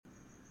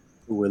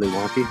Willy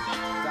Wonky.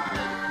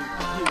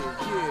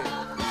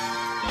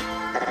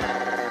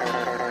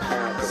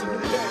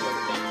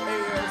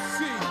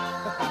 AFC.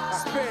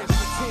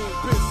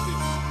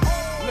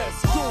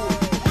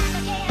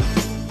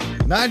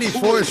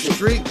 94th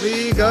Street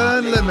League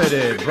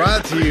Unlimited,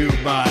 brought to you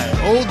by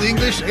Old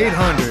English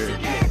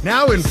 800.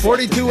 Now in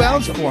 42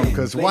 ounce form,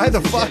 because why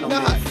the fuck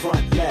not?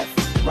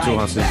 2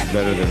 ounces is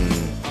better than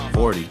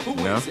 40, you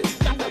know?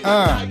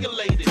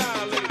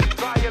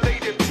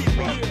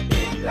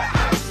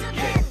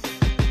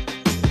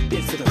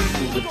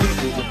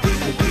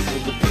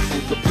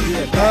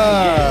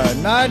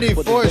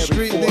 94th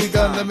Street League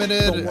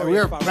Unlimited.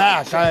 We're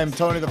back. I am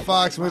Tony the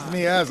Fox. With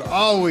me, as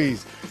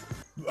always,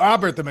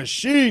 Robert the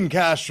Machine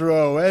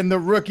Castro and the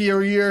rookie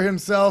of the year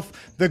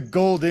himself, the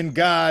Golden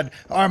God,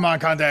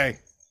 Armand Condé.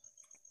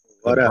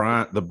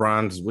 The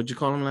bronze, what'd you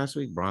call him last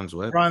week? Bronze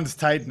what? Bronze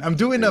Titan. I'm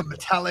doing a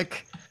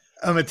metallic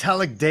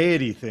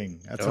deity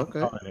thing. That's what I'm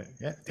calling it.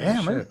 Yeah.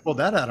 Damn, I pulled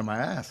that out of my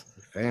ass.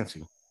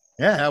 Fancy.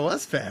 Yeah, that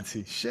was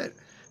fancy. Shit.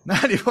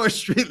 94th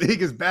Street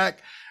League is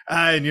back.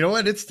 And you know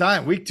what? It's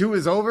time. Week 2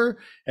 is over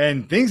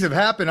and things have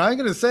happened. I'm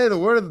going to say the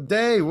word of the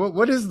day.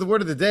 What is the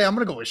word of the day? I'm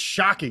going to go with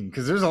shocking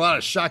because there's a lot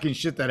of shocking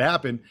shit that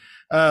happened.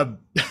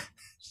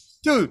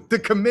 Dude, the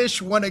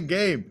commish won a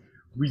game.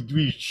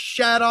 We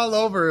shat all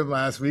over him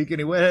last week and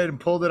he went ahead and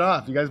pulled it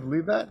off. You guys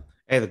believe that?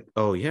 Hey,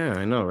 yeah,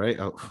 I know, right?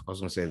 I was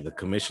going to say the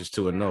commish is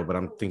 2-0, but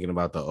I'm thinking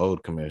about the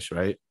old commish,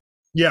 right?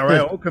 Yeah,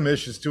 right. Old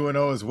commish is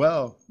 2-0 as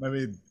well. I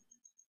mean,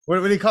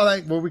 what do you call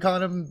that? What are we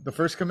calling him? The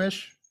first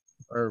commish?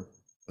 Or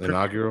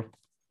inaugural?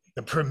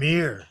 The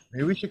premiere.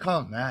 Maybe we should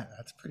call him that.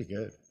 That's pretty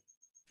good.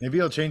 Maybe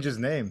he'll change his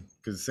name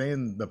because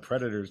saying the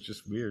Predator is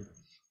just weird.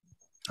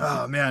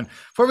 Oh man!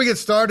 Before we get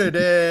started,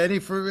 any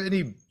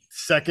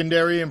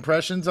secondary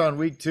impressions on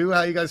week 2?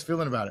 How you guys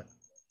feeling about it?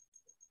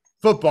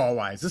 Football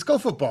wise, let's go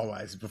football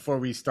wise before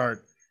we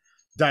start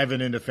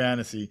diving into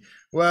fantasy.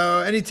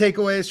 Well, any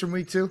takeaways from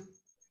week 2?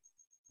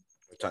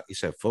 You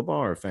said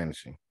football or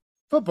fantasy?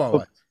 Football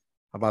wise.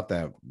 How about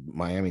that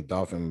Miami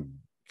Dolphin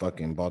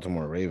fucking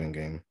Baltimore Raven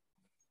game?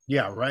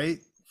 Yeah, right.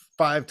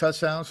 5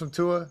 touchdowns from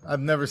Tua. I've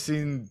never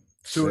seen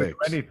Tua do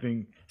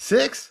anything.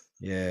 6?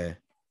 Yeah.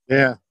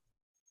 Yeah.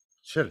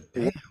 Shit.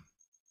 Damn.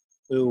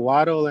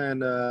 Waddle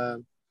and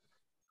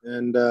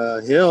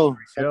Hill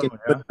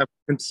put up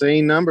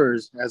insane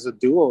numbers as a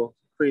duo.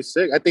 Pretty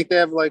sick. I think they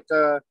have like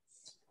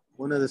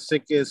one of the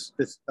sickest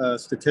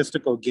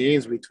statistical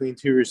games between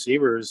 2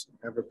 receivers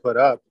ever put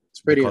up.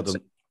 It's pretty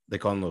insane. They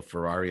call them the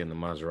Ferrari and the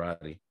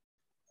Maserati.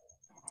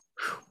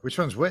 Which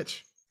one's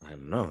which? I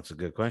don't know. It's a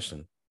good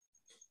question.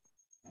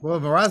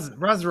 Well,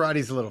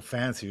 Maserati's a little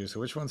fancier,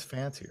 so which one's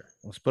fancier?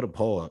 Let's put a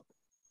poll up.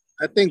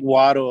 I think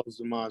Waddle is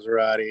the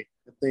Maserati.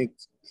 I think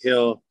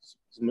Hill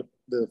is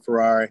the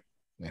Ferrari.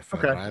 Yeah,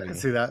 okay, I can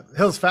see that.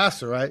 Hill's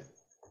faster, right?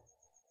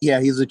 Yeah,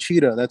 he's a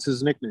cheetah. That's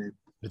his nickname.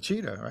 The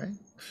cheetah, right?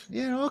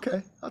 Yeah,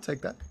 okay. I'll take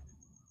that.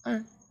 All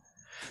right.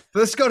 So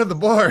let's go to the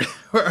board.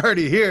 We're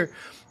already here.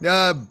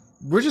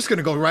 We're just going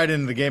to go right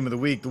into the game of the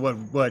week.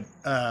 What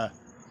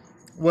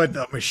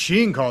the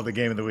machine called the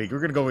game of the week. We're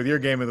going to go with your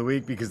game of the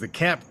week because the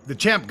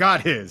champ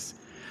got his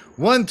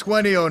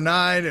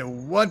 120.09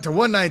 and 1 to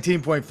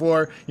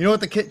 119.4. You know what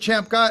the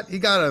champ got? He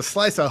got a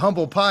slice of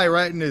humble pie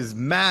right in his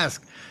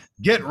mask.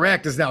 Get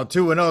Wrecked is now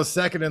 2-0,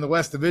 second in the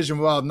West Division,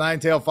 while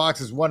Ninetail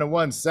Fox is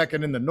 1-1,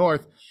 second in the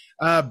North.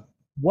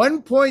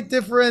 1 point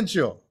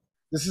differential.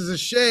 This is a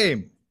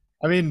shame.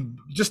 I mean,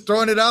 just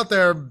throwing it out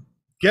there.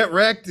 Get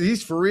Wrecked.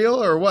 He's for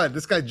real or what?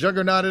 This guy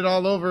juggernauted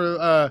all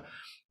over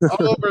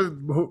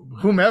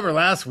whomever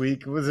last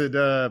week. Was it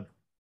I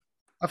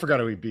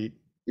forgot who he beat.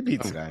 He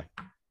beat some guy.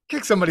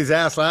 Kicked somebody's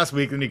ass last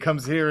week, and he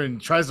comes here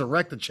and tries to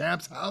wreck the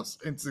champ's house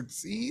and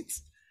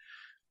succeeds.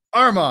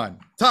 Armand,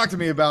 talk to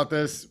me about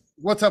this.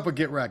 What's up with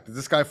Get Wrecked? Is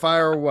this guy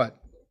fire or what?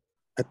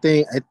 I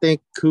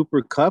think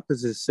Cooper Kupp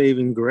is his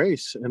saving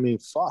grace. I mean,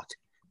 fuck.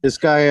 This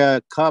guy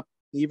Kupp,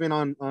 even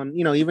on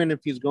even if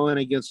he's going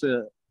against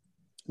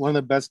one of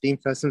the best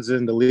defenses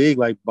in the league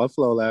like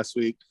Buffalo last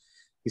week,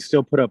 he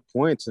still put up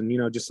points.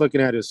 And, just looking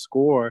at his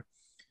score,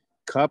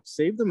 Kupp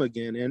saved them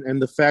again.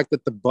 And the fact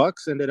that the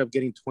Bucs ended up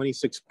getting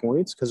 26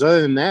 points, because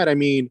other than that, I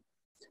mean,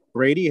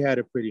 Brady had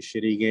a pretty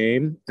shitty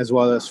game, as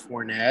well as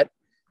Fournette.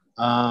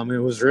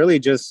 It was really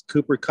just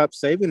Cooper Kupp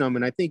saving them.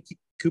 And I think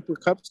Cooper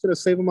Kupp's going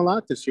to save them a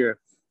lot this year.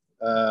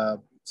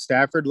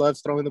 Stafford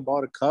loves throwing the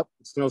ball to Kupp.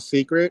 It's no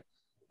secret.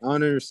 I don't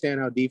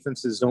understand how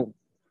defenses don't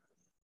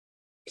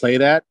play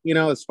that,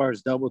 as far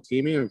as double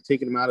teaming or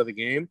taking them out of the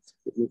game.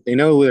 They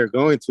know who they're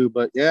going to,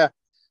 but yeah,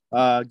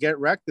 Get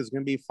Wrecked is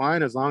going to be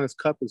fine as long as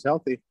Kupp is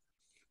healthy.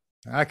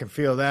 I can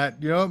feel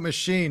that.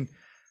 Machine,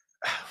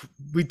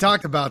 we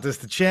talked about this.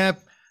 The champ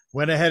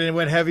went ahead and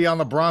went heavy on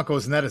the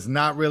Broncos, and that is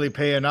not really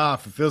paying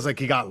off. It feels like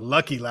he got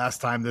lucky last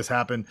time this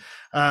happened,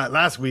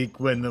 last week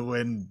when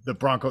the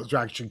Broncos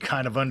actually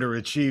kind of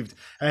underachieved.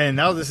 And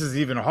now this is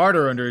even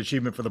harder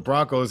underachievement for the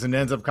Broncos and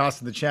ends up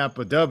costing the champ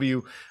a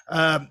W.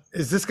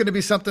 Is this going to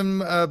be something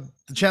the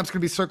champ's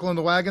going to be circling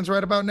the wagons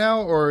right about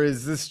now, or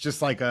is this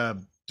just like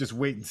just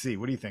wait and see?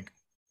 What do you think?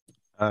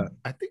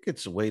 I think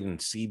it's a wait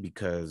and see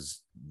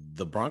because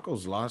the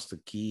Broncos lost a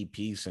key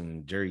piece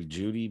in Jerry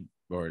Judy,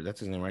 or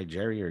that's his name, right?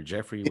 Jerry or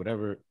Jeffrey,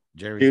 whatever.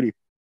 Jerry. Judy.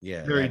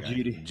 Yeah, Very that guy.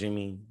 GD.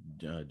 Jimmy,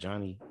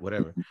 Johnny,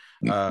 whatever.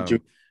 Um,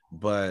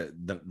 but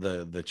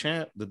the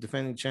champ, the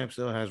defending champ,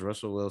 still has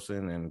Russell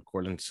Wilson and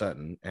Cortland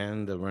Sutton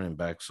and the running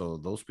back. So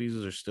those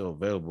pieces are still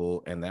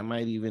available, and that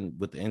might even,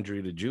 with the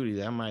injury to Judy,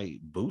 that might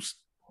boost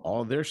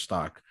all their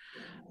stock.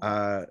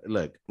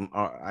 Look,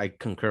 I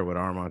concur with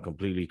Armand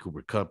completely.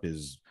 Cooper Kupp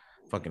is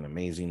fucking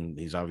amazing.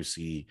 He's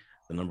obviously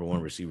the number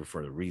one receiver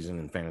for a reason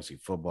in fantasy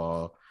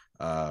football.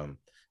 Um,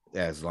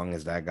 as long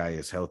as that guy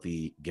is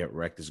healthy, Get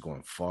Wrecked is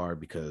going far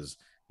because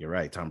you're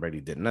right. Tom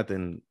Brady did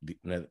nothing.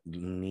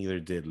 Neither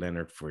did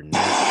Leonard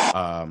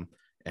Fournette.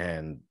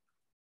 And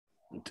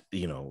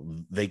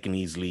they can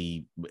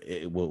easily.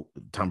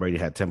 Tom Brady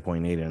had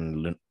 10.8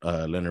 and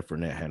Leonard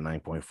Fournette had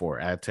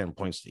 9.4. Add 10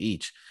 points to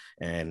each,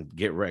 and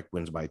Get Wrecked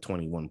wins by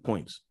 21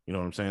 points. You know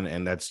what I'm saying?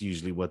 And that's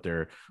usually what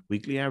their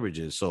weekly average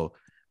is. So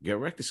Get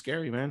Wrecked is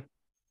scary, man.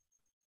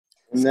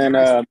 And then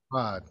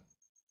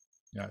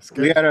Yeah,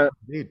 we had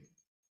indeed.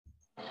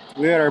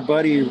 we had our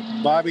buddy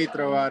Bobby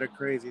throw out a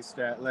crazy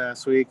stat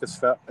last week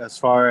as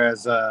far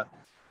as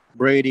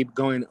Brady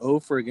going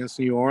over against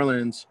New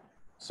Orleans.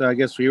 So I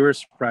guess we were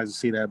surprised to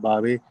see that,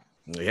 Bobby.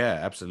 Yeah,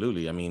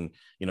 absolutely. I mean,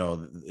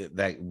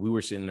 that we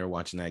were sitting there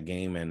watching that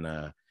game,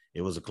 and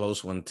it was a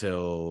close one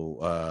till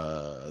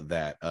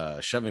that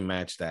shoving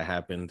match that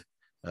happened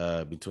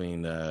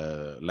between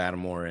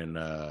Lattimore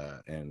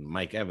and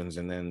Mike Evans,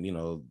 and then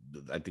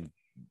I think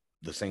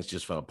the Saints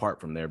just fell apart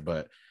from there.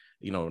 But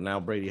now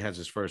Brady has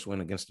his first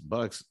win against the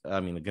Bucks. I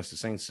mean, against the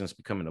Saints since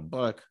becoming a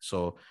Buck.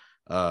 So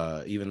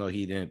even though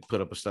he didn't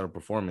put up a stellar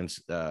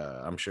performance,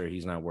 I'm sure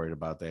he's not worried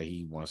about that.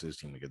 He wants his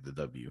team to get the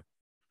W.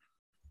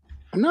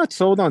 I'm not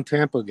sold on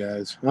Tampa,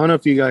 guys. I don't know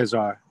if you guys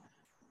are.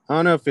 I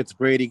don't know if it's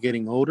Brady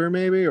getting older,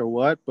 maybe, or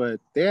what,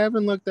 but they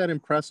haven't looked that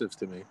impressive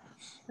to me.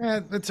 Yeah,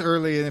 it's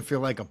early and they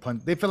feel like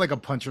a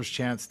puncher's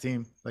chance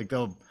team. Like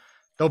they'll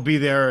be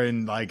there,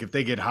 and like if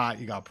they get hot,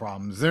 you got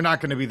problems. They're not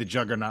going to be the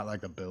juggernaut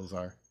like the Bills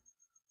are.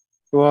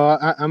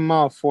 Well, I'm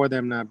all for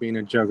them not being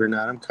a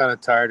juggernaut. I'm kind of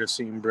tired of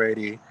seeing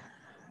Brady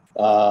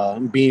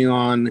being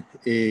on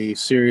a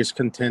serious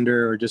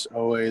contender or just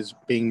always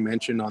being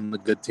mentioned on the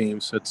good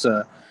teams.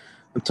 So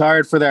I'm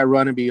tired for that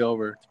run to be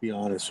over, to be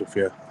honest with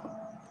you.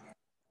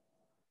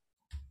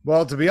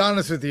 Well, to be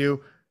honest with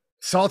you,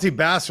 Salty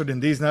Bastard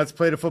and These Nuts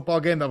played a football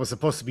game that was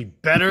supposed to be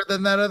better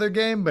than that other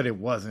game, but it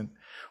wasn't.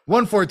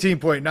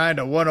 114.9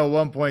 to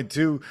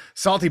 101.2.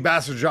 Salty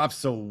Bastard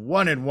drops to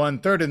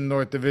 1-1, third in the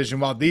North Division,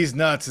 while These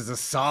Nuts is a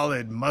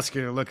solid,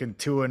 muscular-looking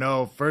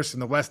 2-0, first in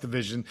the West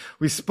Division.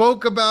 We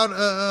spoke about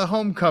a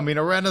homecoming,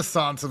 a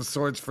renaissance of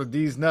sorts for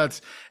These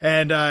Nuts,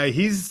 and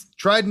he's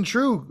tried and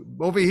true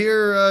over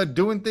here,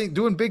 doing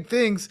big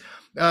things.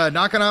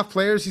 Knocking off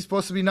players he's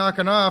supposed to be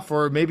knocking off,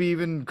 or maybe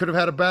even could have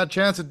had a bad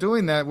chance at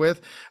doing that with.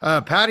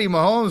 Patty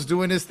Mahomes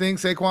doing his thing,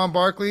 Saquon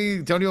Barkley,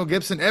 Antonio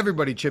Gibson,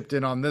 everybody chipped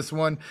in on this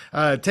one,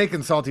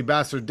 taking Salty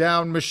Bastard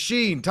down.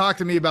 Machine, talk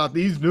to me about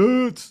These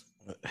Nuts.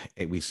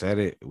 Hey, we said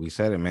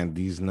it, man.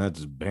 These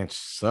Nuts bench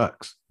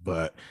sucks,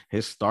 but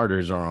his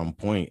starters are on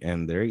point,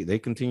 and they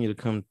continue to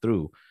come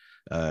through.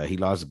 He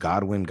lost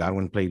Godwin.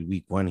 Godwin played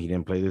week 1. He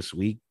didn't play this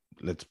week.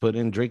 Let's put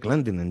in Drake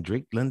London, and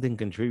Drake London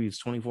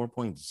contributes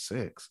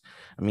 24.6.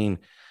 I mean,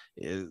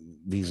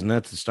 These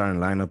Nuts, the starting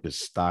lineup is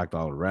stocked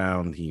all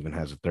around. He even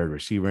has a third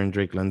receiver in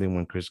Drake London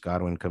when Chris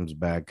Godwin comes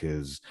back,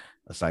 because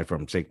aside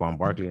from Saquon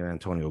Barkley and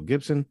Antonio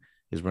Gibson,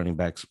 his running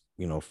backs,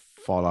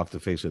 fall off the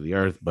face of the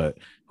earth. But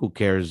who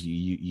cares?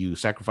 You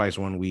sacrifice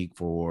 1 week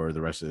for the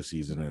rest of the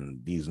season,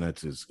 and These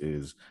Nuts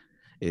is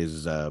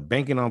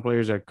banking on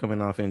players that are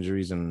coming off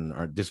injuries and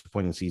are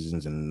disappointing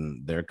seasons,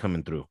 and they're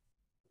coming through.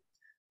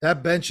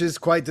 That bench is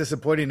quite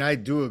disappointing. I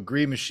do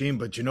agree, Machine,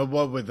 but you know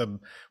what? With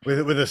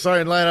a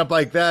starting lineup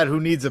like that, who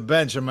needs a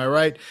bench? Am I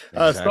right?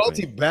 Exactly.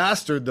 Salty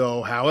Bastard,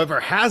 though, however,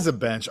 has a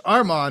bench.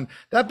 Armand,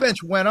 that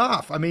bench went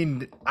off. I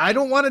mean, I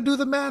don't want to do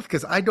the math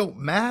because I don't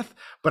math,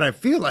 but I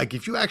feel like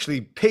if you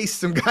actually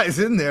paste some guys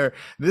in there,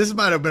 this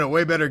might have been a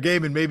way better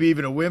game and maybe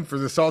even a win for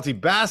the Salty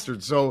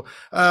Bastard. So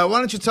why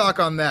don't you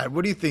talk on that?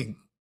 What do you think?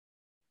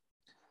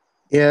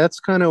 Yeah, that's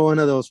kind of one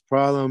of those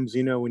problems,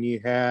 when you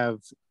have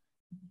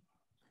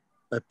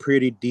a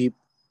pretty deep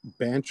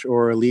bench,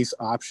 or at least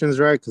options,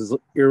 right? Because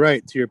you're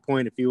right, to your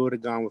point, if you would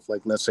have gone with,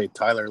 like, let's say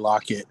Tyler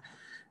Lockett,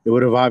 it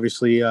would have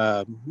obviously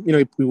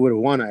we would have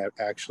won,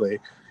 actually,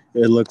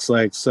 it looks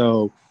like.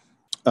 So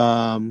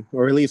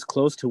or at least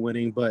close to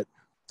winning. But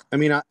I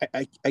mean,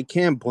 I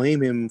can't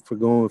blame him for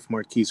going with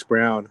Marquise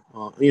Brown,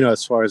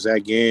 as far as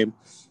that game.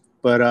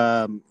 But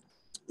I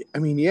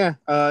mean, yeah,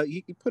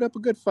 he put up a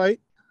good fight.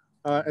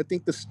 I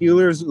think the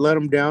Steelers let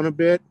him down a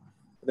bit.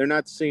 They're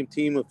not the same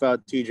team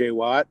without T.J.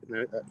 Watt.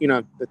 I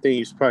think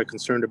he's probably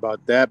concerned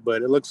about that.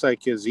 But it looks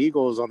like his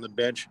Eagles on the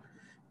bench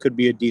could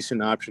be a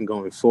decent option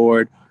going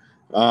forward.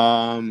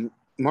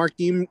 Mark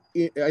Dean,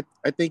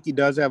 I think he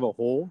does have a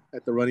hole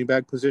at the running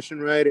back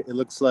position, right? It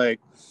looks like,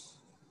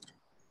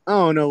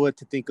 I don't know what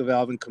to think of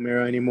Alvin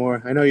Kamara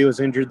anymore. I know he was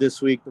injured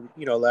this week, but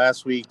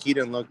last week he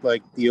didn't look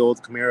like the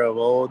old Kamara of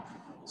old.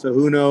 So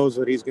who knows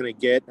what he's going to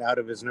get out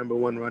of his number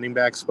one running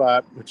back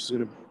spot, which is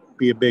going to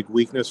be a big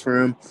weakness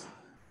for him.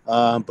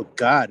 But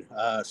God,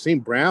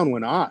 St. Brown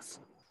went off.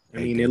 I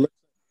mean, and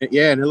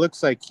it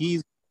looks like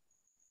he's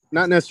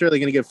not necessarily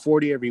going to get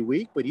 40 every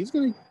week, but he's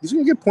going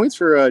to get points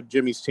for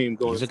Jimmy's team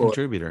going forward. He's a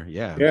contributor,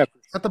 yeah.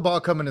 Got the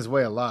ball coming his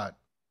way a lot.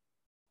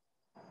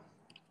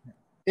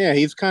 Yeah,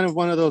 he's kind of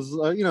one of those,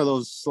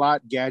 those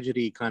slot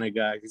gadgety kind of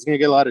guys. He's going to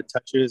get a lot of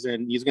touches,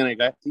 and he's going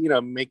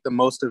to, make the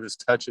most of his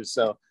touches.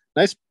 So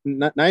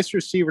nice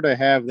receiver to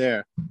have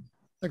there.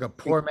 Like a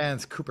poor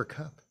man's Cooper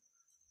Kupp.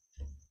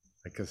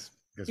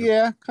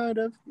 Yeah, kind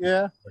of.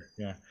 Yeah.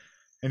 Yeah.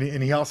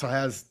 And he also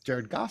has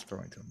Jared Goff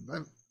throwing to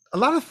him. A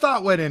lot of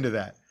thought went into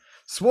that.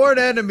 Sworn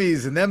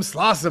enemies and them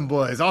Slauson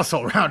boys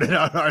also rounded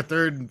out our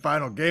third and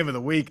final game of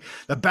the week.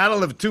 The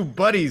battle of two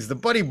buddies, the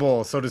Buddy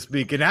Bowl, so to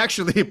speak, and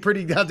actually a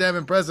pretty goddamn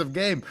impressive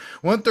game.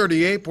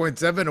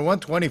 138.7 and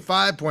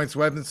 125 points.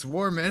 Weapon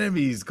Sworn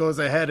enemies goes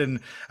ahead and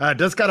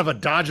does kind of a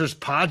Dodgers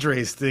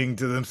Padres thing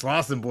to them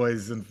Slauson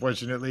boys,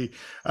 unfortunately.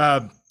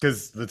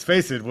 Because let's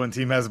face it, one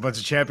team has a bunch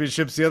of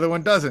championships, the other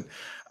one doesn't.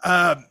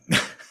 I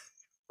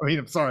mean,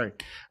 I'm sorry.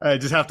 I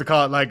just have to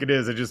call it like it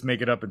is. I just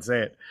make it up and say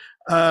it.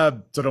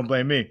 So don't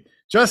blame me.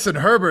 Justin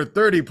Herbert,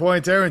 30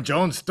 points. Aaron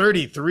Jones,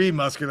 33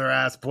 muscular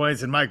ass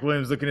points. And Mike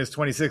Williams looking at his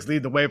 26,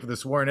 lead the way for the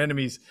Sworn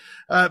enemies.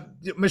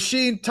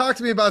 Machine, talk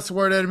to me about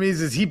Sworn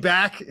enemies. Is he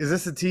back? Is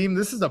this a team?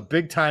 This is a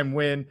big time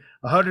win.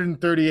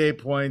 138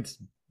 points.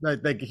 Do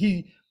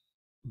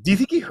you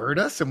think he heard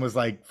us and was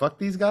like, fuck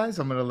these guys?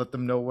 I'm going to let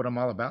them know what I'm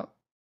all about?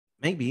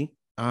 Maybe.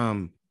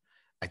 I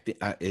think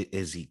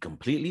is he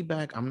completely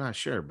back? I'm not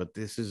sure, but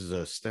this is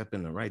a step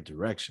in the right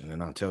direction,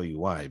 and I'll tell you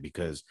why.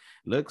 Because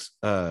looks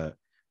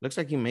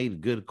like he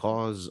made good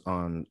calls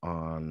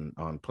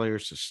on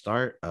players to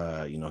start.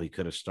 He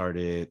could have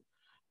started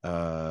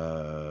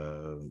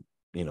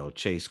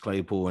Chase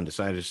Claypool and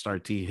decided to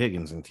start T.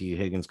 Higgins, and T.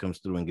 Higgins comes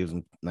through and gives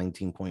him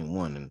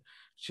 19.1,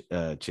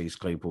 and Chase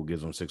Claypool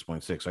gives him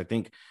 6.6. So I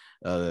think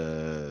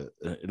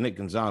Nick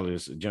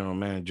Gonzalez, general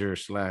manager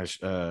 /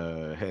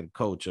 head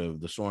coach of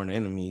the Sworn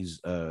Enemies,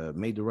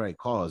 made the right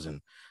calls, and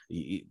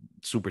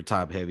super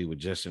top heavy with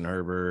Justin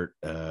Herbert,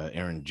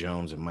 Aaron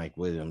Jones, and Mike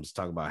Williams.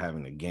 Talk about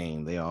having a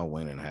game. They all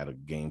went and had a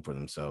game for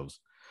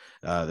themselves.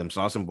 Them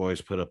Slauson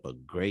boys put up a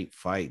great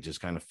fight, just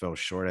kind of fell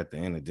short at the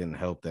end. It didn't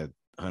help that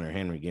Hunter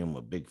Henry gave him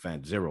a big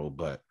fat 0,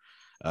 but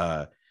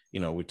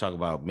we talk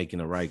about making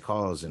the right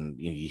calls, and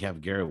you have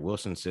Garrett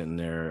Wilson sitting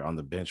there on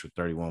the bench with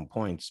 31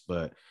 points,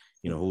 but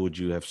who would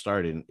you have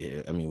started?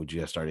 I mean, would you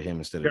have started him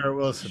instead of Garrett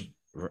Wilson?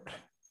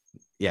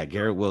 Yeah,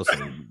 Garrett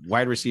Wilson,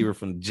 wide receiver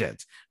from the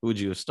Jets. Who would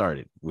you have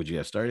started? Would you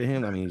have started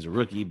him? I mean, he's a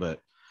rookie,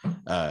 but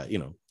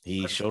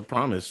he showed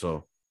promise.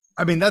 So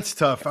I mean, that's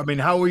tough. I mean,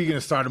 how are you going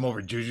to start him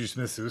over Juju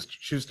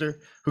Smith-Schuster,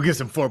 who gives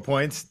him 4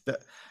 points?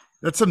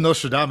 That's some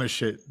Nostradamus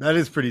shit. That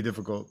is pretty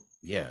difficult.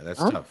 Yeah, that's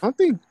tough. I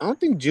don't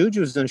think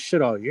Juju's done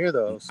shit all year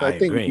though. So I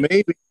think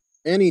agree.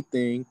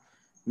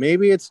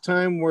 maybe it's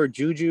time where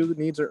Juju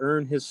needs to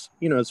earn his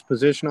his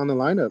position on the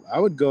lineup. I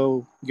would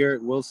go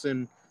Garrett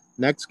Wilson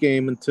next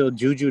game until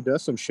Juju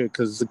does some shit,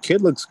 because the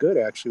kid looks good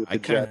actually.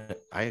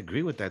 I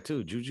agree with that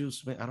too. Juju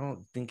Smith, I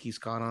don't think he's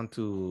caught on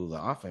to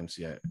the offense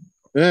yet.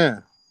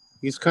 Yeah,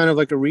 he's kind of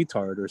like a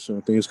retard or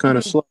something. He's kind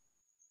of slow.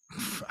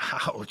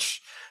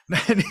 Ouch,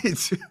 man!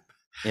 It's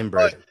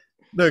inbred.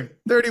 Look,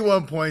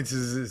 31 points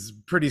is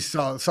pretty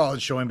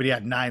solid showing, but he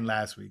had 9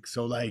 last week.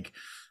 So like,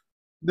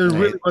 there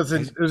really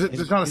wasn't.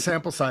 There's not a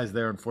sample size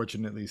there,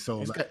 unfortunately.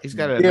 So he's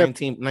got a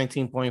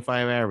 19.5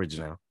 average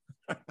now.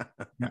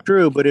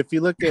 True, but if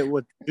you look at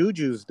what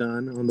Juju's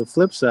done on the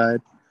flip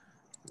side,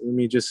 let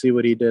me just see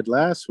what he did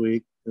last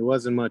week. It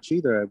wasn't much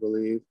either, I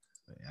believe.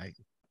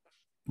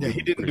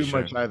 He didn't do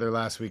much either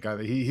last week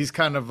either. He's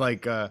kind of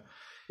like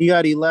he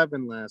got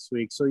 11 last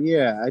week. So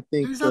yeah, I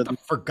think he's not the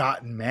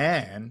forgotten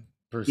man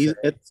per se.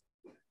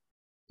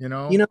 You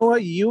know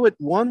what?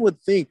 One would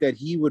think that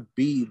he would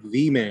be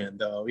the man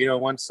though.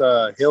 Once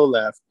Hill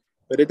left,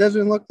 but it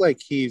doesn't look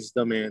like he's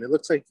the man. It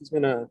looks like he's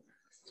gonna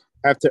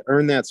have to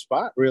earn that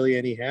spot, really,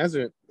 and he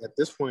hasn't at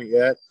this point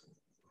yet.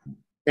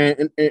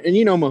 And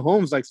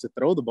Mahomes likes to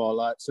throw the ball a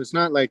lot, so it's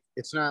not like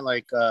it's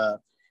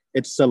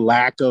a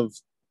lack of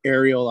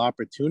aerial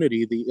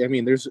opportunity.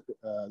 There's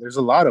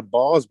a lot of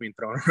balls being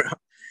thrown around.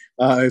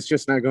 It's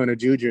just not going to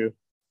Juju.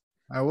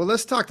 All right, well,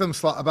 let's talk to them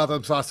about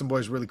them Slauson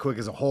boys really quick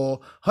as a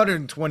whole.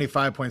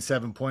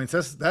 125.7 points.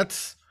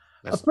 That's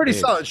a pretty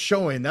solid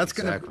showing. That's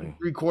going to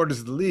be 3/4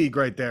 of the league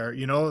right there.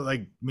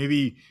 Like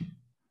maybe.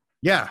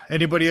 Yeah,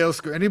 anybody who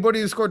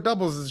scored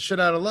doubles is shit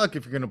out of luck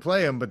if you're going to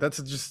play him, but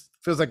that's just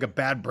feels like a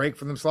bad break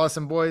for them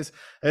Slauson boys.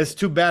 It's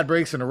 2 bad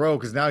breaks in a row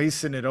because now he's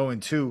sitting at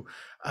 0-2.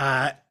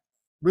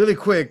 Really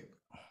quick,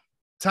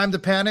 time to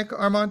panic,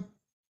 Armand?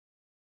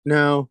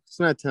 No, it's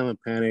not time to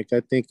panic. I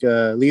think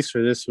at least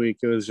for this week,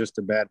 it was just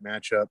a bad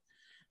matchup.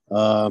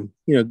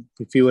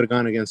 If he would have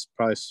gone against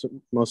probably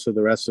most of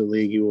the rest of the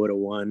league, he would have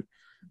won.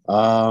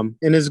 And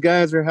his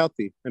guys are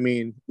healthy. I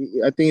mean,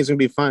 I think he's gonna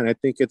be fine. I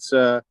think it's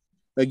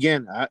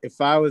again, if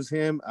I was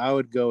him, I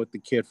would go with the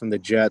kid from the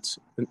Jets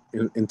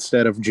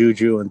instead of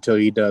Juju until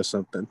he does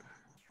something.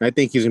 I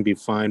think he's gonna be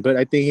fine, but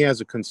I think he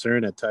has a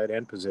concern at tight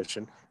end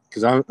position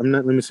because I'm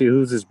not. Let me see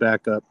who's his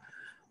backup.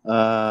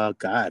 God,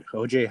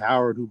 OJ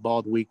Howard, who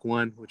balled week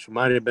 1, which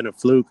might have been a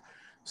fluke.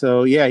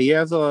 So yeah, he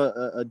has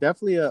a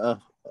definitely a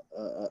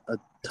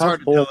It's tough hard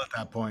to tell at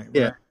that point.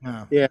 Yeah.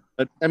 Right? Yeah,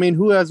 but I mean,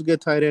 who has a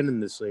good tight end in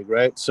this league,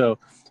 right? So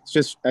it's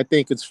just, I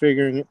think it's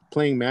playing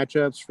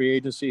matchups, free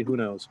agency. Who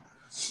knows?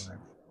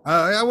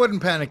 I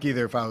wouldn't panic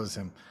either if I was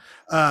him.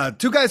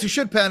 2 guys who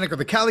should panic are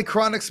the Cali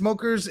Chronic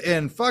Smokers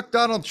and fuck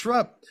Donald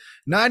Trump.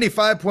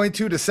 95.2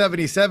 to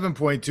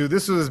 77.2.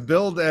 This was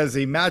billed as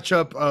a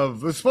matchup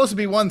of, it was supposed to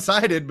be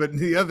one-sided, but in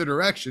the other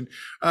direction.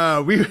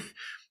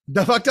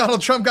 The fuck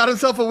Donald Trump got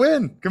himself a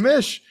win.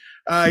 Commish.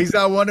 He's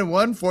now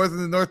 1-1, 4th in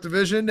the North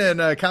Division,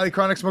 and Cali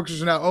Chronic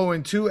Smokers are now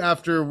 0-2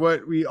 after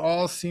what we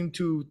all seem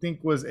to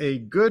think was a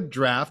good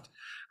draft.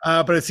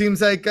 But it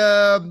seems like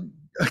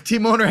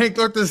team owner Hank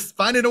Lorth is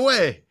finding a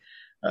way.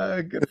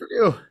 Good for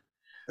you.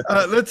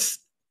 Let's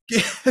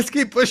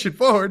keep pushing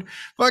forward.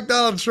 Fuck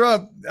Donald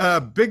Trump.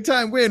 Big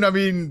time win. I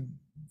mean,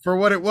 for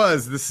what it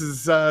was, this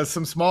is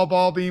some small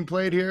ball being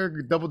played here.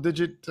 Double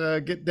digit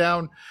get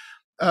down.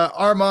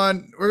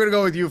 Armand, we're gonna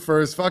go with you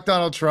first. Fuck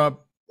Donald Trump.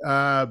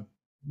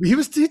 He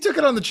took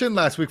it on the chin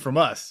last week from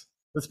us.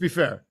 Let's be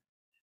fair.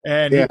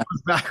 And he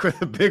was back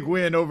with a big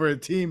win over a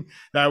team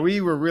that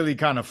we were really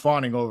kind of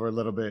fawning over a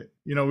little bit.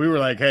 You know, we were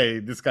like, hey,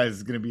 this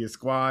guy's going to be a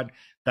squad.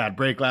 Bad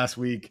break last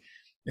week.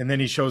 And then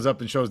he shows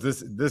up and shows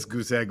this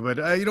goose egg. But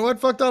you know what?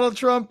 Fuck Donald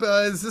Trump.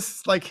 Is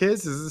this like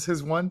his? Is this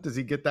his one? Does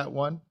he get that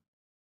one?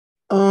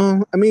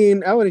 I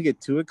mean, I wouldn't get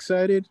too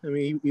excited. I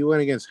mean, he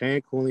went against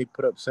Hank, who only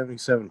put up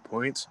 77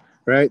 points,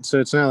 right?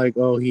 So it's not like,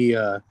 oh, he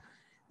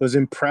was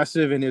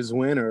impressive in his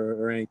win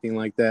or anything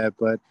like that.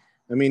 But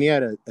I mean, he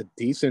had a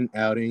decent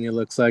outing. It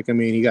looks like. I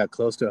mean, he got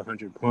close to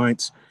 100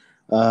 points.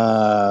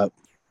 Yeah,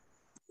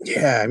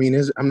 I mean,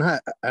 I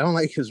don't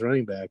like his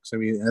running backs. I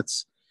mean,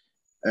 that's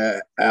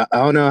I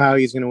don't know how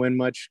he's going to win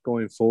much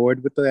going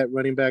forward with that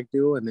running back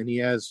duo. And then he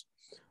has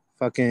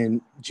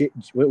fucking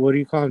what do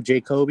you call him,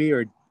 Jacoby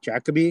or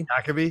Jacoby?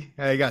 Jacoby.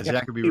 Hey, you got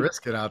Jacoby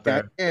Riskin out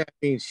there. Yeah, I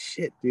mean,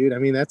 shit, dude. I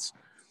mean, that's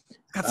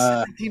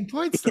 17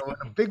 points though,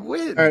 a big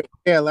win. All right,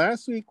 yeah,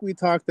 last week we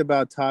talked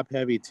about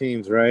top-heavy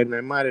teams, right? And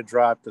I might have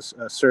dropped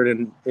a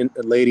certain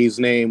lady's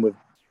name with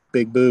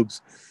big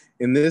boobs.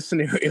 In this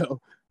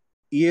scenario,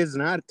 he is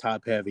not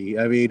top-heavy.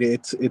 I mean,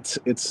 it's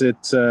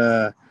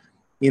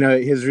you know,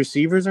 his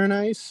receivers are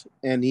nice,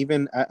 and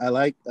even I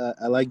like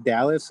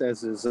Dallas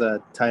as his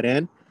tight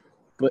end,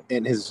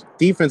 and his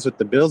defense with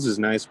the Bills is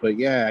nice. But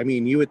yeah, I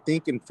mean, you would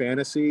think in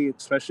fantasy,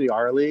 especially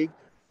our league.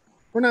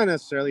 We're not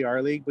necessarily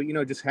our league, but, you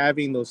know, just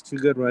having those 2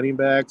 good running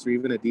backs or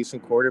even a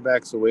decent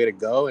quarterback is the way to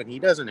go, and he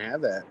doesn't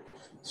have that.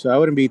 So I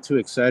wouldn't be too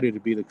excited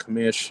to be the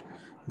commish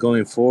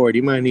going forward.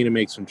 He might need to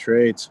make some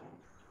trades.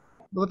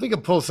 Well, if he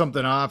could pull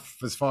something off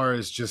as far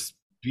as just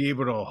be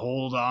able to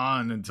hold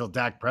on until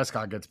Dak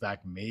Prescott gets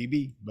back,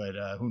 maybe, but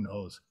who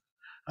knows?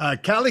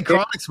 Cali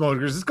Chronic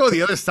Smokers, let's go to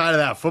the other side of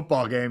that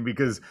football game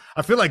because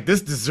I feel like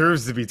this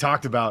deserves to be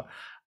talked about.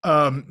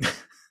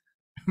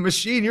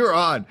 Machine, you're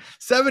on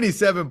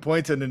 77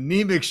 points, an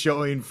anemic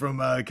showing from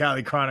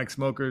Cali Chronic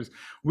Smokers.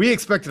 We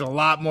expected a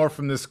lot more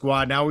from this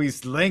squad. Now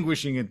he's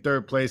languishing in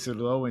 3rd place at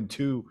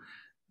 0-2.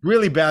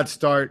 Really bad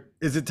start.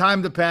 Is it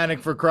time to panic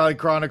for Cali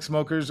Chronic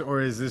Smokers,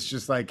 or is this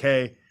just like,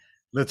 hey,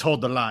 let's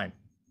hold the line?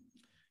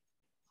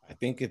 I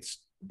think it's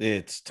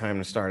time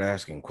to start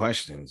asking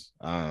questions.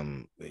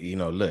 You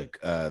know, look,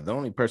 the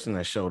only person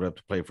that showed up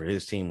to play for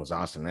his team was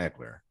Austin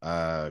Eckler.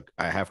 I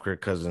have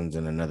Kirk Cousins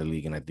in another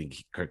league, and I think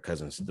Kirk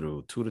Cousins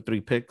threw 2 to 3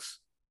 picks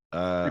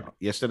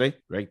yesterday,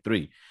 right?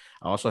 3.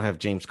 I also have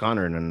James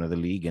Conner in another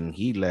league, and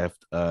he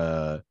left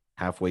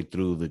halfway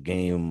through the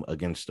game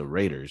against the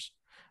Raiders.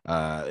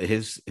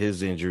 His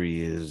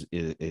injury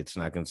it's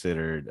not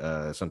considered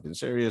something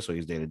serious, so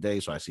he's day to day.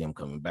 So I see him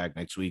coming back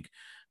next week.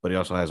 But he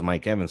also has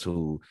Mike Evans,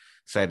 who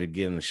decided to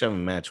get in a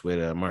shoving match with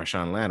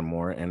Marshawn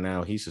Lattimore, and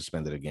now he's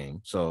suspended a game.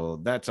 So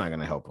that's not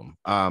going to help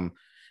him.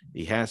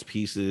 He has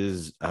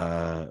pieces.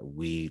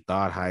 We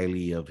thought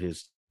highly of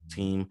his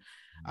team.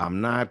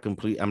 I'm not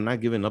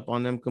giving up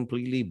on them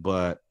completely,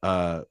 but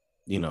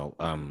you know,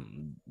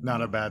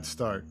 not a bad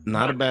start.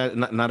 Not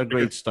a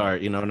great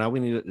start. You know, now we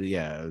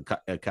need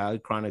Cali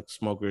Chronic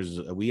Smokers.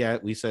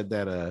 We said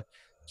that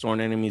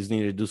Sworn Enemies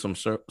needed to do some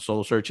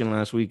soul searching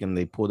last week, and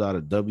they pulled out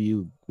a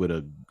W with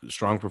a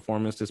strong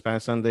performance this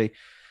past Sunday.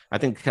 I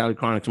think Cali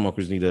Chronic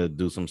Smokers need to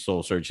do some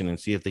soul searching and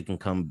see if they can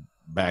come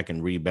back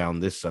and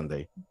rebound this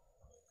Sunday.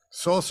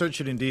 Soul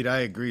searching, indeed.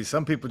 I agree.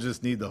 Some people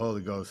just need the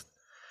Holy Ghost.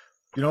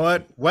 You know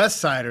what?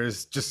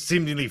 Westsiders just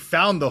seemingly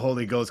found the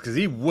Holy Ghost because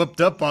he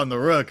whooped up on the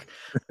Rook.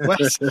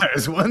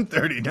 Westsiders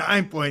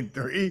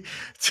 139.3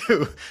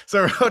 to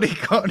Cerrone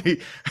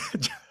County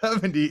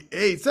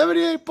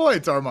 78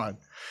 points, Armand.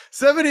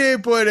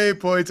 78.8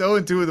 points,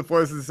 0-2 in the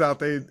fourth of the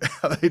South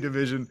LA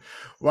division.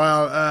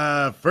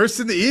 While first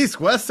in the East,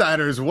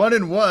 Westsiders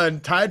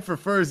 1-1, tied for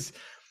first.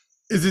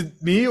 Is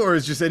it me, or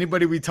is just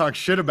anybody we talk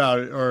shit about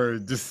or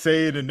just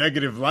say in a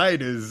negative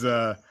light is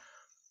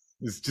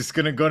just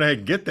gonna go ahead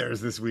and get theirs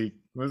this week?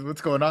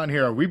 What's going on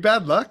here? Are we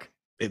bad luck?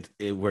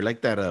 We're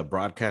like that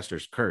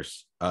broadcaster's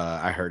curse.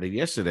 I heard it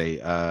yesterday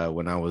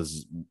when I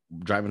was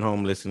driving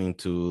home listening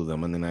to the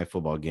Monday Night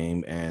Football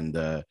game,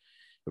 and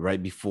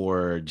right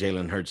before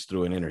Jalen Hurts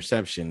threw an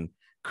interception,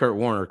 Kurt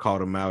Warner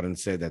called him out and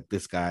said that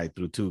this guy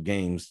through 2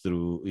 games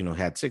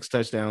had 6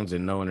 touchdowns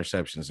and no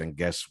interceptions. And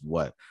guess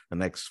what? The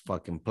next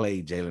fucking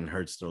play, Jalen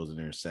Hurts throws an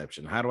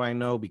interception. How do I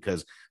know?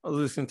 Because I was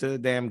listening to the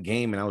damn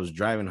game and I was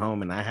driving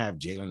home and I have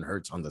Jalen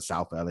Hurts on the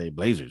South LA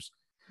Blazers.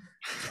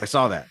 I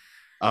saw that.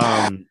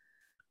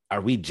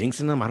 Are we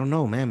jinxing them? I don't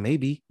know, man.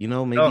 Maybe, maybe.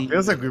 No, it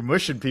feels like we're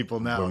mushing people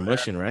now. We're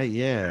mushing, right?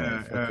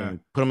 Yeah.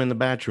 Put them in the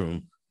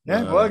bathroom.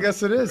 Yeah, well, I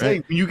guess it is. Right?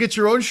 Hey, when you get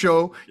your own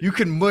show, you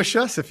can mush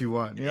us if you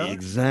want.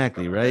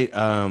 Exactly, right?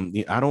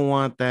 I don't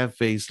want that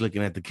face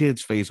looking at the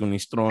kid's face when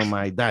he's throwing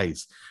my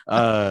dice.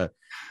 I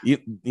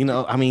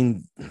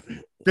mean,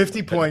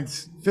 50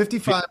 points,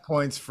 55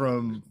 points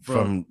from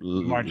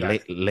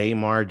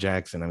Lamar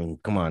Jackson. I mean,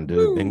 come on,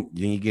 dude. Then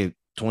you get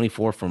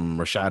 24 from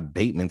Rashad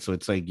Bateman, so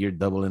it's like you're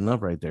doubling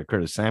up right there.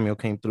 Curtis Samuel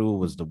came through,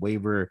 was the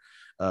waiver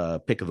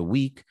pick of the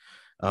week,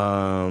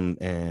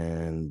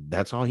 and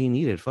that's all he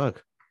needed.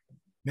 Fuck.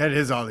 That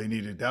is all he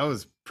needed. That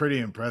was pretty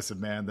impressive,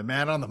 man. The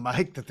man on the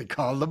mic that they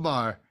call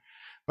Lamar.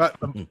 But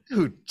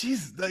dude,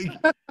 jeez, like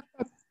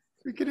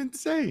freaking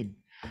insane.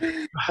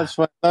 That's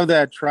why I love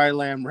that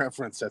Tri-Lam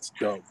reference. That's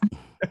dope.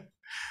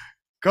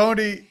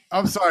 Cody,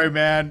 I'm sorry,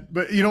 man.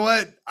 But you know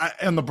what?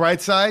 On the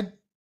bright side,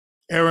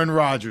 Aaron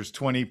Rodgers,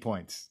 20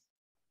 points.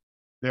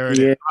 There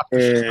it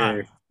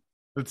is.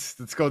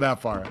 Let's go that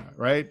far,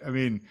 right? I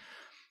mean,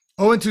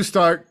 0-2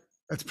 start.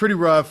 That's pretty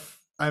rough.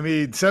 I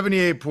mean,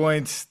 78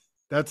 points.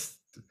 That's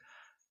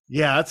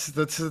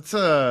it's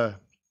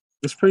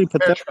pretty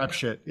pathetic. Trap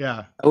shit.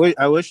 Yeah.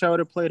 I wish I would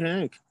have played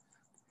Hank.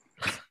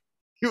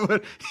 You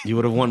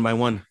would have won by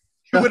 1.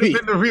 It would have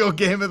been the real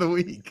game of the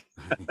week.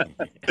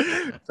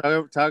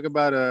 talk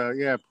about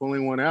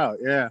pulling one out.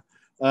 Yeah.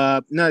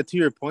 No, to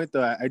your point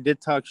though, I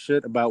did talk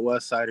shit about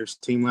Westsiders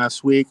team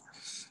last week.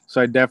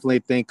 So I definitely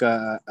think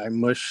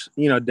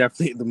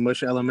definitely the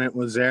mush element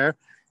was there.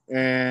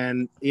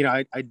 And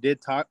I did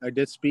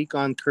speak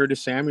on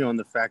Curtis Samuel and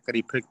the fact that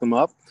he picked them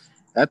up.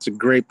 That's a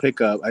great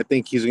pickup. I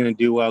think he's going to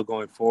do well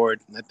going forward.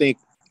 I think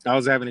I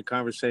was having a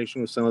conversation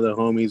with some of the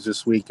homies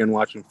this weekend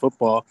watching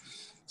football.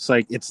 It's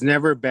like, it's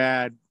never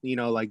bad,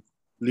 like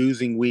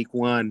losing week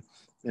 1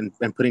 and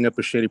putting up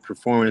a shitty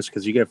performance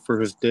because you get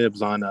first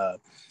dibs on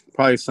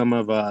probably some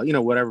of,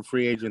 whatever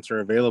free agents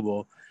are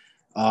available.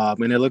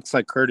 And it looks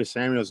like Curtis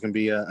Samuel is going to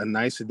be a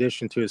nice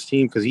addition to his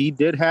team because he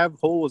did have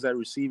holes at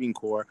receiving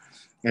core.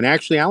 And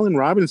actually, Allen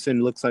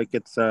Robinson looks like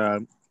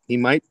he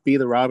might be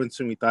the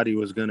Robinson we thought he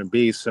was going to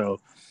be. So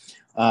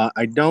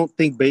I don't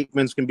think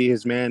Bateman's going to be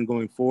his man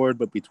going forward,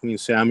 but between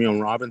Samuel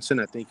and Robinson,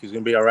 I think he's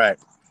going to be all right.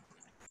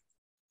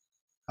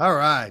 All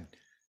right.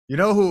 You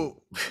know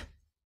who?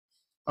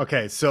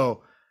 Okay,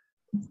 so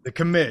the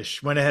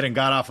commish went ahead and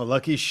got off a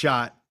lucky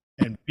shot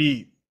and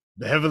beat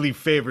the heavily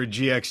favored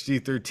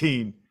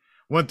GXG13,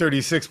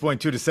 136.2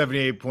 to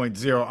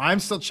 78.0. I'm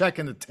still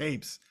checking the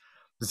tapes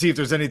to see if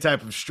there's any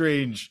type of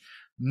strange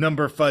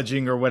number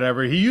fudging or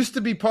whatever. He used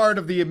to be part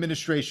of the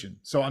administration.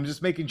 So I'm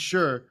just making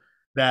sure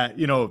that,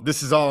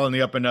 this is all on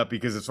the up and up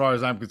because as far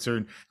as I'm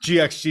concerned,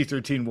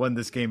 GXG13 won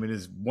this game and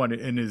is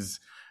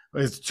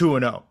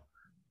 2-0.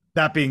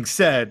 That being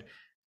said,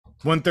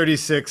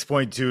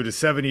 136.2 to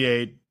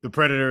 78. The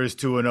Predator is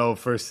 2-0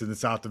 first in the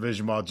South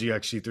Division, while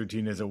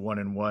GXG13 is at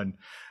 1-1.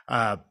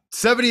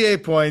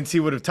 78 points. He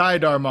would have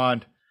tied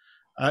Armand.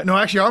 No,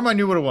 actually, Armand,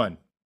 you would have won.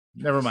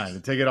 Never mind. I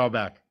take it all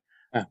back.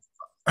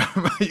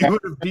 You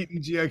would have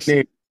beaten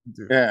GXG.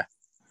 Yeah.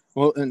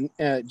 Well, and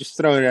just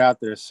throwing it out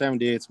there,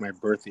 78 is my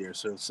birth year,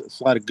 so it's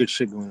a lot of good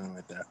shit going on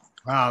right there.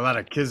 Wow, a lot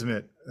of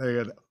kismet.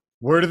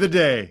 Word of the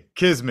day,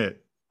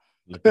 kismet.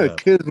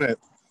 Kismet.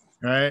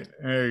 Right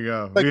there you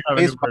go. Like we have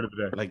a new word of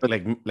the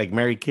day. Like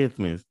Merry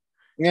Christmas.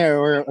 Yeah,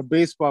 or a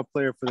baseball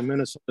player for the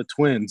Minnesota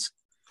Twins.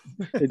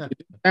 It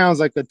sounds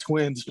like a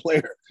Twins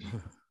player.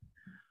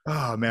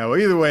 Oh, man. Well,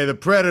 either way, the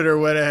Predator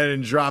went ahead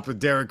and dropped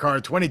with Derek Carr,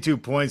 22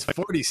 points,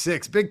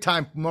 46.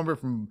 Big-time number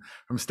from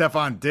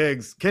Stephon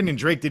Diggs. Kenyon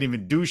Drake didn't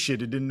even do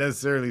shit. It didn't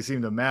necessarily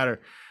seem to matter.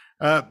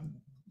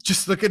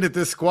 Just looking at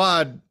this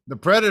squad, the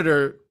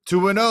Predator,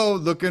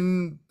 2-0,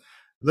 looking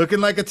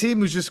like a team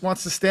who just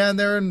wants to stand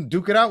there and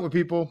duke it out with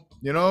people.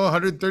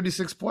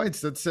 136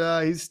 points. That's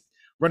he's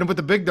running with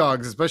the big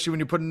dogs, especially when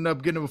you're putting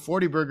up getting a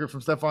 40 burger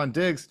from Stephon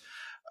Diggs.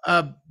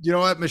 You know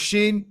what,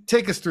 Machine?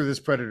 Take us through this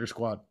Predator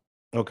squad.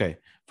 Okay.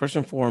 First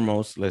and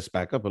foremost, let's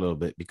back up a little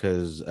bit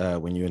because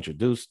when you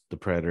introduced the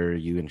Predator,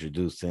 you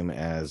introduced him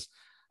as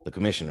the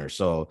commissioner.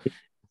 So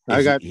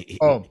I got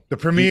the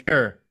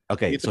premier.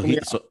 Okay, You so threw me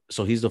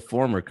he's the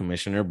former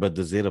commissioner, but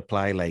does it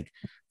apply like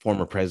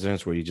former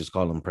presidents where you just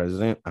call him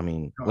president? I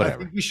mean, No, I whatever.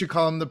 think we should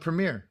call him the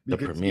premier The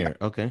because premier.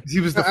 Okay. he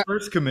was the I,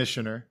 first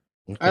commissioner.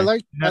 I Okay.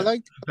 like I That's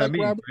like what I that like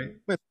means, Robert right?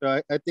 Smith.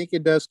 I think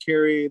it does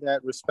carry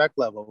that respect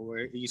level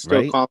where you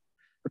still Right. call him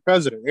the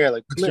president. Yeah,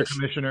 like Mr. commish.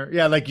 Commissioner.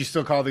 Yeah, like you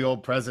still call the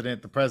old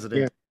president the Yeah.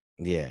 president.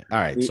 Yeah. All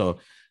right. He- So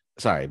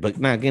sorry, but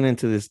now getting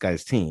into this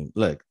guy's team.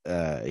 Look,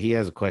 he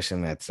has a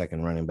question at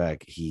second running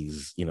back.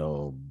 He's,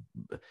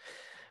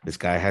 this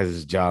guy has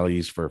his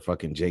jollies for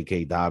fucking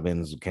J.K.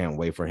 Dobbins. Can't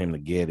wait for him to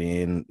get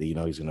in.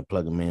 He's gonna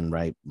plug him in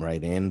right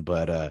in.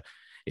 But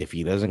if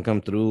he doesn't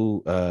come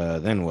through,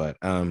 then what?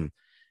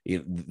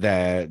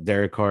 That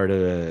Derek Carr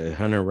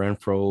Hunter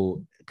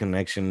Renfro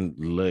connection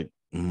looked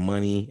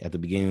money at the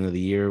beginning of the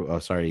year.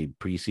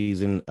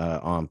 Preseason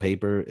on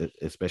paper,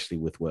 especially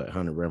with what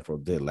Hunter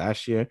Renfro did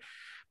last year.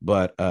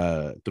 But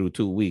through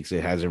 2 weeks,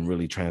 it hasn't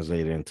really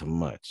translated into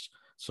much.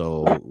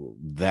 So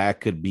that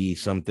could be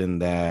something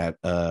that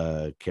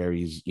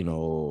carries,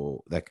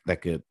 that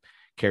could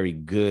carry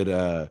good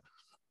a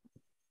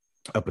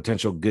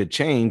potential good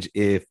change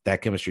if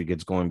that chemistry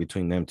gets going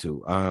between them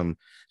two.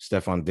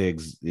 Stephon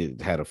Diggs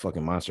had a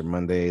fucking monster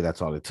Monday.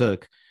 That's all it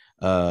took.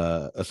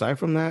 Aside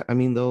from that, I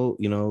mean, though,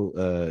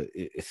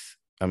 it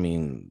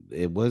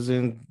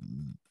wasn't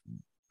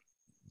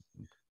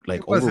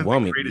like It wasn't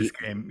overwhelming. the greatest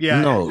game. Yeah.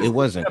 No, it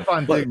wasn't.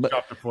 Stephon Diggs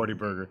dropped the 40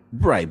 burger.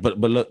 Right, but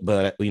look,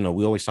 we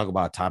always talk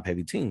about top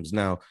heavy teams.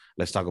 Now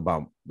let's talk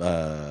about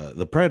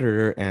the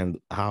Predator and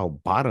how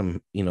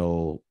bottom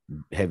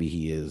heavy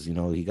he is.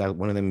 He got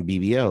one of them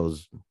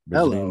BBLs,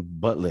 Brazilian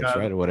butt lifts,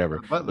 right, or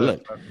whatever.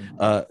 Look,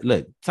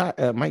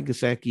 Mike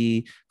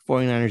Gesicki,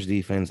 49ers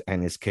defense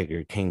and his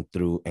kicker came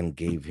through and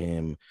gave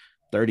him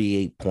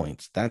 38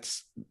 points.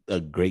 That's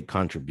a great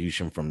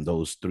contribution from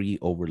those three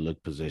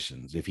overlooked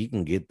positions. If he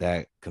can get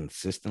that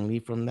consistently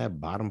from that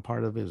bottom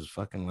part of his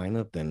fucking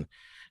lineup, then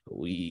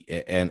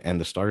and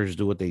the starters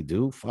do what they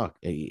do,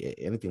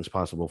 anything's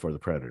possible for the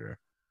Predator.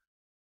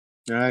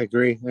 I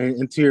agree.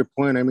 And to your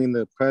point, I mean,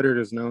 the Predator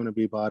is known to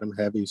be bottom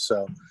heavy.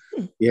 So,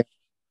 yeah,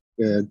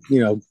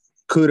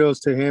 kudos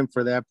to him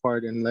for that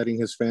part and letting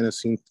his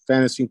fantasy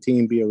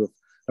team be a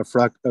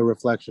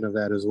reflection of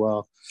that as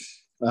well.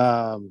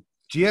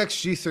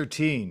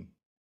 GXG13,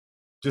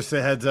 just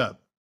a heads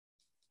up.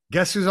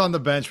 Guess who's on the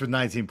bench with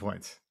 19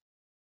 points?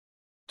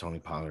 Tony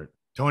Pollard.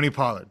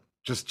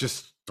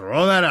 Just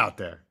throw that out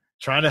there.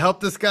 Trying to help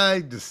this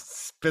guy,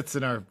 just spits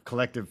in our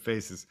collective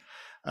faces.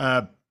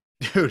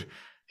 Dude,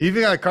 he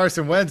even got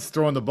Carson Wentz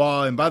throwing the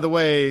ball. And by the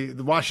way,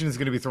 the Washington's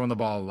going to be throwing the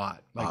ball a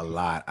lot. A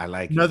lot. I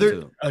like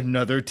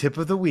another tip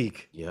of the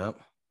week. Yep.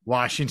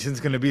 Washington's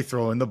going to be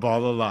throwing the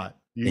ball a lot.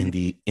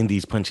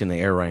 Indy's punching the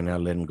air right now,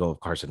 letting go of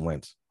Carson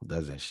Wentz. Who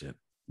does that shit?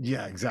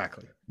 Yeah,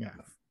 exactly. Yeah.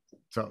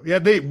 So, yeah,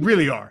 they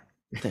really are.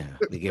 Yeah,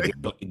 they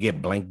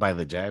get blanked by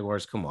the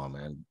Jaguars. Come on,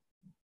 man.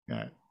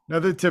 Yeah.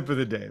 Another tip of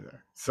the day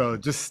there. So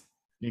just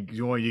you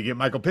get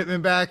Michael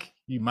Pittman back,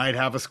 you might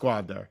have a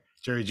squad there.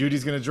 Jerry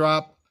Jeudy's going to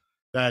drop.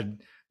 That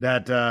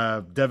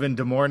Devin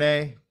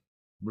DeMornay,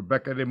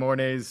 Rebecca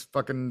DeMornay's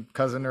fucking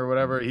cousin or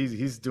whatever,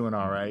 he's doing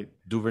all right.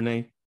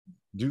 Duvernay.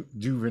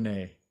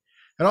 Duvernay.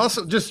 And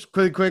also, just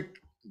quick,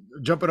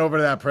 jumping over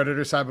to that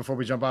Predator side before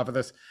we jump off of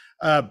this.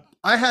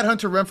 I had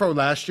Hunter Renfro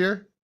last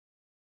year.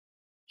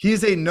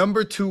 He's a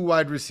number 2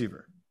 wide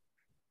receiver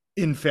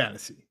in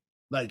fantasy.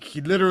 Like,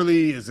 he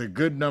literally is a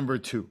good number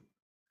 2.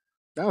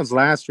 That was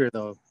last year,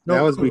 though.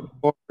 That was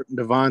before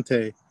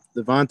Devontae.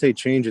 Devontae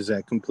changes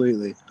that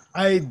completely.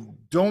 I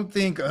don't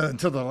think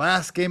until the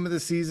last game of the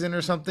season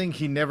or something,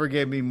 he never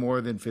gave me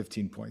more than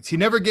 15 points. He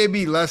never gave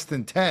me less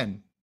than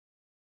 10,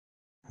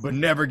 but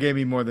never gave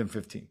me more than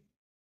 15.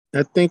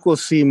 I think we'll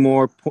see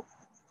more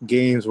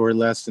games where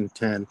less than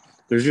 10.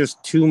 There's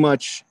just too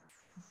much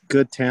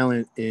good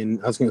talent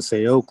in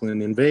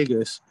Oakland and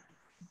Vegas,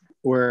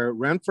 where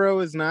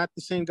Renfro is not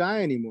the same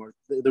guy anymore.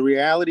 The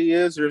reality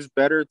is there's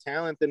better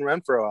talent than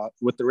Renfro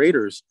with the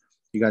Raiders.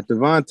 You got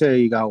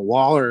Devontae, you got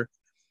Waller,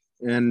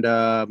 and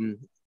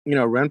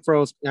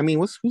Renfro's. I mean,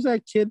 who's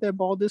that kid that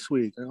balled this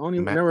week? I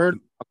never heard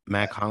of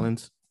Mac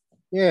Hollins.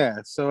 Yeah,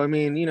 so I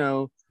mean,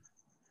 I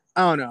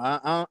don't know.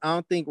 I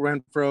don't think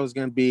Renfro is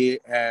going to be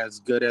as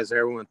good as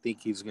everyone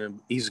think he's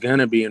going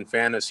to be in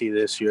fantasy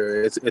this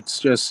year. It's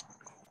just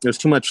there's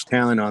too much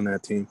talent on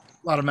that team.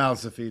 A lot of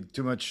mouths to feed.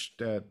 Too much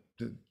to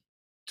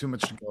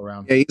go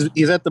around. Yeah,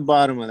 he's at the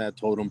bottom of that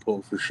totem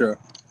pole for sure.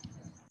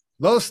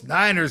 Los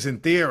Niners in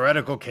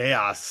theoretical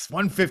chaos,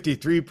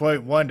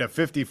 153.1 to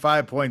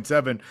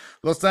 55.7.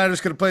 Los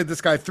Niners could have played this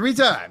guy 3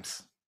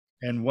 times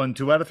and won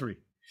 2 out of 3.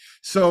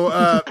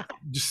 So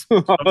just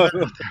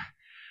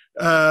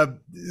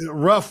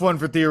rough one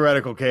for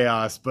theoretical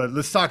chaos. But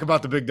let's talk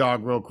about the big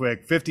dog real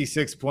quick.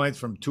 56 points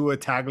from Tua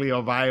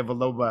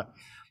Tagovailoa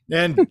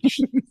and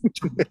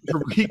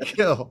Tyreek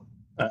Hill.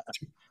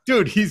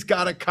 Dude, he's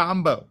got a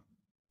combo.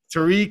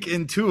 Tariq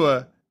and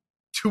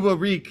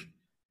Tua-Reek.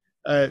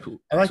 I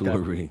like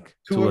that.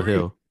 Tua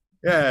Hill.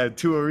 Yeah,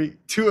 Tua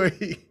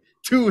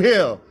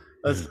Hill.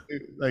 That's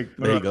like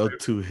there you go,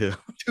 Tua Hill.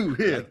 Tua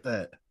Hill. Like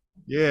that.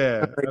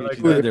 Yeah, I like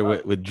She's that. out there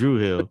with Drew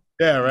Hill.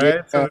 Yeah, right.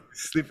 Yeah. So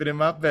sleeping in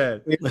my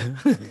bed.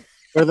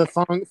 Or the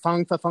thong.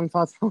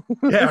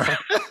 Yeah.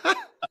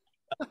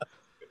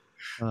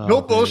 No Oh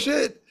man.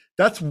 bullshit.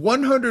 That's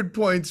 100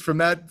 points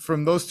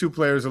from those two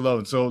players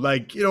alone. So,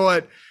 like, you know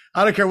what?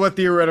 I don't care what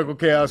theoretical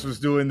chaos was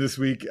doing this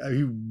week.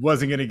 He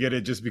wasn't going to get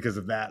it just because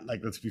of that.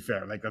 Like, let's be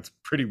fair. Like, that's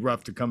pretty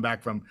rough to come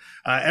back from.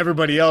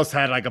 Everybody else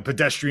had like a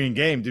pedestrian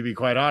game, to be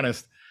quite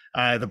honest.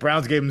 The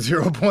Browns gave him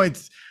 0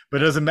 points,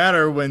 but it doesn't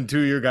matter when two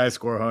of your guys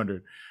score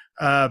 100.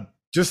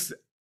 Just,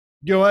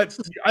 you know what?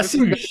 I see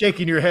you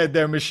shaking your head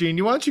there,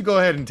 Machine. Why don't you go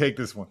ahead and take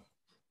this one?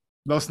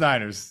 Los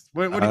Niners.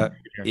 What do you think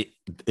here?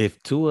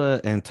 If Tua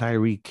and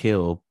Tyreek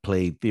Hill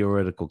played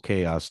theoretical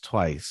chaos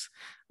twice,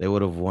 they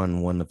would have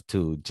won one of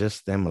two,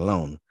 just them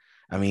alone.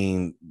 I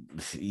mean,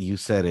 you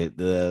said it.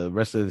 The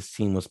rest of this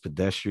team was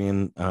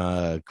pedestrian.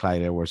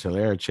 Clyde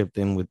Edwards-Helaire chipped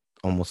in with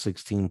almost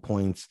 16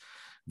 points.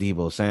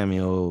 Debo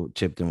Samuel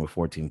chipped in with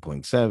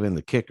 14.7.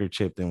 The kicker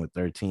chipped in with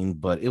 13,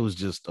 but it was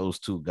just those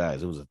two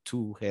guys. It was a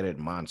two-headed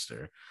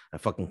monster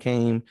that fucking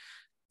came,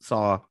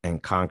 saw,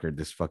 and conquered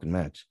this fucking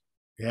match.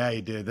 Yeah,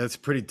 he did. That's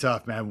pretty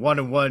tough, man.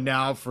 1-1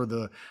 now for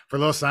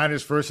Los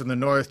Niners, first in the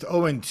North.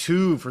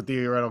 0-2 for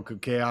theoretical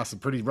chaos. A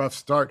pretty rough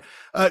start.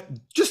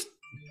 Just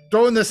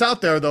throwing this out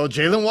there though,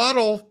 Jalen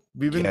Waddle.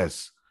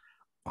 Yes.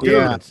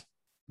 Yeah.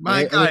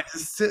 My guy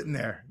just sitting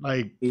there.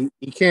 Like he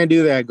can't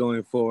do that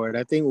going forward.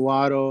 I think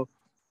Waddle.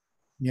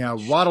 Yeah,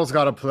 Waddle's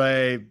got to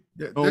play.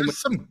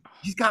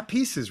 He's got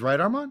pieces, right,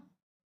 Armand?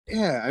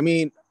 Yeah, I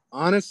mean,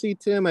 honestly,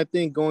 Tim, I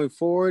think going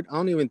forward, I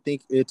don't even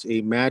think it's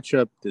a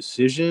matchup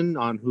decision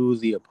on who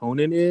the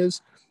opponent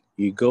is.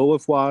 You go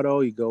with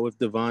Waddle, you go with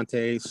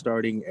Devontae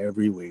starting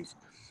every week.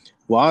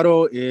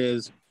 Waddle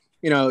is,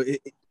 the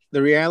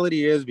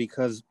reality is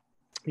because,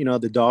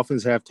 the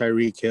Dolphins have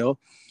Tyreek Hill.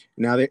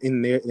 Now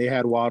they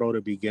had Waddle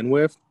to begin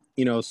with,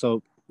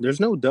 so there's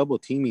no double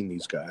teaming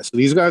these guys. So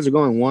these guys are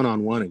going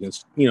one-on-one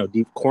against,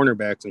 deep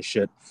cornerbacks and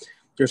shit.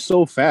 They're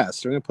so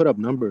fast. They're going to put up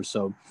numbers.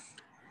 So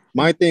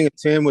my thing to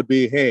Tim would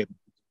be, hey,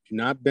 do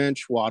not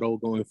bench Waddle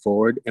going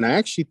forward. And I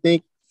actually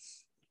think,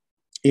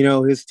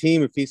 his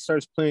team, if he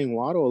starts playing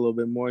Waddle a little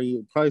bit more,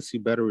 you'll probably see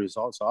better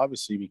results,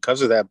 obviously,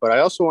 because of that. But I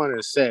also wanted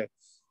to say,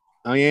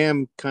 I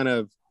am kind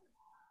of,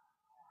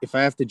 if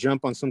I have to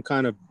jump on some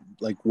kind of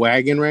like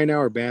wagon right now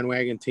or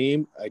bandwagon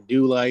team, I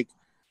do like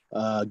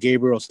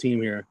Gabriel's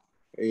team here.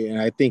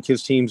 And I think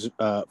his team's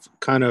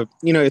kind of,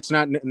 it's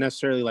not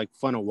necessarily like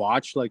fun to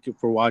watch, like if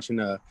we're watching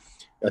a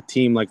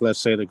team like, let's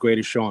say, the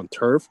Greatest Show on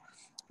Turf,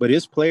 but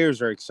his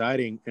players are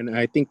exciting. And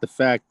I think the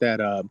fact that,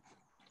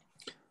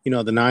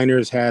 the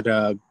Niners they have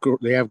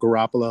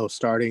Garoppolo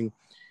starting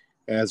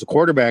as a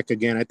quarterback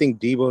again. I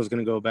think Debo is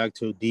going to go back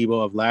to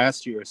Debo of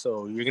last year.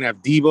 So you're going to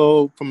have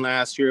Debo from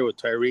last year with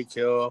Tyreek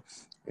Hill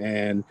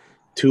and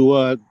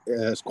Tua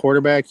as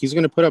quarterback. He's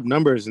going to put up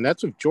numbers, and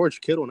that's with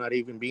George Kittle not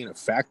even being a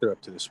factor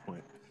up to this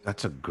point.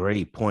 That's a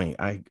great point.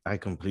 I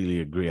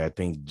completely agree. I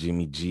think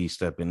Jimmy G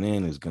stepping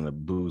in is going to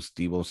boost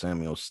Debo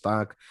Samuel's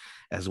stock,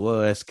 as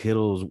well as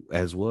Kittle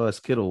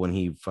when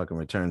he fucking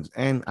returns,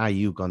 and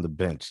Ayuk on the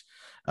bench.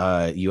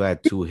 You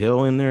add two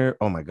Hill in there.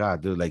 Oh my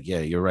God, dude! Like, yeah,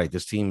 you're right.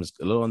 This team is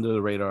a little under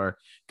the radar.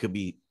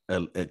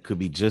 It could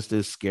be just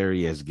as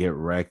scary as get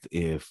wrecked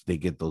if they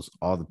get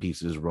all the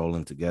pieces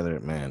rolling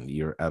together. Man,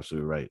 you're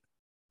absolutely right.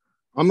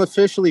 I'm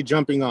officially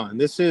jumping on.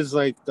 This is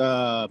like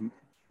Tony's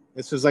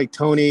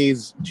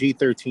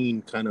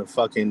G13 kind of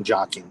fucking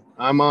jocking.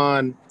 I'm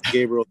on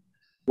Gabriel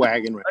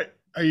wagon right.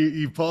 Are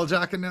you Paul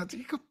jocking now?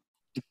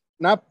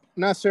 Not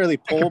necessarily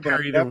pole,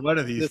 but either one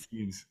of these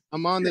teams.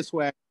 I'm on this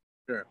wagon.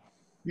 Sure.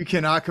 You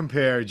cannot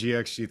compare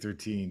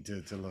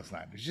GXG13 to Los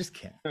Niners. You just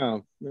can't.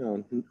 No.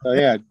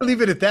 Yeah. I'll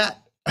leave it at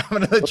that. I'm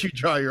going to let you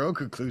draw your own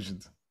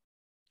conclusions.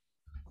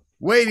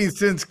 Waiting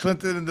since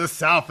Clinton and the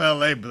South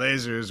LA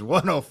Blazers,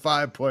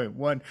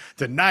 105.1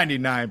 to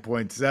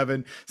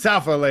 99.7.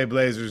 South LA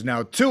Blazers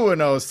now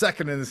 2-0,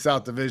 second in the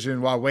South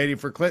Division, while waiting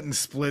for Clinton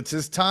splits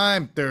his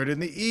time, third in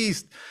the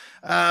East.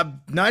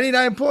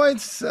 99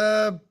 points,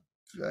 I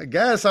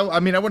guess. I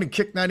mean, I wouldn't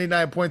kick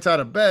 99 points out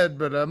of bed,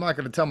 but I'm not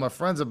going to tell my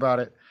friends about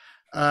it.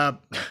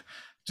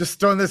 Just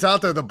throwing this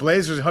out there, the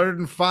Blazers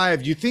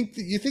 105. You think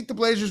the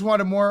Blazers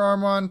wanted more,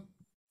 Armand?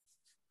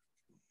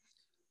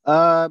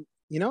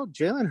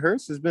 Jalen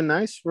Hurts has been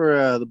nice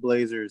for the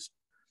Blazers.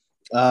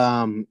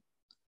 I'm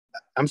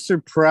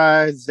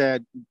surprised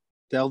that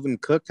Delvin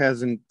Cook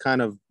hasn't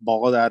kind of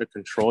balled out of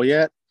control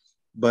yet.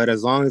 But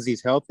as long as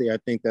he's healthy, I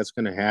think that's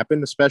going to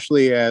happen,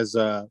 especially as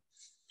the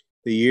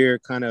year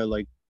kind of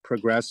like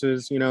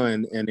progresses,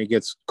 and it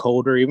gets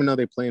colder, even though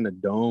they play in a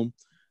dome.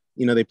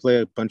 They play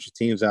a bunch of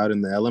teams out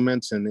in the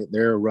elements, and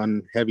they're a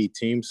run-heavy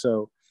team.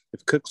 So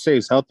if Cook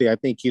stays healthy, I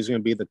think he's going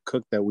to be the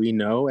Cook that we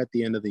know at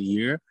the end of the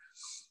year.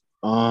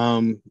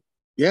 Blazers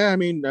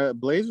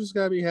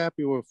got to be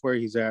happy with where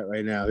he's at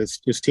right now.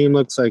 His team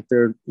looks like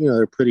they're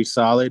pretty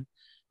solid.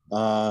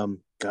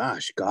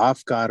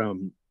 Goff got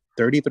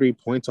 33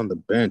 points on the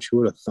bench. Who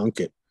would have thunk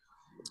it?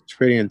 It's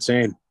pretty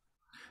insane.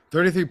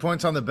 33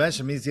 points on the bench.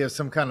 It means you have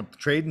some kind of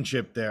trading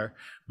chip there.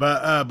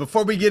 But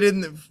before we get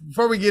into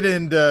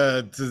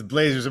to the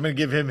Blazers, I'm going to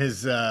give him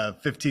his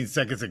 15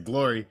 seconds of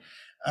glory.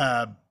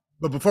 But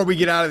before we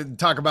get out and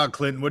talk about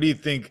Clinton, what do you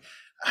think?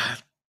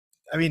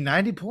 I mean,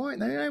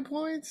 99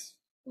 points,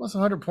 almost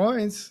 100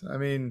 points. I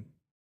mean,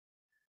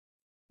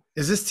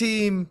 is this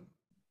team?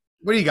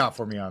 What do you got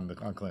for me on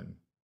Clinton?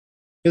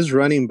 His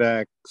running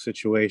back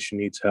situation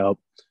needs help.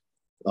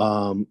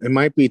 It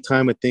might be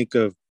time to think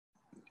of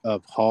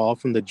Hall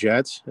from the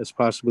Jets as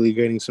possibly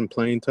getting some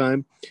playing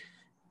time.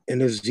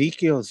 And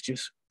Ezekiel is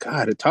just,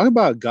 God, talk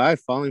about a guy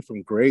falling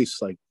from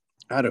grace, like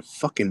out of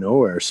fucking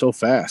nowhere so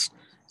fast.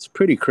 It's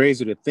pretty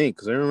crazy to think,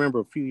 because I remember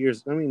a few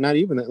years, I mean, not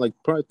even that, like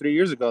probably 3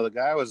 years ago, the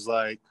guy was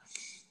like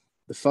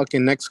the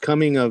fucking next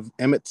coming of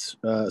Emmett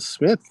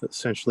Smith,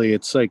 essentially.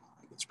 It's like,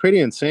 it's pretty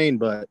insane,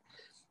 but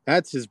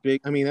that's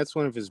that's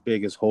one of his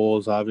biggest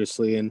holes,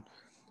 obviously. And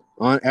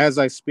as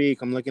I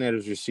speak, I'm looking at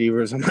his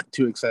receivers. I'm not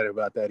too excited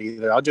about that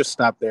either. I'll just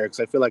stop there because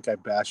I feel like I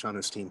bash on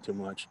his team too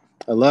much.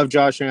 I love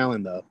Josh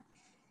Allen, though.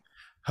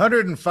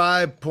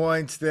 105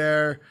 points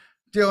there.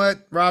 Do you know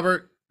what,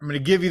 Robert? I'm going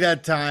to give you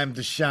that time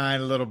to shine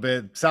a little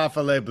bit. South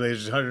LA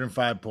Blazers,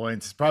 105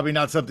 points. Probably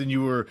not something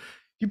you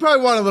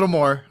probably want a little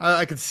more.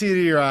 I could see it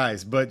in your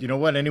eyes, but you know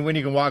what? Any win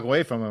you can walk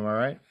away from him, all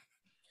right?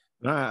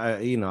 No,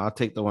 I'll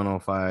take the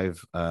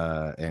 105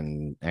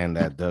 and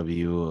that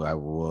W. I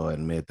will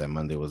admit that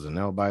Monday was a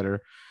nail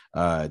biter.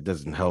 It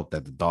doesn't help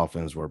that the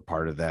Dolphins were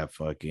part of that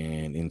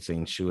fucking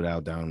insane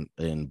shootout down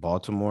in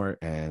Baltimore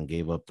and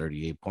gave up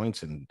 38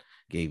 points and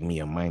gave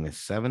me a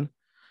 -7,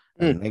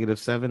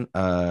 -7.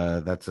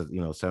 That's a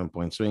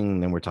 7-point swing.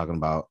 And then we're talking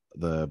about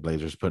the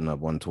Blazers putting up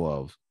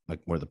 112, like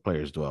where the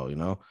players dwell.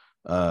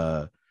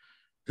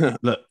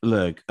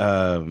 Look.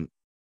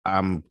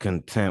 I'm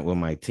content with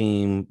my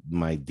team.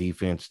 My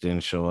defense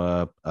didn't show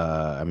up.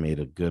 I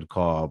made a good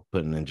call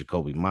putting in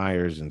Jacoby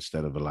Myers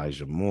instead of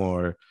Elijah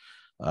Moore.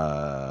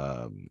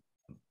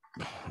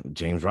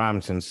 James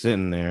Robinson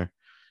sitting there,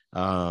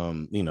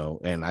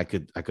 and I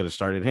could have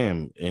started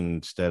him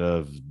instead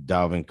of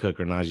Dalvin Cook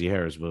or Najee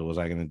Harris, but was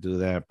I going to do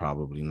that?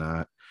 Probably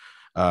not.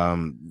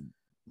 I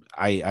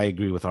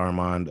agree with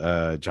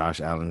Armand. Josh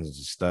Allen is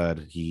a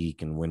stud. He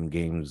can win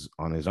games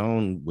on his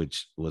own,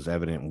 which was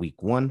evident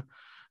week 1.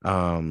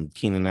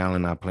 Keenan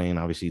Allen not playing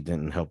obviously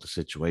didn't help the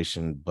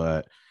situation,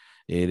 but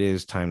it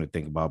is time to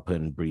think about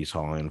putting Breece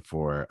Hall in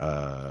for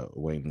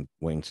Wayne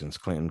since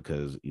Clinton,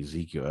 because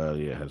Ezekiel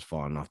Elliott has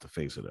fallen off the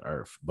face of the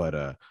earth.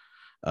 But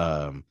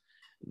the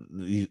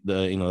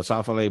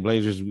South LA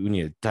Blazers, we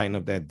need to tighten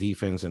up that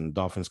defense, and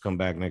Dolphins come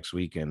back next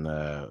week and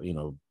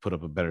put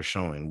up a better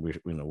showing.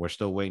 We're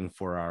still waiting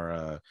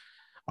for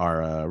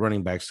our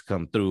running backs to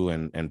come through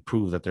and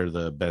prove that they're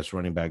the best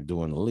running back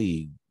duo in the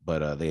league,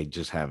 but they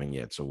just haven't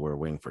yet. So we're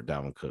waiting for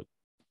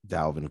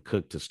Dalvin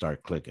Cook to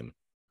start clicking.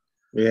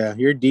 Yeah,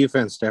 your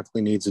defense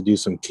definitely needs to do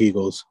some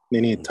Kegels. They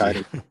need to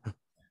tighten.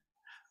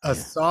 A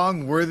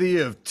song worthy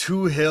of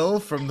Two Hill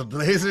from the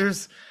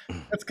Blazers.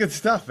 That's good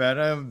stuff, man.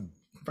 I'm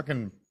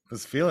fucking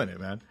was feeling it,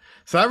 man.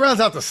 So that rounds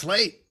out the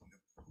slate.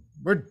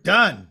 We're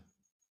done.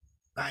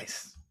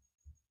 Nice.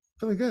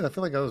 Feeling good. I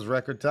feel like that was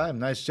record time.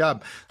 Nice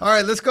job. All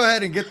right, let's go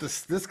ahead and get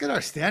this. Let's get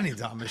our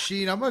standings on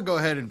machine. I'm gonna go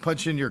ahead and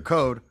punch in your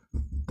code.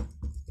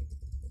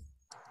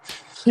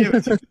 Give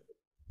it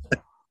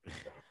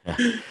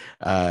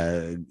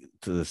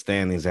to the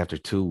standings after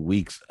 2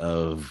 weeks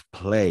of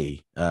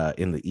play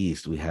in the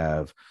East. We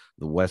have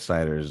the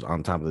Westsiders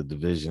on top of the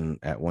division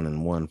at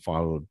 1-1,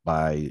 followed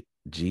by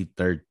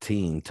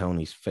G13,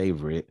 Tony's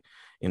favorite,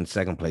 in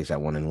second place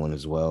at 1-1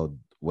 as well.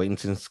 Waiting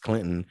since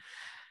Clinton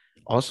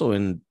also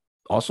at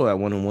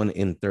 1-1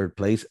 in third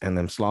place, and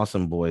them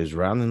Slauson boys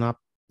rounding up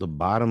the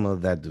bottom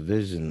of that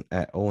division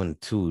at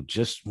 0-2,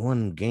 just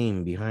one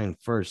game behind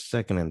first,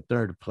 second, and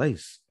third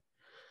place.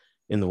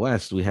 In the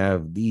West, we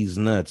have these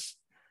nuts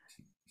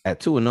at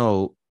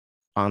 2-0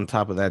 on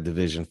top of that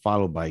division,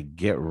 followed by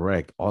Get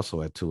Wrecked,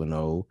 also at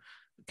 2-0.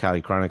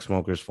 Cali Chronic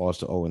Smokers falls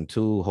to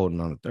 0-2, holding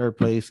on to third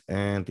place,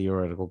 and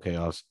Theoretical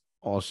Chaos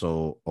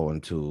also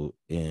 0-2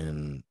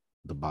 in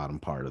the bottom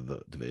part of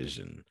the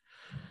division.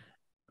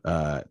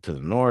 To the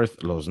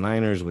north, Los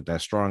Niners, with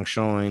that strong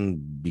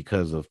showing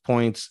because of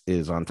points,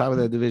 is on top of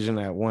that division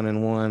at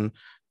 1-1,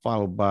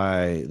 followed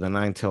by the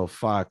Nine-Tail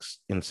Fox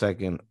in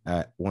second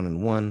at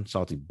 1-1,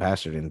 Salty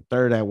Bastard in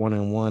third at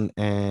 1-1,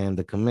 and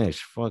the Commish,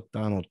 fuck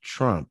Donald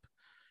Trump,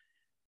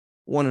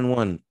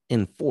 1-1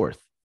 in fourth.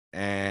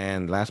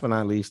 And last but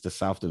not least, the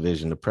South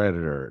Division, the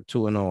Predator,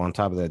 2-0 on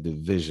top of that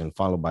division,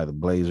 followed by the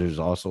Blazers,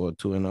 also at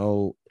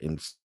 2-0 in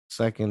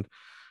second.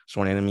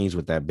 Sworn Enemies,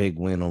 with that big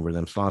win over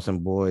them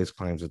Slauson boys,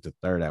 climbs it to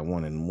third at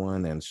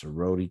 1-1, and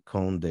Sorority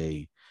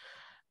Conde,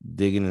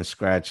 digging and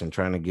scratching,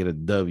 trying to get a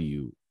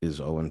W, is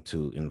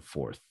 0-2 in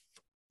fourth.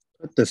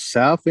 Put the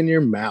South in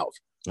your mouth.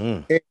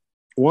 Hey,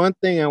 one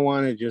thing I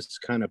want to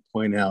just kind of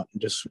point out,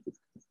 just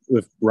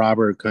with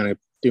Robert kind of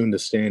doing the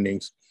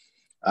standings,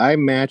 I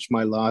matched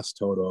my loss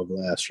total of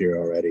last year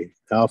already.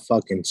 How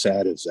fucking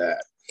sad is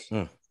that?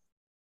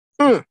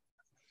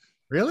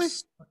 Really?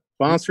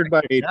 Sponsored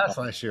by That's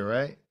last year,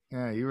 right?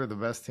 Yeah, you were the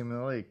best team in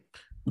the league.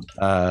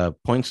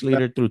 Points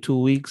leader through 2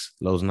 weeks,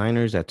 Los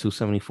Niners at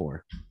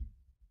 274.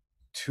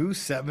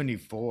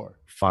 274.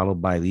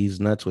 Followed by these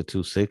nuts with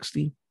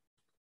 260.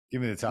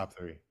 Give me the top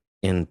three.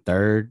 In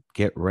third,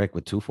 Get Wrecked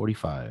with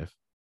 245.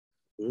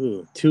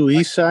 Ooh, 2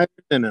 East Side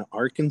and an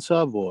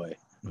Arkansas boy.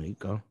 There you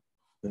go.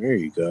 There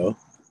you go.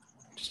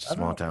 Just a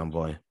small town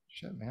boy.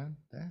 Shit, man.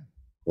 Damn.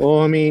 Well,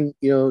 I mean,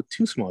 2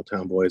 small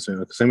town boys now.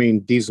 Because, I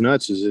mean, These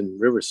Nuts is in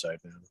Riverside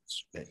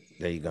now.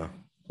 There you go.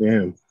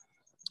 Damn.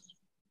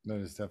 That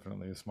is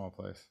definitely a small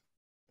place.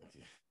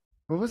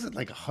 What was it,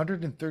 like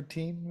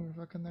 113 we were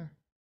fucking there?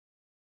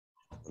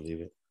 I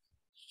believe it.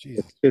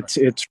 Jesus.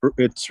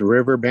 It's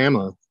River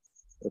Bama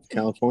of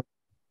California.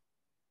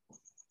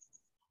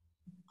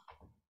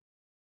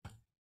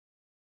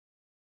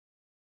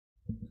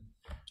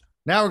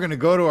 Now we're gonna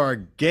go to our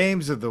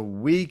games of the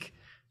week.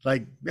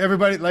 Like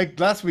everybody, like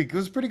last week, it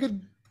was a pretty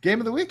good game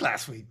of the week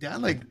last week. Yeah,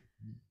 like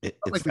it's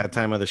like that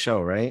time of the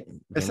show, right?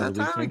 It's that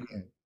time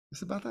again.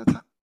 It's about that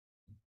time.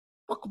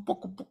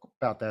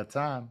 About that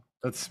time.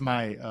 That's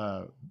my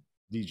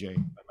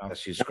DJ.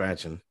 That's you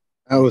scratching.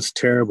 That was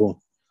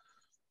terrible.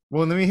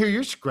 Well, let me hear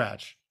your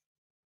scratch.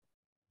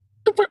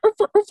 That's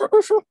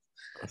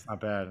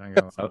not bad.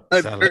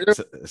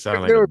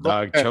 Sound like a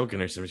dog choking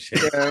or some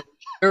shit. Yeah,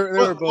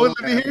 well, let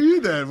me hear you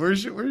then.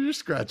 Where's your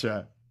scratch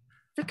at?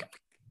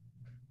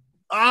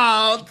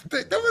 Oh,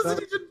 that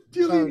wasn't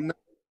even.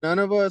 None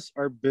of us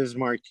are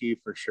Bismarcky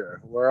for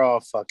sure. We're all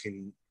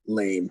fucking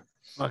lame.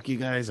 Fuck you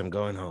guys. I'm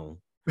going home.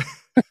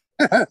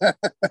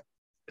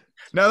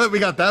 Now that we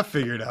got that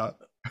figured out,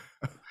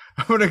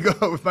 I'm gonna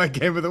go with my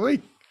game of the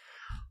week.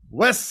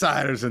 West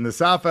Siders and the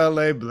South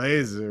LA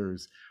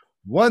Blazers.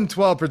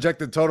 112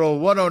 projected total,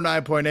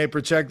 109.8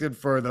 projected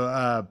for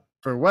the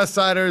for West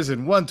Siders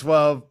and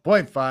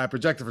 112.5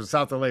 projected for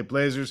South LA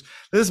Blazers.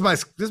 This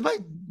is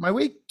my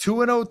week.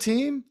 2-0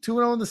 team,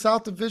 2-0 in the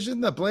South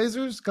Division. The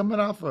Blazers coming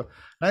off a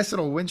nice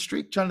little win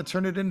streak, trying to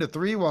turn it into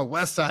 3, while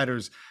West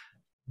Siders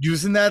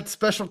using that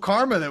special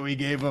karma that we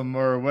gave him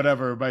or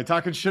whatever by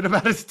talking shit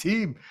about his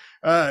team,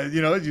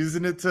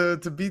 using it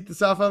to beat the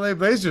South LA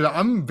Blazers.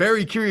 I'm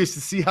very curious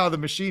to see how the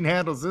machine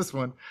handles this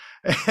one.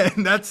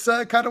 And that's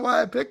kind of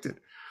why I picked it.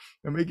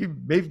 And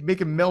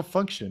make it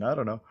malfunction. I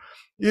don't know.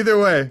 Either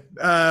way,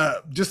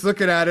 just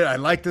looking at it, I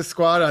like this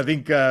squad. I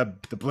think the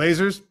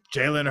Blazers,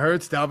 Jalen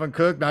Hurts, Dalvin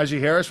Cook,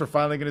 Najee Harris, we're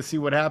finally going to see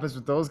what happens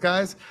with those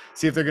guys.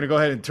 See if they're going to go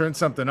ahead and turn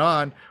something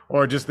on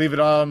or just leave it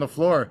all on the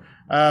floor.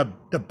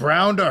 The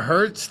Brown to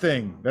Hurts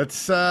thing,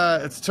 that's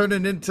it's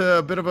turning into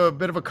a bit of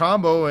a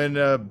combo,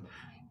 and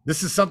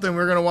this is something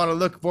we're going to want to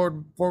look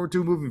forward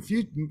to moving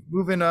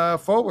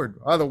forward.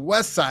 The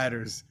West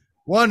Siders,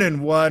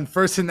 1-1,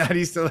 first in that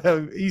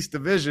East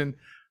Division.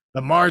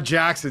 Lamar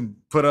Jackson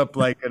put up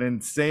like an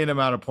insane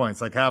amount of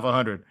points, like half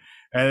 100.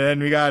 And then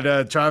we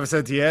got Travis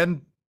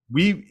Etienne.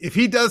 If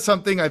he does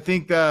something, I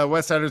think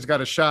West Siders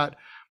got a shot.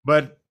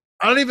 But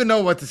I don't even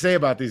know what to say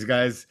about these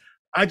guys.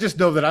 I just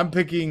know that I'm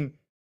picking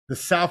the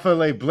South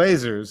LA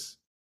Blazers,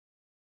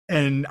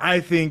 and I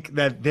think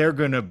that they're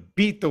going to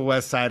beat the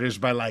West Siders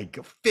by like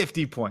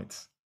 50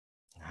 points.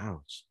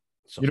 Ouch.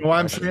 You know why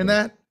I'm saying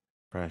that?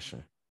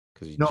 Pressure.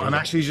 No, I'm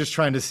actually just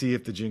trying to see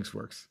if the jinx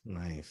works.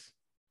 Nice.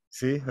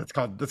 See, that's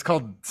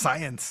called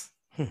science.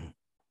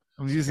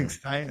 I'm using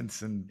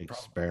science and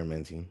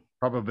experimenting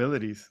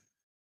probabilities.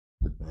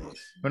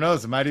 Nice. Who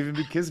knows? It might even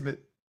be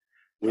kismet.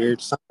 Weird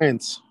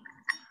science.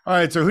 All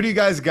right, so who do you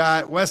guys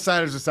got? West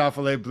Siders or South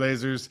LA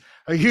Blazers?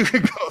 You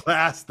can go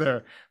last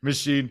there,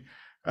 Machine.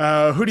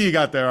 Who do you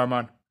got there,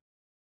 Armand?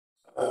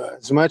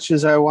 As much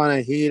as I want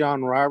to hate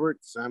on Robert,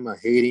 because I'm a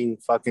hating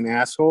fucking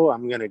asshole,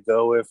 I'm going to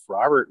go with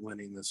Robert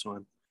winning this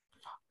one.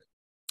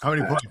 How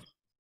many points?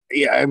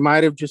 Yeah, I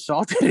might have just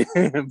salted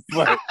him,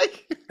 but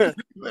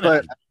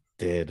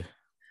did.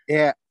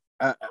 Yeah,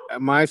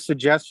 my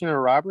suggestion to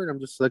Robert, I'm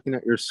just looking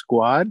at your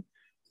squad.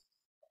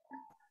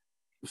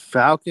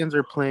 Falcons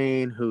are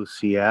playing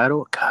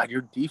Seattle. God,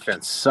 your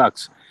defense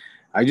sucks.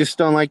 I just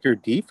don't like your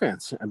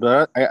defense,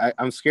 but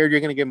I'm scared you're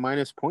going to get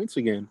minus points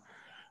again.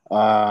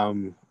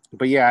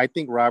 But yeah, I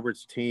think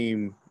Robert's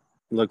team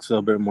looks a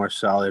little bit more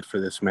solid for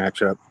this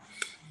matchup.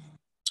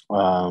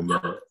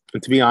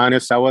 And to be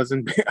honest, I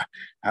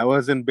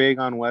wasn't big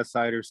on West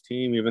Sider's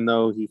team, even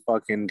though he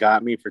fucking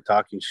got me for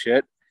talking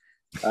shit.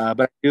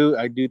 But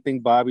I do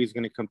think Bobby's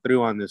going to come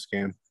through on this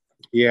game.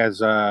 He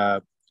has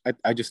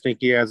I just think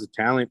he has a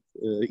talent.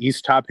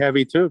 He's top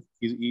heavy too.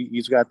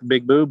 He's got the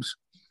big boobs.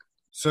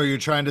 So you're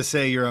trying to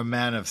say you're a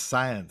man of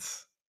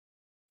science?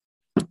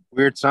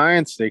 Weird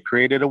science. They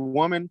created a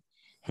woman.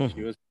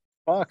 She was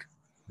fuck.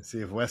 Let's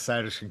see if West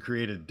Siders can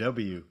create a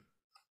W.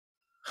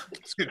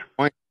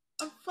 Point.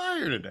 I'm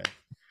fire today.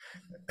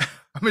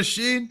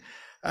 Machine.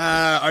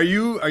 Are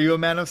you a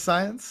man of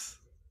science?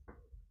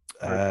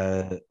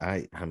 I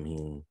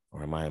mean,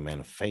 or am I a man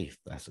of faith?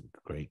 That's a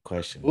great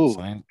question. Ooh,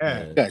 Science,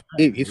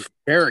 he's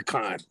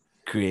Farrakhan.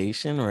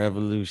 Creation or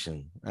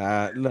evolution?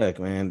 Look,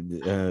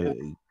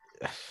 man.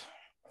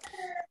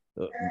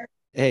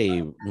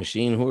 Hey,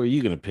 machine, who are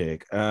you gonna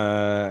pick?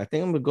 I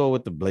think I'm gonna go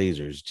with the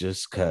Blazers,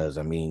 just cause.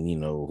 I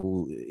mean,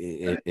 who?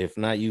 If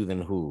not you,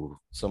 then who?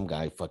 Some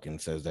guy fucking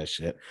says that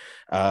shit.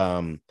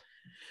 Um,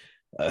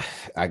 uh,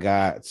 I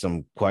got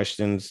some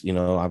questions.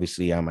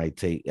 Obviously, I might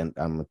take, and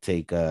I'm gonna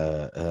take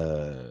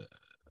the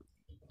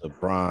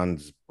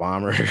bronze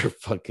bomber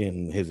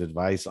fucking his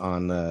advice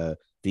on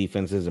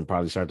defenses and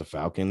probably start the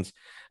Falcons.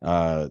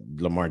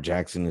 Lamar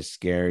Jackson is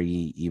scary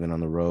even on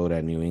the road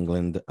at New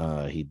England.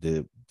 He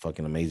did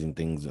fucking amazing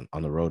things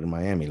on the road in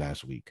Miami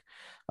last week.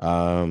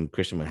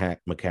 Christian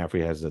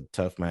McCaffrey has a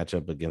tough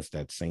matchup against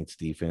that Saints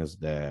defense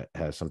that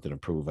has something to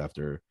prove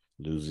after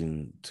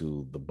losing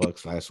to the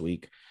Bucks last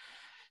week.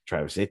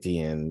 Travis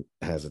Etienne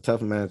has a tough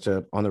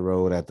matchup on the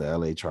road at the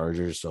LA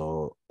Chargers.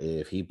 So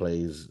if he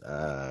plays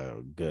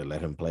good,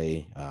 let him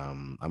play.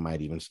 I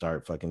might even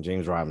start fucking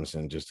James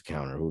Robinson just to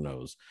counter. Who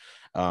knows?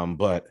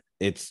 But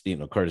it's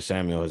Curtis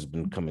Samuel has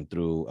been coming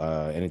through.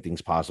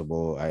 Anything's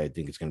possible. I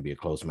think it's gonna be a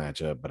close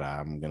matchup, but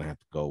I'm gonna have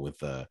to go with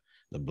the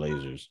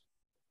Blazers.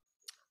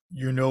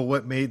 You know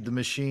what made the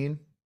machine?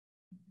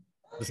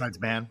 Besides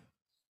man?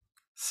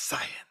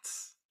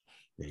 Science.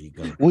 There you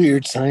go.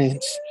 Weird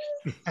science.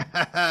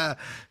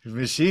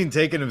 Machine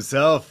taking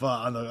himself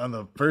on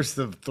the first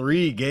of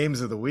 3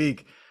 games of the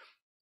week.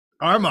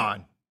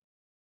 Armand,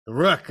 the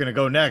Rook, gonna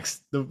go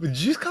next. Did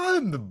you call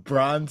him the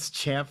bronze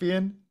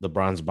champion? The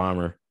bronze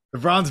bomber. The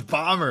bronze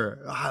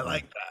bomber. Oh, I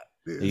like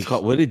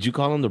that. What did you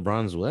call him? The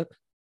bronze what?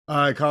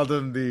 I called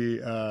him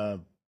the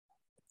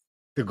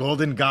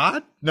golden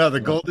god? No, the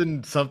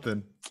golden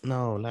something.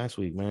 No, last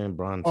week, man.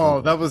 Bronze. Oh,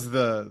 something. that was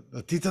the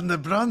Titan de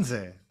Bronze,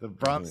 the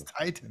bronze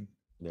titan.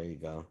 There you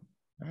go.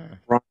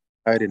 Bronze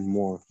Titan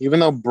more, even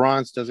though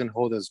bronze doesn't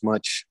hold as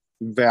much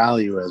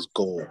value as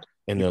gold.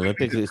 In the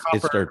Olympics,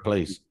 it's third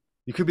place.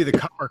 You could be the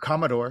Copper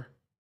Commodore.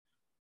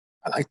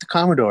 I like the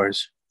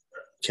Commodores.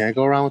 Can't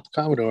go wrong with the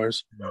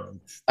Commodores.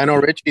 I know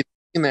Richie's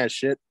thinking that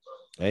shit.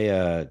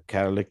 Hey,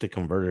 catalytic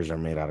converters are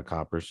made out of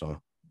copper,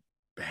 so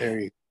There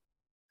you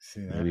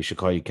maybe we should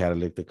call you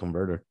catalytic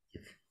converter.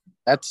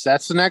 That's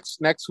the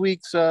next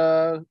week's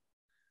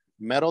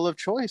medal of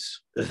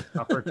choice.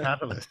 Copper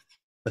catalyst.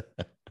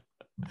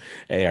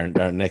 Hey,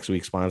 our next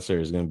week's sponsor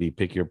is going to be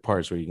Pick Your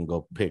Parts, where you can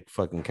go pick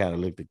fucking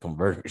catalytic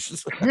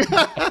converters.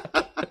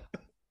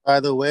 By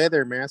the way,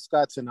 their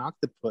mascot's an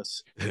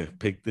octopus.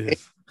 Pick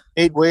this.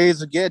 8 ways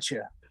to get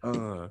you.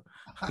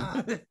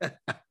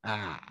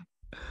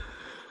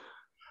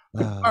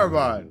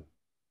 Armand.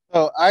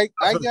 So I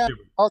got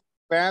all the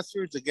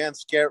bastards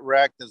against Get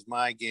Wrecked as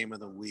my game of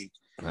the week.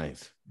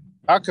 Nice.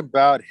 Talk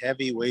about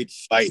heavyweight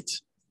fight.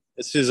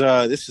 This is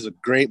a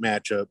great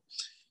matchup.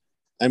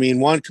 I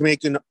mean, one can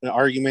make an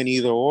argument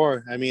either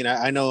or. I mean,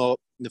 I know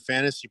the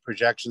fantasy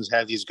projections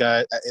have these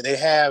guys. They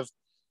have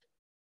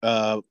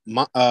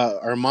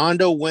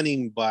Armando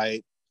winning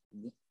by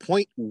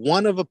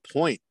 0.1 of a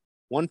point,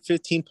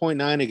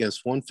 115.9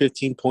 against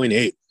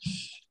 115.8.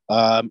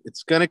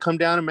 It's going to come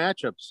down to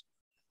matchups.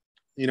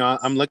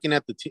 I'm looking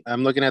at the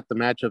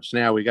matchups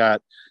now. We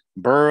got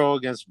Burrow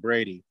against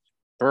Brady.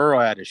 Burrow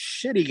had a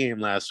shitty game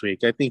last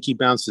week. I think he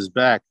bounces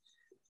back.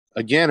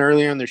 Again,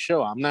 earlier in the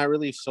show, I'm not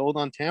really sold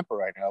on Tampa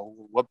right now.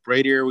 What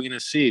Brady are we going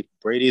to see?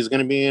 Brady is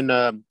going to be in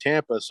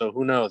Tampa, so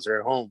who knows?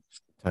 They're at home.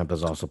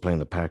 Tampa's also playing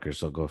the Packers,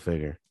 so go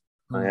figure.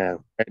 Oh, yeah,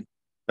 right.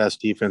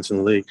 Best defense in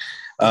the league.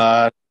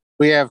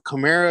 We have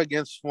Kamara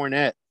against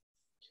Fournette.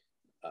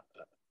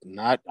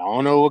 I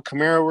don't know what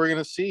Kamara we're going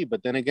to see,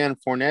 but then again,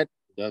 Fournette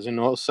doesn't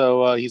know,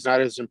 so he's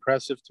not as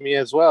impressive to me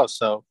as well.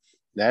 So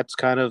that's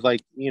kind of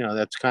like,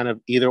 that's kind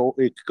of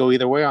it could go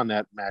either way on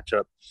that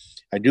matchup.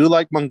 I do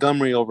like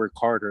Montgomery over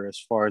Carter as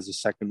far as the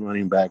second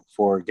running back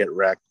for Get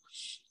Wrecked.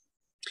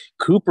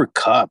 Cooper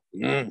Kupp.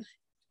 No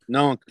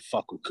one could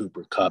fuck with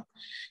Cooper Kupp.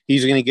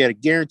 He's going to get a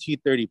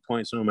guaranteed 30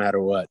 points no matter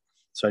what.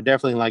 So I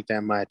definitely like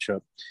that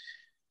matchup.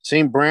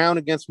 St. Brown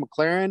against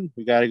McLaren.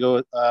 We got to go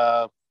with,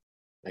 I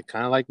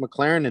kind of like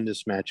McLaren in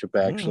this matchup,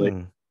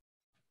 actually.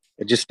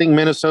 I just think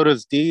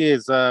Minnesota's D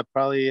is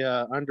probably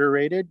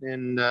underrated,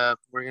 and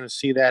we're going to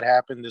see that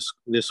happen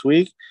this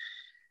week.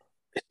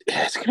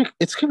 It's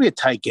gonna be a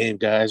tight game,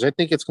 guys. I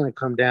think it's gonna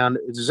come down.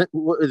 Is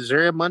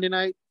there a Monday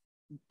night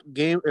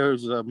game or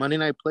is Monday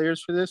night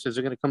players for this? Is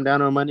it gonna come down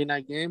to a Monday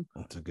night game?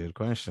 That's a good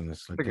question.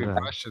 That's a good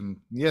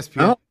question.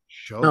 ESPN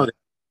show. No,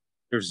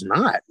 there's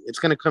not. It's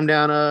gonna come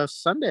down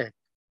Sunday.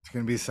 It's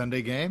gonna be a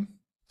Sunday game.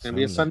 It's gonna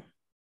be a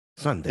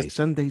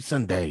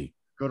Sunday.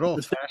 Good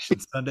old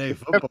fashioned Sunday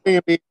football.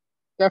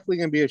 Definitely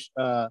gonna be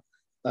a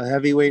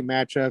heavyweight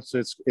matchup. So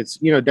it's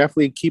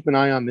definitely keep an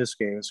eye on this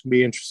game. It's gonna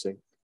be interesting.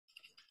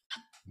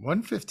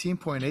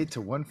 115.8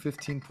 to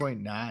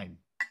 115.9.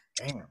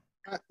 Damn.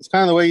 It's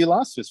kind of the way you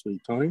lost this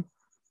week, Tony.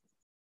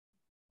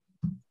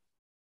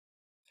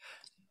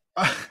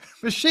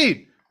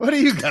 Machine, what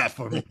do you got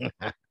for me?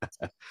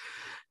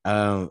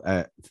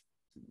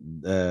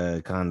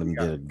 Condom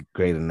did a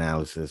great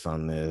analysis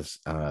on this.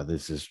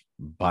 This is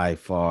by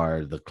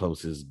far the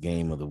closest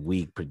game of the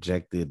week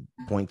projected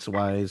points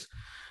wise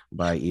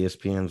by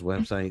ESPN's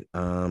website.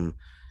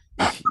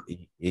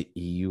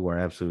 You are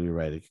absolutely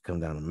right. It could come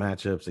down to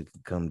matchups. It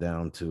could come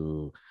down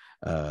to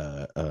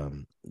uh,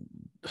 um,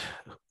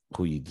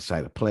 who you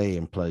decide to play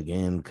and plug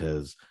in.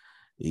 Because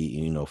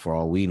for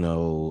all we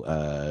know,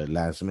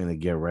 last minute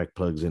Get Wreck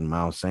plugs in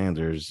Miles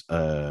Sanders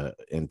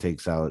and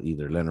takes out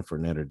either Leonard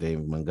Fournette or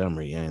David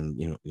Montgomery.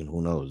 And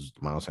who knows?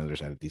 Miles Sanders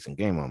had a decent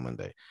game on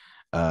Monday.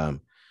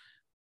 Um,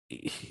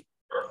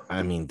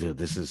 I mean, dude,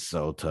 this is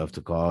so tough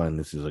to call, and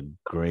this is a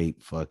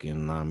great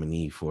fucking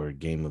nominee for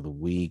Game of the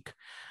Week.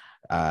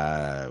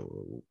 Uh,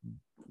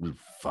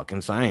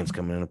 fucking science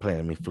coming into play.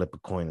 Let me flip a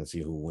coin and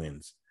see who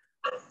wins.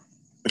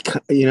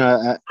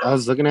 I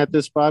was looking at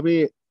this,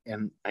 Bobby,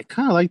 and I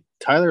kind of like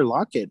Tyler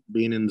Lockett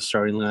being in the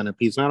starting lineup.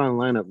 He's not on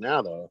the lineup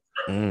now, though.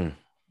 I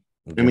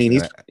mean,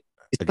 he's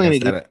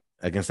playing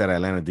against that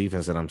Atlanta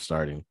defense that I'm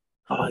starting.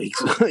 Oh,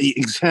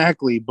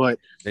 exactly. But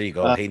there you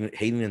go,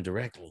 hating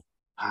indirectly.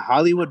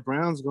 Hollywood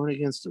Brown's going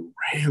against the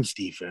Rams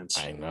defense.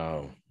 I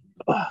know.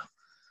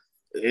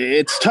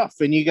 It's tough,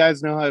 and you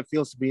guys know how it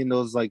feels to be in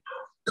those like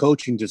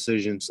coaching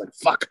decisions. Like,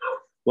 fuck,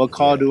 what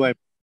call do I?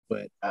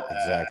 But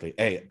exactly.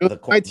 Hey,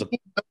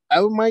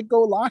 I might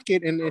go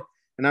Lockett, and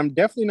I'm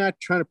definitely not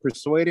trying to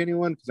persuade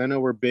anyone because I know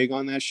we're big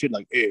on that shit.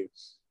 Like, hey,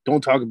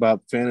 don't talk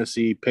about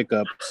fantasy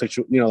pickup,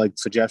 like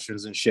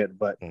suggestions and shit.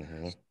 But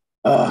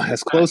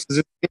as close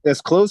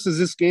as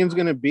this game's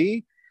gonna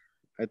be,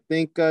 I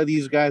think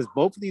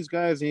both of these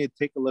guys need to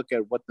take a look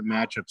at what the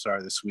matchups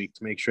are this week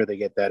to make sure they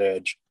get that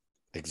edge.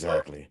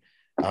 Exactly.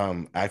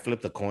 I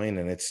flipped the coin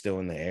and it's still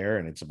in the air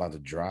and it's about to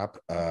drop.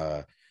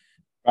 Drop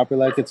it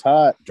like it's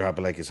hot. Drop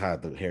it like it's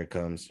hot. Here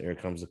comes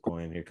the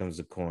coin. Here comes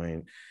the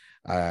coin.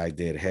 I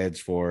did heads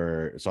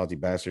for Salty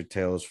Bastard,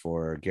 tails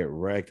for Get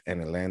Wrecked,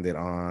 and it landed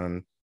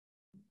on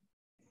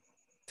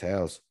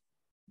tails.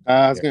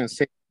 I was gonna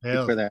say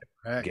for that.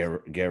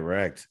 Get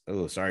wrecked.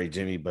 Oh, sorry,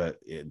 Jimmy, but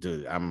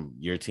dude,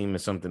 your team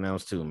is something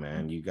else too,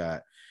 man. You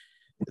got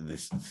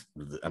this.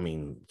 I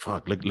mean,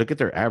 fuck. Look at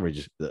their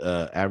average.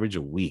 Average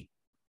a week.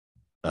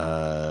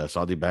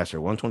 Salty Bastard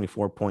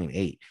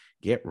 124.8.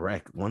 Get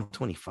Wrecked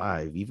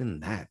 125. Even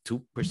that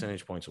 2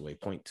 percentage points away.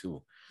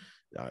 0.2.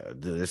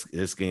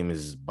 This game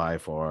is by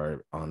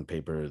far on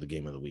paper the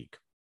game of the week.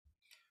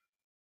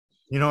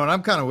 You know, and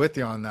I'm kind of with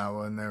you on that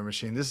one there,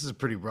 Machine. This is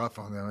pretty rough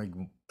on them. Like,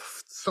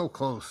 so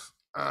close.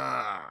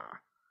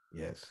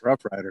 Yes.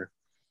 Rough Rider.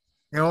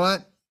 You know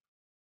what?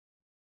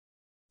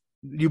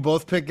 You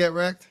both pick Get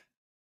Wrecked?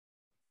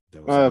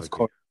 Of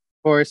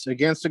course.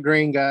 Against the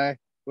green guy.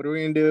 What are we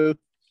going to do?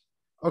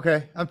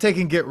 Okay. I'm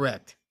taking Get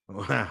Wrecked.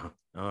 Wow.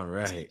 All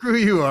right. Screw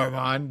you,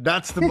 Armand.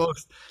 That's the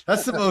most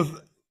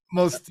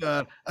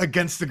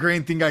against the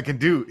grain thing I can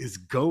do is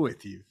go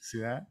with you. See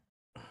that?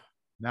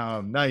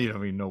 Now you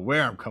don't even know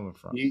where I'm coming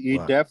from. You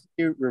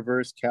definitely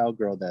reverse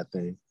cowgirl that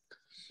thing.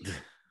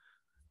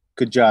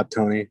 Good job,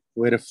 Tony.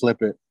 Way to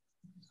flip it.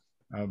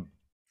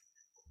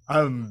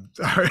 I'm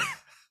sorry.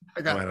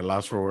 I'm at a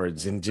loss for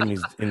words. In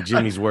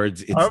Jimmy's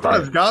words, it's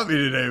Armand's got me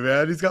today,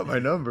 man. He's got my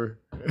number.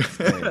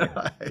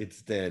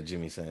 It's dead,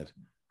 Jimmy said.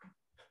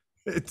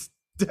 It's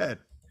dead.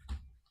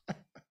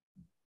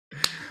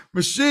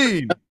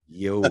 Machine.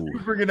 Yo.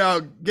 Bringing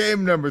out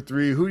game number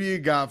 3. Who do you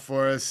got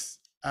for us?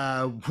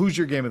 Who's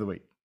your game of the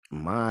week?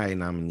 My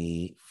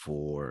nominee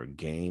for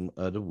game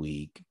of the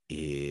week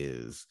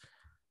is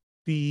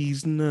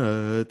These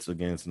Nuts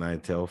against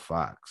Nine-Tail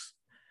Fox.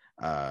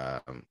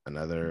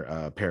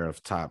 Another pair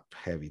of top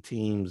heavy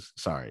teams.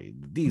 Sorry,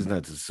 These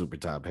Nuts is super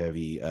top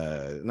heavy.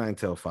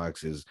 Nine-Tail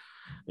Fox is,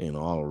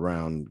 all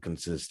around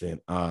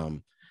consistent.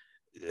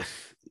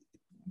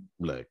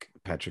 Look,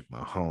 Patrick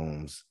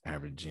Mahomes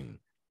averaging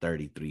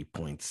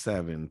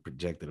 33.7,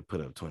 projected to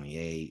put up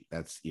 28.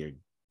 That's your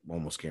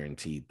almost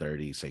guaranteed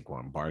 30.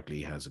 Saquon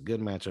Barkley has a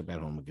good matchup at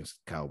home against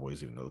the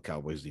Cowboys, even though the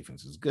Cowboys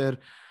defense is good.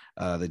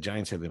 The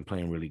Giants have been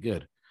playing really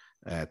good.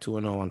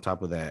 2-0 on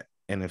top of that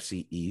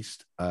NFC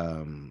East.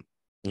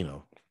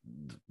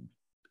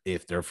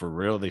 If they're for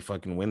real, they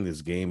fucking win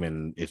this game.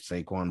 And if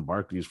Saquon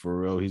Barkley is for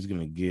real, he's going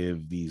to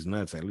give these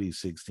nuts at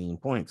least 16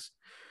 points.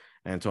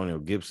 Antonio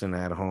Gibson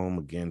at home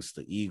against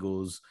the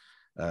Eagles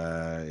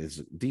is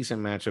a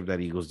decent matchup. That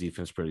Eagles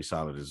defense pretty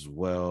solid as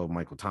well.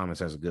 Michael Thomas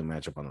has a good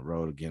matchup on the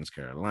road against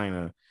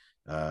Carolina.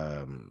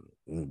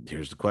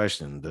 Here's the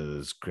question: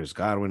 does Chris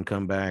Godwin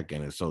come back?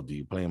 And if so, do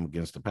you play him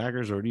against the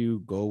Packers or do you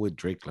go with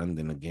Drake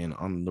London again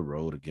on the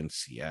road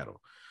against Seattle?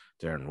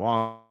 Darren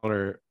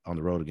Waller on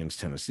the road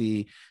against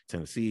Tennessee.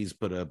 Tennessee's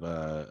put up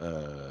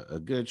a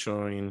good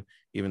showing,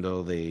 even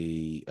though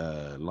they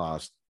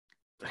lost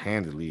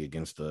handily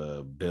against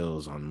the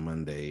Bills on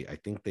Monday. I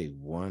think they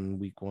won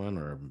week 1,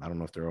 or I don't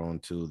know if they're on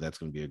 2. That's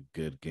going to be a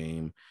good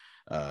game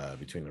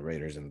between the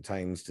Raiders and the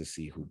Titans to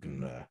see who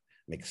can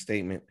make a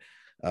statement.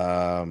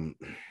 And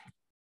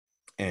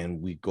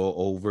we go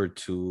over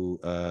to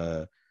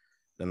the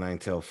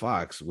Nine-Tail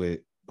Fox,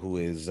 who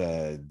is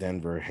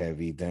Denver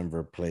heavy.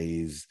 Denver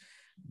plays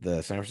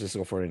the San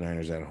Francisco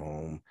 49ers at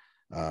home.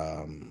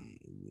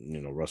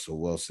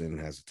 Russell Wilson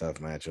has a tough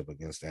matchup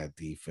against that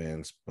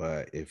defense,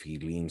 but if he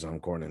leans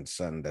on Courtland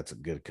Sutton, that's a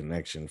good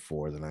connection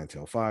for the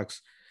Nine-Tail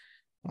Fox.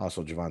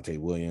 Also, Javonte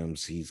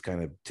Williams, he's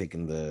kind of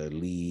taken the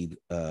lead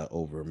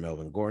over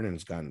Melvin Gordon.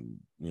 He's gotten,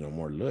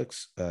 more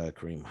looks.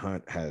 Kareem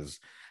Hunt has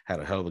had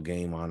a hell of a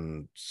game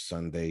on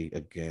Sunday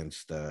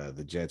against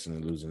the Jets in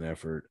a losing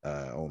effort.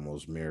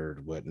 Almost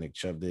mirrored what Nick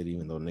Chubb did,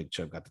 even though Nick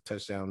Chubb got the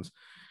touchdowns.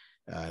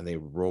 And they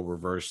role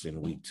reversed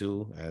in week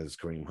 2 as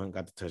Kareem Hunt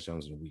got the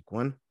touchdowns in week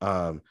 1.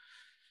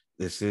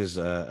 This is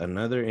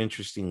another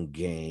interesting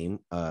game.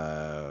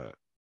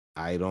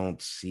 I don't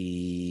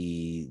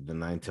see the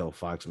Nine-Tail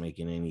Fox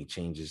making any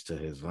changes to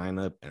his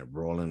lineup and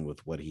rolling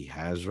with what he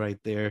has right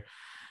there.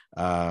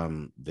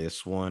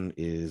 This one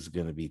is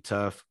going to be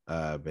tough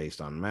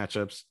based on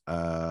matchups.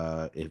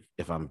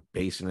 If I'm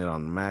basing it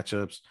on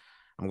matchups,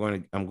 I'm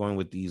going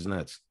with these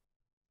nuts.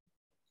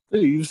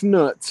 These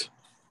nuts.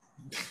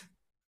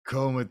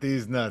 Going with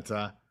these nuts,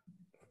 huh?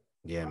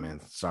 Yeah,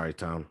 man. Sorry,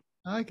 Tom.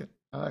 I like it.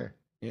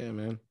 Yeah,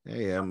 man.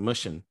 Hey, I'm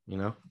mushing,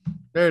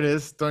 There it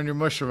is. Throwing your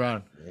mush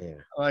around. Yeah.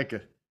 I like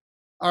it.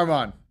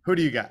 Armand, who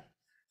do you got?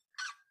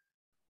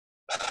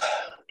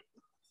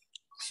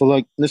 So,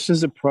 like, this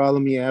is a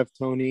problem you have,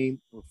 Tony,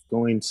 with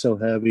going so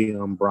heavy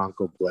on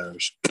Bronco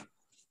players.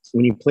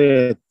 When you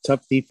play a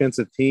tough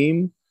defensive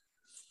team,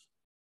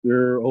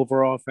 your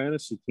overall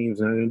fantasy team's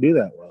not going to do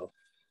that well.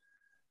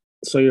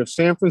 So your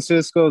San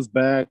Francisco's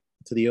back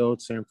to the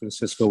old San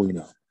Francisco we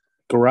know.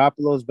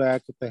 Garoppolo's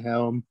back at the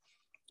helm,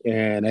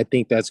 and I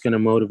think that's going to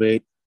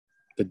motivate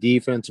the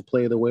defense to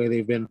play the way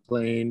they've been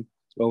playing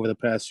over the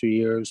past few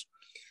years.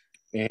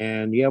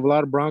 And you have a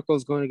lot of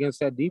Broncos going against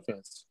that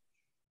defense.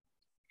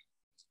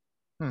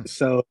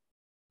 So,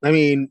 I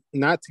mean,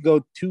 not to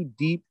go too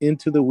deep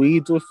into the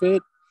weeds with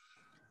it,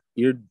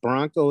 you're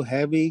Bronco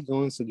heavy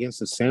going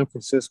against a San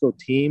Francisco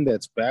team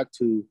that's back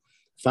to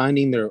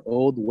finding their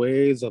old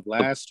ways of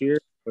last year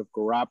with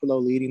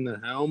Garoppolo leading the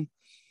helm.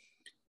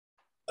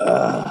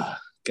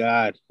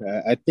 God,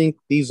 I think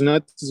these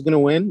nuts is going to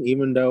win,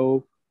 even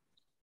though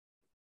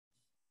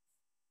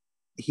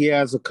he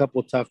has a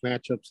couple tough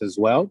matchups as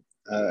well.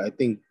 I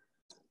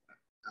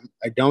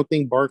don't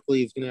think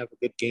Barkley is going to have a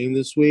good game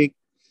this week.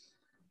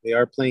 They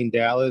are playing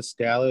Dallas.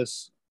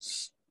 Dallas,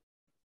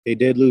 they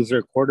did lose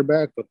their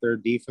quarterback, but their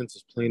defense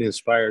is playing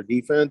inspired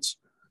defense.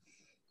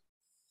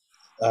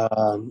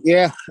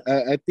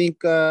 I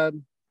think,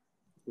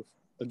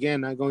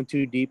 again, not going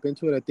too deep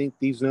into it, I think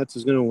these nuts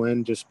is going to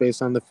win just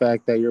based on the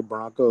fact that your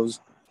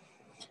Broncos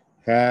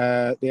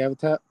have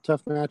a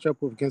tough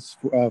matchup against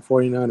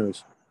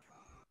 49ers.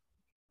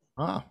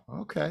 Oh,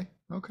 okay.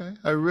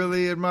 I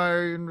really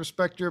admire and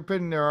respect your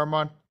opinion there,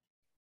 Armand.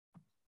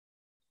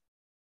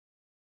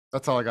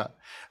 That's all I got.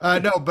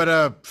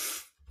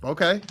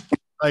 Okay.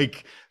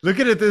 Like,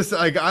 looking at this,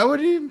 like, I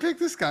wouldn't even pick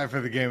this guy for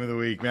the game of the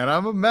week, man.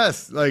 I'm a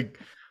mess. Like,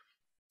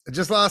 I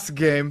just lost the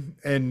game,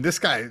 and this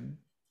guy,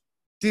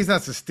 these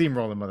nuts are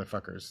steamrolling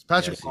motherfuckers.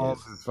 Patrick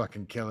Mahomes is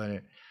fucking killing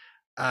it.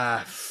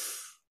 I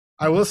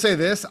will say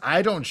this.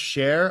 I don't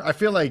share. I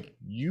feel like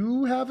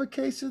you have a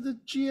case of the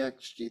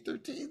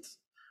G13s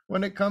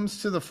when it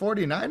comes to the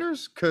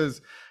 49ers,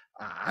 because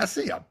I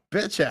see a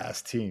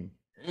bitch-ass team.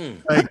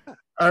 Like,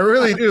 I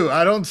really do.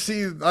 I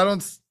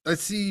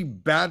see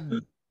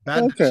bad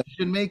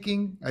decision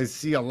making. I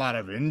see a lot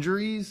of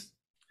injuries.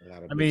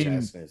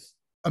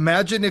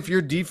 Imagine if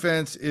your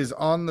defense is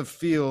on the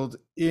field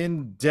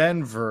in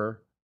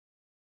Denver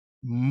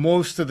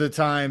most of the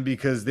time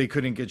because they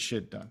couldn't get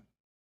shit done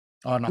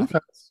on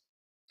offense.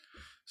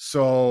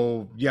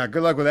 So, yeah,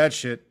 good luck with that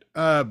shit.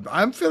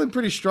 I'm feeling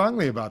pretty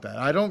strongly about that.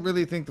 I don't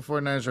really think the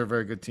 49ers are a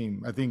very good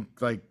team. I think,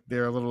 like,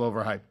 they're a little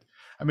overhyped.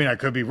 I mean, I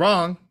could be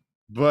wrong,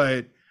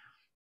 but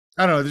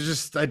I don't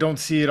know. I don't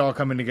see it all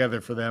coming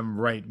together for them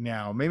right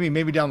now.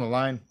 Maybe down the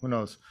line. Who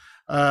knows?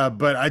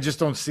 But I just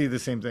don't see the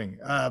same thing.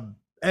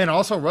 And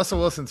also, Russell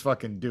Wilson's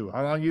fucking due.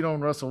 How long you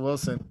known Russell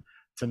Wilson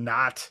to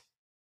not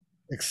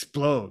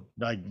explode?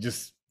 Like,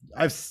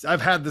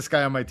 I've had this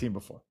guy on my team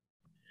before.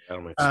 I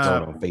don't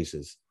explode on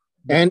faces.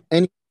 And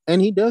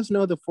he does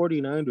know the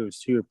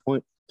 49ers, to your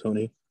point,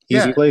 Tony.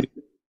 He's played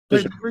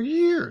for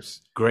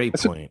years. Great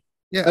point.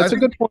 That's a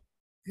good point.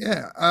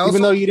 Yeah.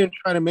 Even though you didn't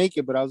try to make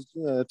it, but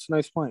that's a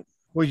nice point.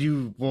 Well,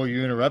 you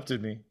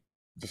interrupted me,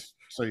 just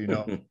so you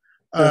know.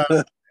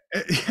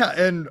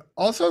 And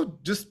also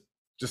just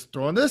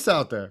throwing this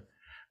out there.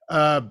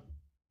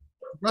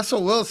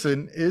 Russell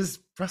Wilson is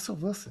Russell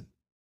Wilson.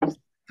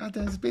 God,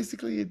 that's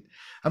basically it.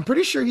 I'm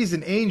pretty sure he's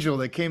an angel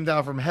that came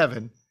down from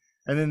heaven,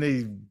 and then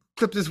they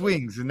clipped his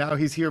wings, and now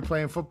he's here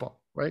playing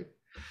football, right?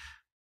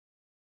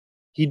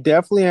 He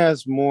definitely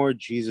has more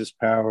Jesus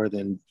power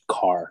than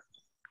Carr.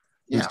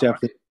 He's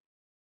definitely,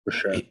 for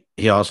sure.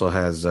 He also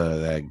has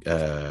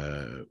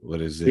that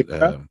what is it?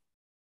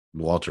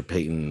 Walter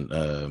Payton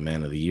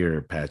Man of the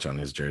Year patch on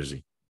his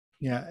jersey.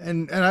 Yeah,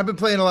 and I've been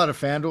playing a lot of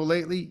FanDuel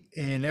lately,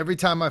 and every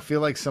time I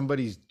feel like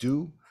somebody's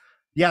due,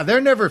 they're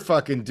never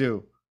fucking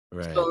due.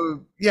 Right.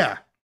 So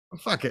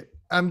fuck it.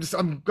 I'm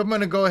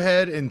gonna go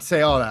ahead and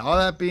say all that. All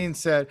that being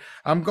said,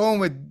 I'm going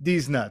with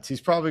these nuts.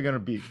 He's probably gonna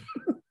beat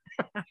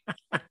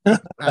me.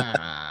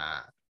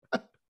 I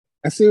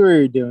see what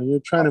you're doing. You're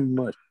trying to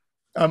mush.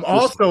 I'm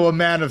also a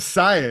man of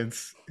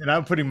science, and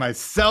I'm putting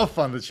myself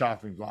on the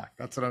chopping block.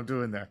 That's what I'm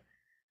doing there.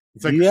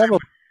 It's like Do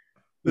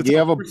you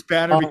have a Bruce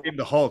Banner became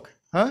the Hulk,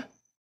 huh?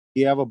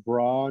 do you have a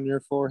bra on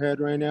your forehead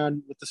right now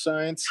with the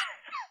science?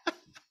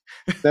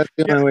 That's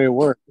the Yeah. only way it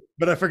works.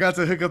 But I forgot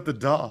to hook up the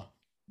DAW.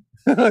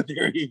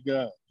 There you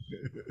go.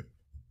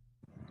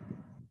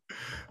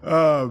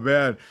 Oh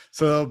man.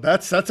 So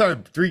that's our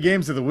 3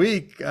 games of the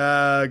week.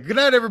 Good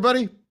night,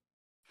 everybody.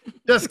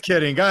 Just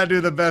kidding. Gotta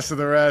do the best of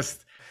the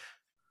rest.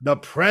 The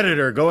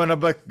Predator going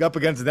up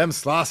against them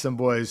Slauson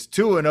boys.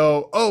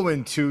 2-0,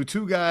 0-2.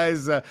 Two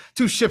guys,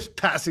 two ships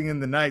passing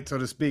in the night, so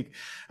to speak.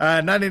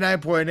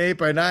 99.8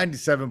 by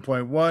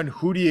 97.1.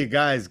 Who do you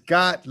guys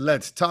got?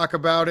 Let's talk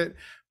about it.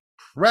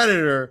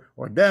 Predator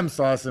or them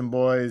Slauson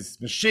boys?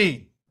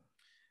 Machine.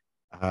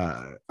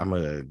 I'm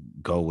gonna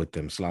go with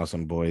them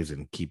Slauson boys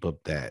and keep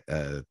up that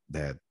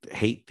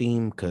hate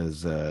theme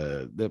because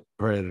the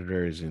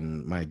Predators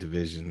in my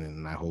division,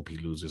 and I hope he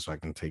loses so I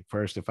can take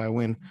first if I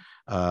win.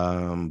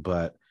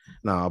 But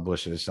no, I'll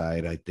push it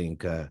aside. I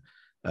think them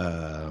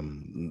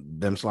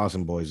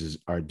Slauson boys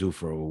are due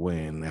for a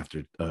win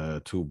after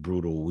 2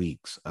 brutal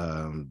weeks.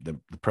 The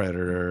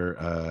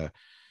Predator,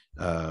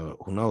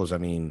 who knows? I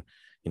mean,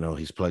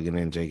 he's plugging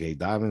in J.K.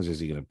 Dobbins. Is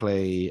he going to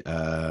play?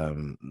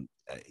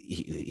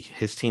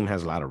 His team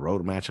has a lot of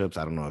road matchups.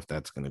 I don't know if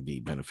that's going to be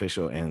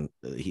beneficial. And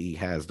he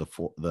has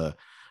the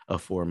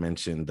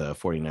aforementioned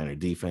 49er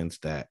defense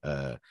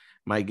that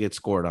might get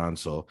scored on.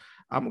 So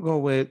I'm going to go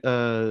with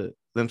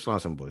them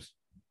Slauson boys.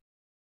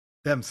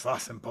 Them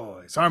Slauson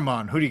boys.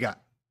 Armand, who do you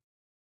got?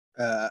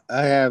 I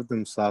have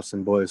them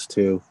Slauson boys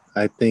too.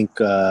 I think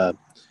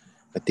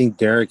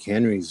Derrick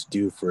Henry's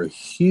due for a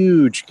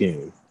huge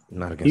game.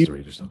 Not against the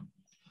Raiders though.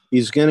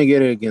 He's going to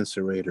get it against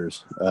the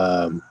Raiders.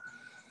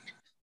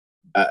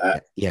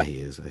 Yeah, he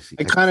is. I see.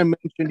 I kind of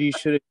mentioned you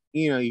should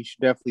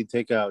definitely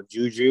take out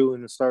Juju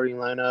in the starting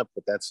lineup,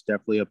 but that's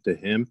definitely up to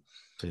him.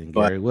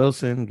 Gary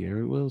Wilson.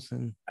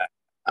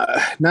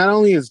 Not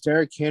only is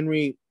Derrick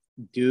Henry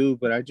due,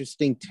 but I just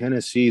think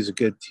Tennessee is a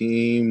good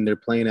team. They're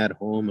playing at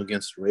home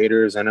against the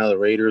Raiders. I know the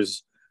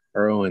Raiders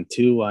are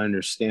 0-2. I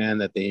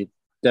understand that they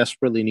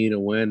desperately need a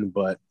win,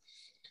 but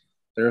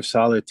they're a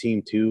solid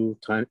team too,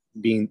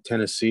 being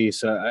Tennessee.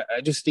 So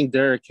I just think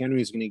Derrick Henry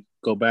is going to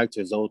go back to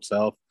his old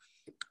self.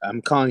 I'm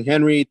calling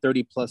Henry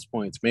 30-plus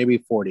points, maybe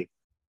 40.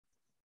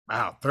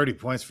 Wow, 30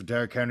 points for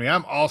Derrick Henry.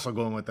 I'm also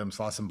going with them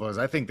Slauson boys.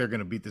 I think they're going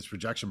to beat this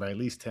projection by at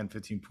least 10,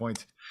 15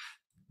 points.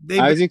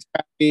 Isaac's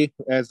happy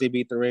as they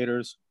beat the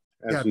Raiders,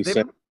 as we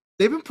said.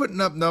 They've been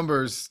putting up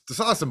numbers, the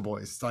Slauson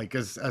boys, like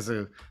as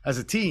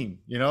a team,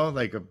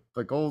 like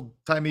old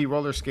timey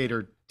roller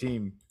skater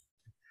team,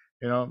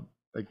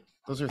 like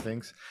those are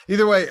things.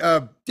 Either way,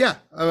 I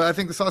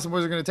think the Slauson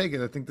boys are going to take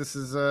it. I think this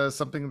is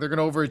something they're going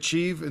to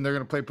overachieve, and they're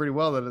going to play pretty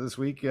well out of this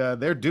week.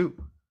 They're due.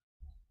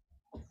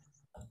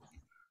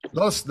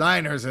 Los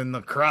Niners and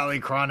the Crowley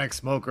Chronic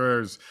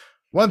Smokers,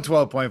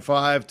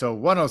 112.5 to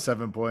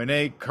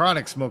 107.8.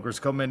 Chronic Smokers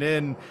coming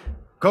in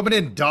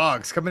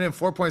dogs,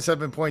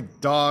 4.7 point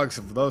dogs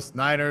of Los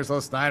Niners.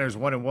 Los Niners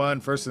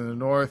 1-1, first in the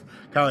North.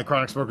 Crowley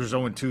Chronic Smokers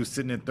 0-2,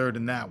 sitting in third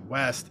in that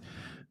West.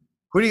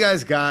 Who do you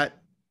guys got?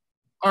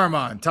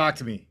 Armand, talk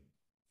to me.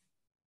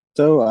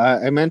 So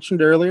I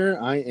mentioned earlier,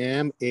 I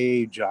am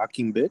a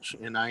jockeying bitch,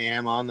 and I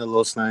am on the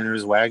Los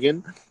Niners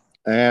wagon.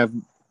 I have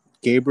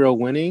Gabriel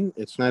winning.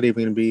 It's not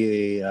even going to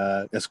be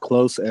as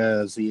close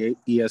as the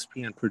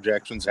ESPN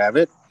projections have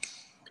it.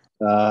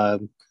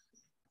 So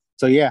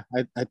yeah,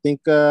 I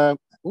think.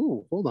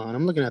 Hold on,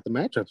 I'm looking at the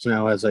matchups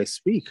now as I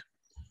speak.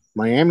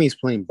 Miami's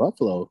playing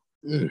Buffalo.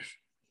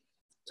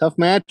 Tough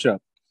matchup.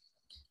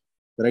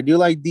 But I do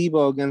like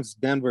Debo against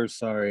Denver,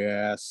 sorry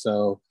ass.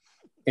 So,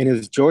 and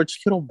is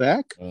George Kittle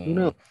back? Who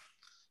knows?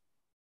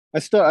 I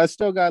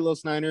still got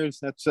Los Niners.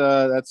 That's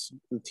the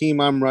team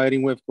I'm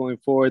riding with going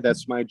forward.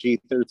 That's my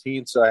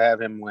G13, so I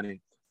have him winning.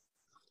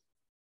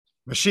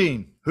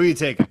 Machine, who are you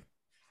taking?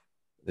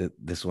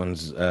 This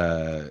one's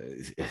man.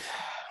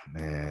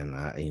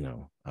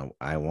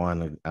 I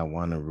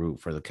want to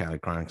root for the Cali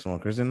Chronic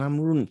Smokers, and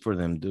I'm rooting for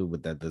them, dude.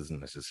 But that doesn't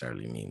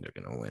necessarily mean they're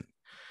gonna win.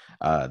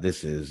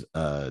 This is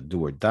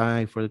do or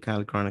die for the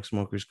Cali Chronic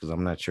Smokers because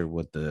I'm not sure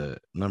what the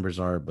numbers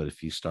are, but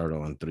if you start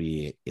on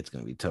 3, it's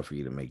going to be tough for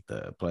you to make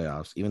the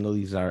playoffs. Even though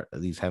these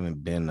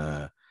haven't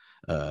been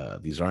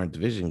these aren't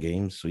division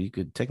games, so you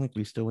could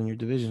technically still win your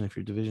division if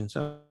your division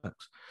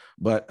sucks.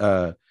 But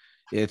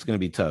it's going to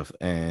be tough.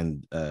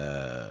 And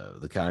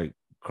the Cali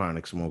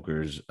Chronic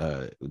Smokers,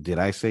 did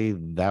I say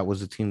that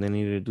was a team that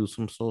needed to do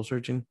some soul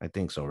searching? I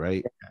think so,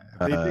 right?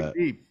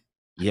 Deep.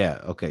 Yeah.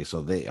 Okay.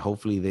 So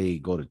hopefully they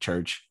go to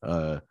church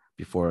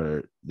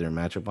before their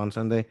matchup on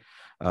Sunday,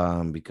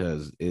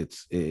 because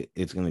it's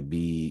going to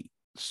be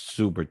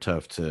super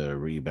tough to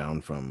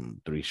rebound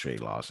from 3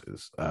 straight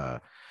losses.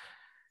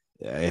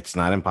 It's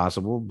not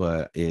impossible,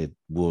 but it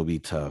will be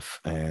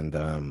tough. And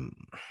I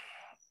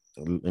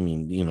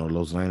mean,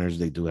 Los Niners,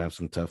 they do have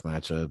some tough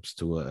matchups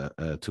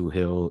to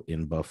Hill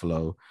in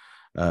Buffalo,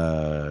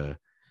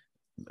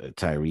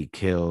 Tyreek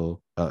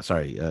Hill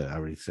Sorry, I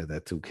already said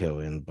that too.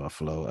 Kittle in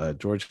Buffalo.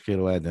 George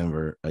Kittle at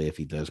Denver. If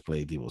he does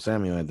play Deebo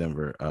Samuel at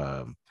Denver,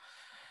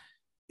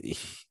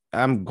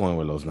 I'm going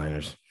with those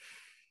Niners.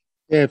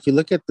 Yeah, if you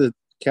look at the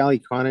Cali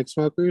Chronic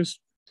Smokers,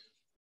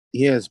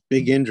 he has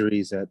big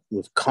injuries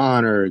with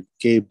Connor,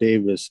 Gabe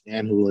Davis,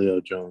 and Julio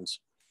Jones.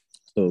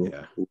 So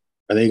Yeah.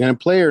 are they going to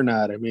play or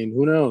not? I mean,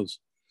 who knows?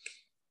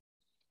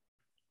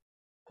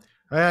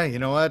 Yeah, you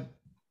know what?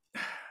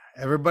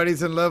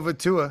 Everybody's in love with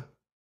Tua,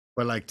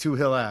 but like Two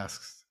Hill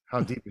asks,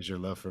 how deep is your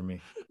love for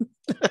me?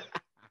 I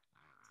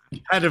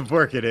had to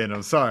work it in.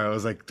 I'm sorry. I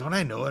was like, don't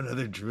I know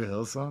another Drew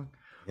Hill song?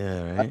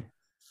 Yeah, right.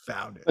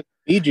 Found it.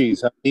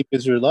 BG's, how deep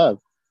is your love?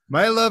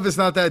 My love is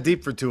not that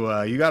deep for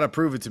Tua. You got to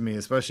prove it to me,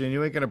 especially, and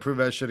you ain't gonna prove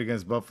that shit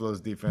against Buffalo's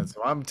defense.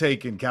 So I'm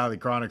taking Cali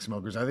Chronic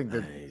Smokers. I think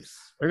they're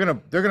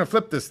gonna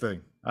flip this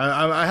thing.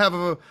 I have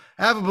a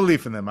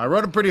belief in them. I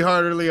wrote them pretty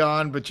hard early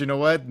on, but you know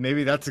what?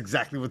 Maybe that's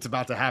exactly what's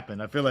about to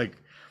happen. I feel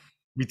like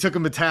we took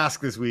them to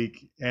task this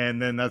week,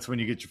 and then that's when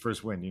you get your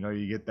first win. You know,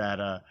 you get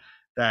that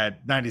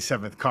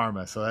 97th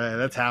karma. So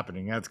that's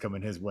happening. That's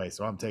coming his way.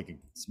 So I'm taking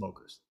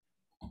Smokers.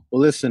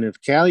 Well, listen,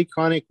 if Cali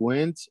Chronic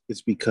wins,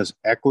 it's because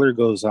Eckler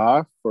goes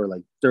off for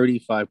like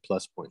 35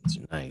 plus points.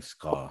 Nice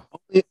call.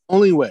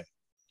 Only way.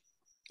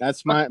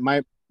 That's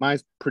my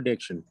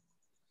prediction.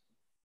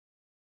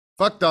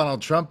 Fuck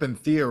Donald Trump and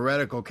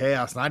theoretical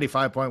chaos.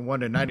 95.1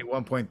 to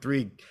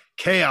 91.3.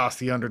 Chaos,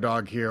 the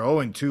underdog here.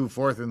 0-2,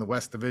 fourth in the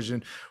West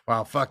Division.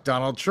 While fuck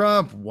Donald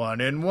Trump,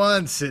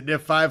 1-1, sitting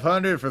at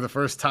 500 for the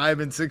first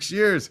time in 6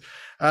 years.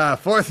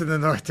 Fourth in the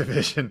North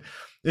Division.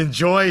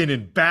 Enjoying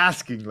and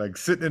basking, like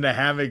sitting in a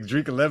hammock,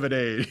 drinking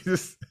lemonade,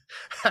 just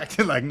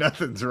acting like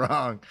nothing's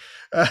wrong.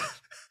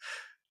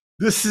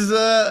 This is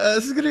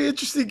gonna be an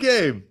interesting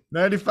game.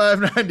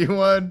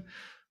 95-91.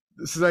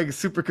 This is like a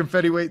super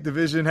confetti weight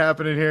division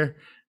happening here.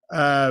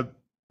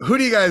 Who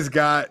do you guys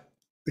got?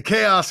 The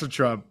chaos of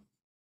Trump.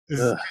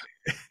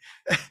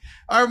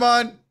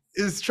 Armand,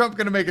 is Trump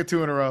gonna make it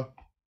 2 in a row?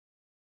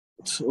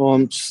 So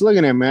I'm just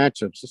looking at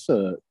matchups. It's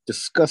a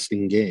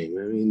disgusting game.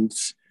 I mean,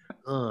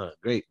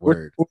 great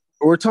word.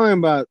 We're talking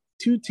about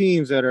two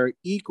teams that are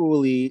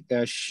equally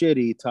as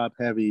shitty, top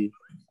heavy.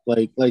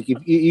 Like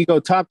if you go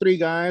top 3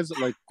 guys,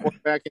 like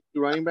quarterback and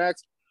 2 running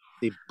backs,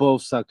 they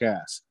both suck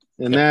ass,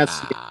 and that's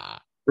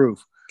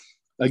proof.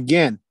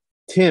 Again,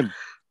 Tim,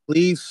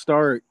 please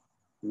start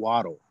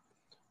Waddle.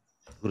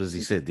 Who does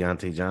he sit?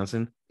 Deontay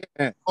Johnson.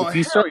 Yeah. If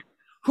you start,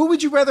 who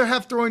would you rather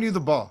have throwing you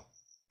the ball?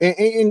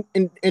 And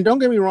don't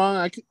get me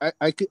wrong,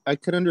 I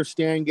could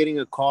understand getting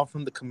a call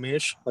from the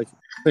commish, like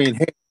saying,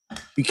 "Hey,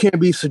 you can't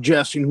be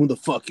suggesting who the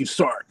fuck you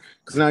start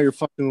because now you're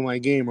fucking with my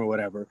game or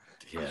whatever."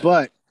 Yeah,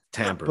 but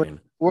tampering.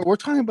 But we're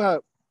talking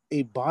about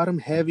a bottom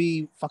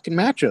heavy fucking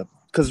matchup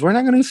because we're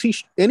not going to see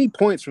any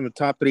points from the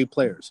top 3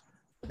 players.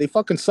 They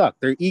fucking suck.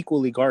 They're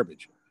equally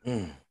garbage.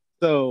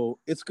 So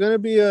it's going to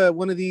be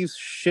one of these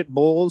shit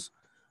bowls,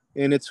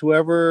 and it's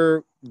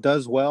whoever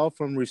does well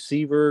from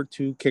receiver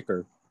to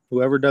kicker.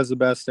 Whoever does the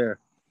best there.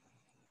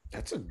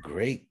 That's a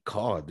great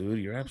call, dude.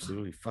 You're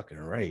absolutely fucking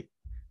right.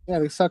 Yeah,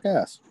 they suck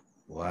ass.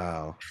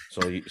 Wow.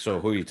 So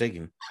who are you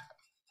taking?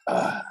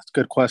 That's a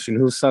good question.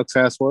 Who sucks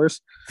ass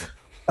worse?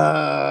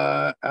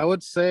 I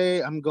would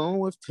say I'm going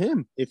with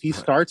Tim. If he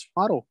starts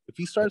Waddle,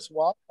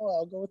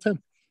 I'll go with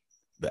Tim.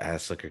 The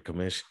ass sucker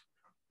commission.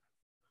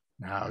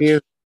 He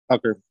is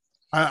sucker.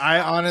 I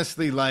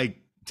honestly like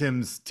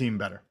Tim's team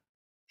better.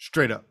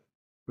 Straight up.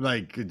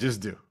 Like,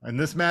 just do. In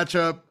this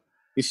matchup,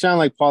 you sound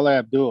like Paula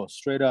Abdul,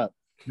 straight up.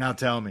 Now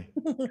tell me.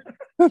 You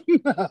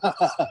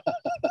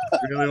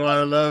really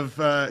want to love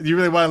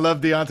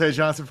Deontay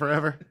Johnson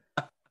forever?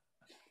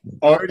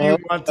 Or do you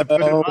want to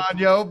put him on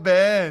your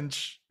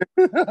bench?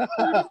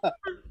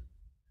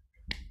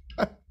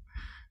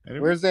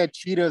 Where's that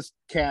Cheetah's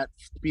cat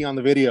be on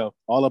the video?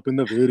 All up in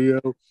the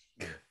video.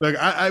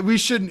 Look, we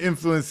shouldn't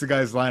influence the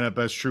guy's lineup.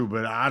 That's true,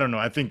 but I don't know.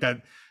 I think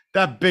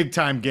that big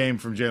time game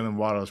from Jalen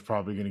Waddle is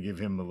probably going to give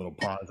him a little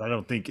pause.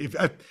 I think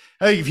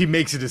if he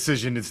makes a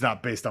decision, it's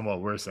not based on what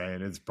we're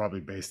saying. It's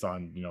probably based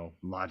on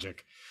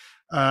logic.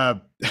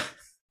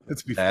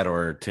 Let's be that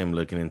or Tim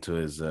looking into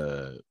his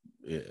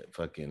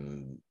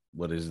fucking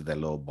what is it, that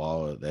little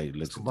ball that he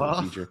looks into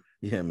the future?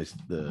 Yeah,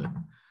 the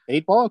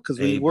 8 ball because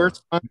we were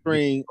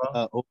sponsoring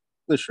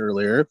English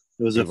earlier. It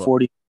was a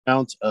 40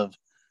 ounce of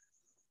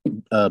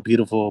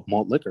beautiful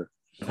malt liquor.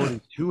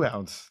 42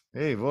 ounce.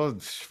 Hey, well,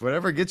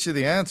 whatever gets you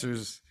the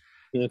answers.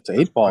 Yeah, it's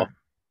 8 ball.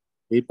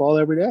 8 ball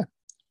every day.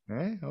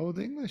 Hey, Old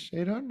English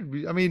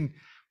 800. I mean,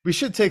 we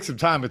should take some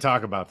time to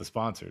talk about the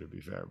sponsor, to be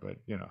fair, but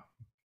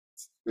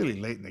it's really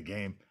late in the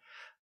game.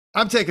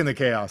 I'm taking the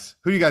chaos.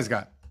 Who you guys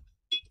got?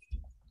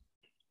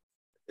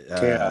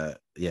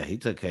 Yeah, he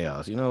took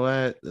chaos. You know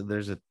what?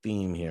 There's a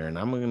theme here, and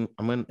I want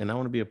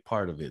to be a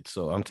part of it.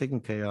 So I'm taking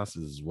chaos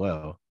as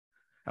well.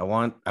 I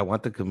want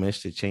the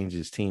commission to change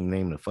his team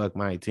name to Fuck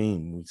My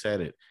Team. We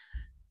said it.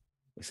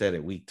 We said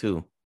it week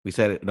 2. We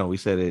said it. No, we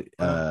said it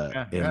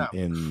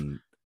in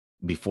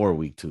before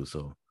week 2.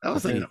 So That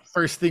was I like think- the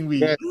first thing we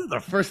Yeah. this is the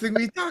first thing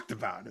we talked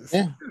about.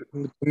 Yeah,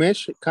 the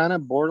commission kind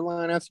of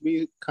borderline has to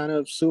be kind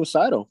of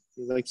suicidal.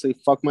 He's like, say,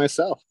 fuck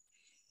myself,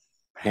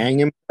 hang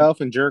himself,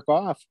 and jerk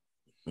off.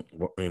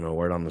 You know,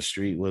 word on the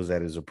street was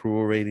that his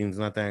approval rating's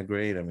not that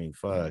great. I mean,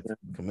 fuck,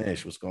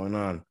 Kamish, what's going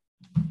on?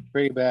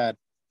 Pretty bad.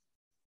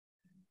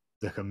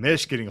 The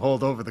commish getting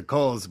hauled over the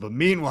coals, but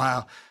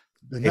meanwhile,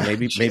 the Hey,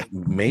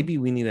 maybe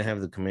we need to have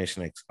the Kamish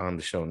on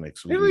the show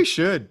next week. maybe we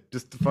should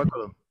just to fuck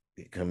with him.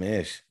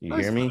 Kamish, you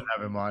Nice hear fun me? to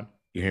have him on.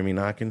 You hear me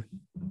knocking?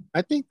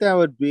 I think that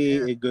would be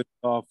Yeah. a good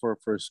call for a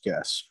first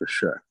guest for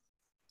sure.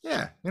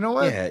 Yeah, you know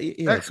what? Yeah,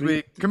 Next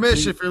week,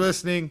 commish, if you're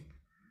listening,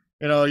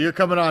 you know you're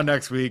coming on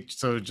next week,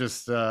 so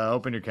just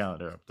open your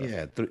calendar up.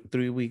 Yeah,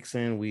 3 weeks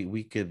in,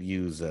 we could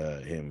use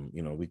him.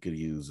 You know, we could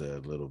use a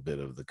little bit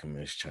of the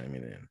Kamish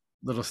chiming in.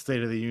 Little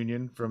State of the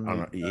Union from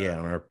On the, our,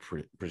 on our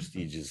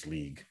prestigious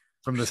league.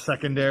 from the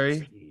secondary,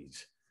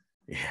 Prestige.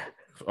 Yeah.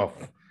 Oh,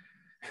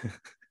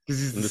 because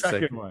he's the The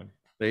second second. one.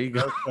 there you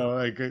go.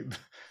 So,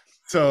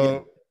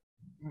 so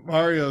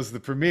Mario's the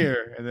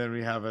premier, and then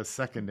we have a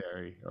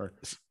secondary, or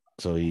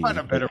So he find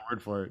a better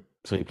word for it.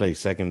 so he plays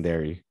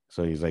secondary.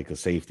 So he's like a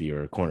safety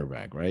or a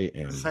cornerback, right?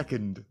 And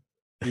Second,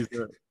 he's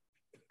a,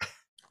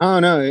 I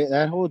don't know.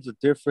 That holds a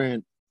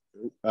different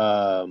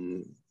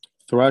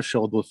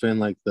threshold within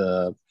like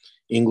the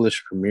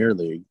English Premier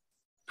League.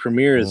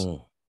 Premier is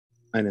Oh,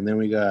 fine, and then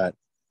we got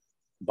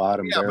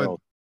bottom Yeah, but-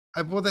 barrel.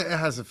 well, that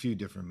has a few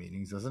different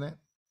meanings, doesn't it?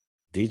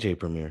 DJ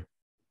Premier.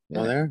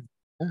 Oh, there.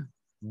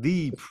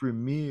 The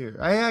premier.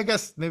 I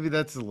guess maybe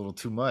that's a little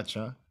too much,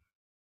 huh?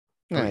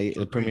 Yeah, Or-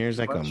 the premier is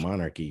like a Russian.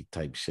 monarchy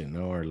type shit,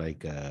 no? Or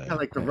like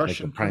like the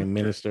Russian prime premier.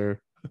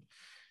 minister,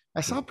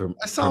 I saw Pre-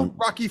 I saw prem-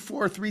 Rocky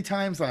 4 3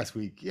 times last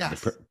week. the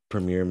Yes,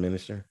 premier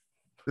minister.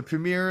 the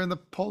premier and the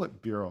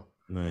Politburo.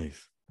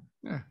 Nice.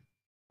 Yeah.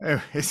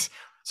 Anyways,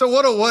 so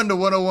 101 to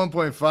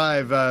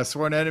 101.5,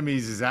 Sworn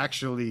Enemies is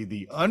actually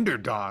the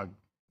underdog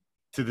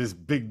to this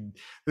big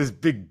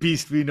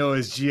beast we know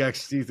as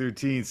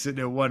GXT13,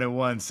 sitting at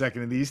 1-1,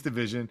 second in the East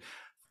Division.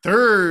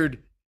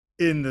 Third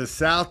in the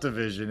South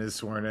Division is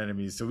Sworn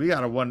Enemies. So we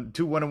got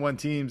two 1-1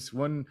 teams,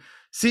 one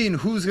seeing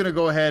who's gonna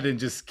go ahead and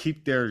just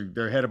keep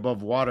their head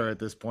above water at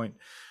this point.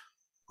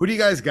 Who do you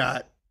guys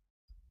got?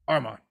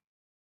 Armand.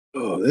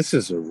 Oh, this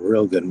is a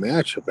real good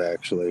matchup,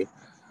 actually.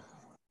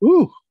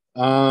 Ooh.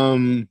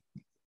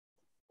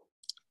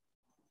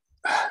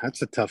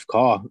 That's a tough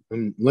call.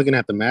 I'm looking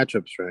at the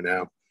matchups right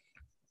now.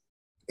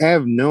 I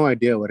have no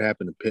idea what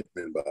happened to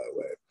Pittman, by the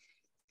way.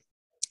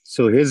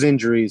 So his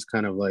injury is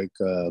kind of like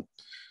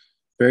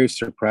very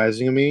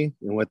surprising to me.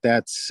 And with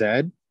that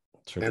said,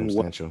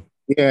 Circumstantial.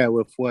 yeah,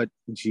 with what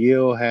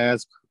Gio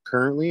has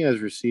currently as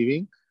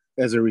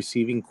a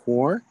receiving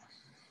core,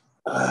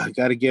 I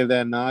got to give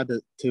that nod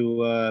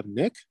to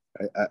Nick.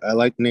 I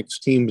like Nick's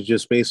team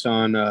just based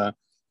on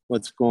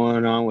what's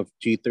going on with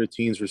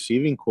G13's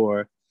receiving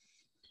core.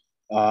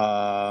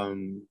 Yeah,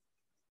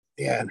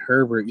 and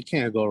Herbert, you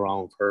can't go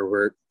wrong with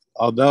Herbert.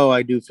 Although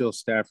I do feel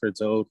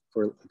Stafford's owed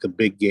for like a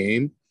big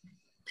game.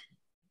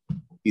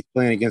 He's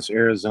playing against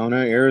Arizona.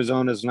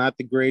 Arizona is not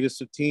the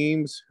greatest of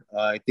teams.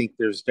 I think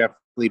there's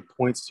definitely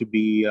points to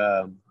be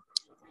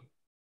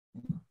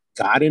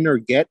gotten or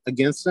get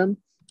against them.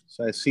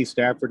 So I see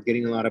Stafford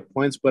getting a lot of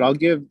points, but I'll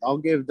give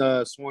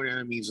the Sworn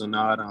Enemies a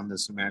nod on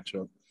this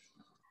matchup.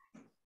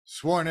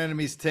 Sworn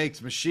Enemies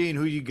takes Machine.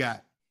 Who you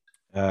got?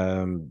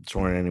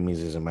 Sworn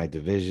Enemies is in my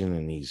division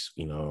and he's,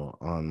 you know,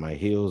 on my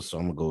heels. So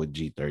I'm gonna go with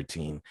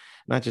G13.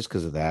 Not just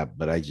because of that,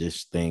 but I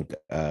just think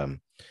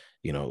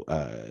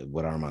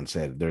what Armand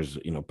said, there's,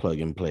 you know, plug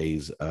and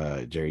plays.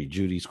 Jerry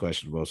Judy's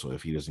questionable. So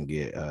if he doesn't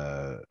get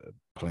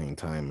playing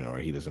time or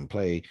he doesn't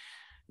play,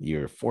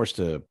 you're forced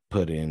to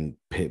put in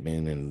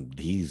Pittman and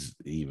he's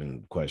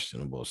even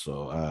questionable.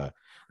 So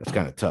that's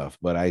kind of tough.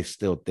 But I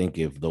still think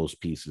if those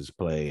pieces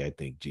play, I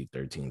think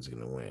G13 is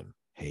gonna win.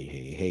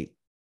 Hey.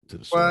 To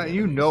the Well, Sworn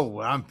you Enemies. know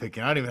what I'm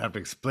picking. I don't even have to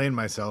explain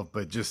myself,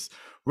 but just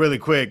really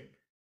quick,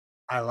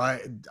 I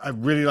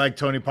really like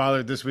Tony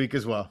Pollard this week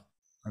as well.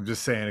 I'm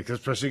just saying it,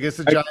 especially against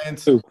the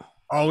Giants. too.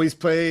 Always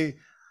play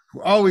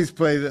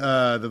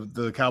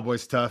the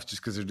Cowboys tough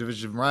just because they're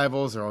division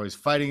rivals. They're always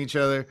fighting each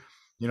other.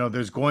 You know,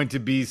 there's going to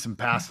be some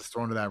passes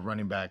thrown to that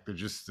running back.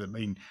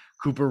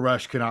 Cooper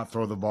Rush cannot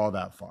throw the ball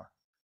that far.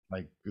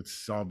 Like,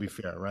 I'll be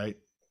fair, right?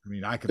 I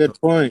mean, I could Good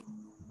throw point.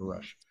 Cooper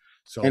Rush.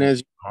 So And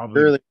as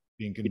probably early,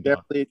 being we good.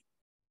 definitely,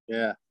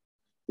 yeah,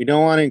 we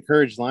don't want to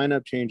encourage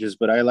lineup changes,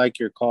 but I like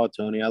your call,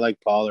 Tony. I like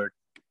Pollard.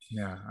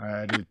 Yeah,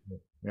 I do.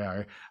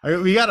 Yeah,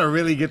 we got to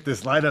really get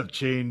this lineup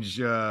change,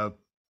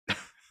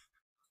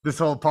 this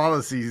whole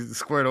policy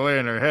squared away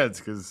in our heads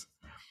because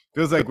it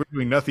feels like we're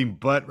doing nothing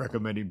but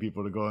recommending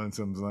people to go in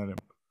some lineup.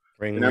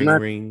 Ring.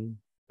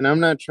 And I'm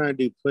not trying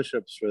to do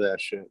push-ups for that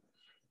shit.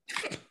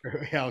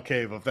 Yeah,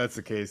 okay, but if that's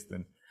the case,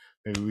 then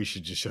maybe we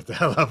should just shut the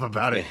hell up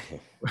about it.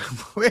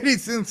 Waiting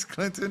since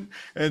Clinton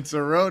and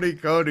Cerrone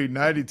Cody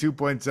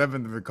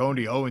 92.7 for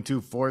Cody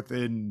 0-2 fourth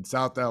in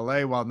South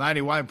LA, while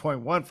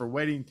 91.1 for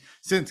Waiting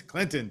since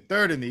Clinton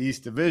third in the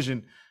East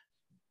Division.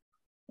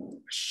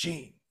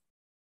 Machine.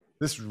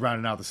 This is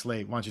rounding out the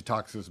slate. Why don't you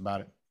talk to us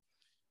about it?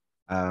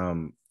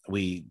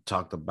 We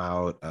talked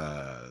about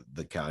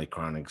the Cali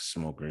Chronics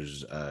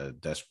Smokers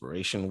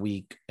desperation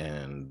week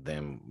and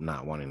them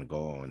not wanting to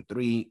go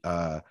 0-3.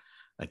 I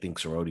think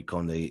Sorority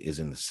Conde is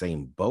in the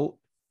same boat,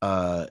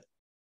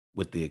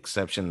 with the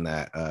exception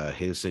that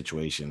his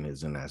situation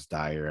isn't as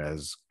dire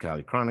as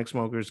Cali Chronic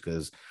Smokers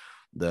because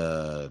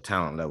the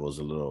talent level is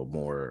a little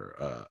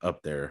more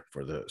up there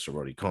for the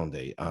Sorority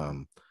Conde.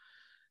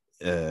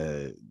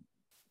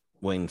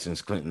 Wayne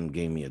since Clinton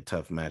gave me a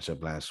tough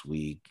matchup last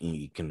week.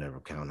 You can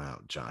never count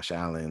out Josh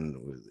Allen.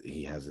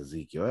 He has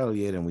Ezekiel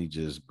Elliott, and we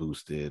just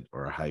boosted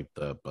or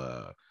hyped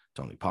up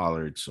Tony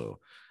Pollard. So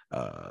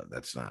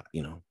that's not,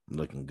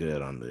 looking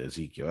good on the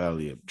Ezekiel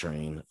Elliott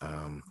train.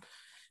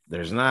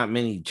 There's not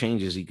many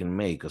changes he can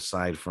make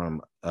aside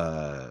from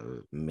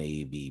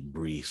maybe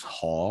Breece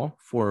Hall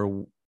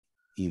for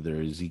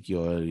either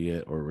Ezekiel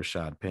Elliott or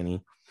Rashad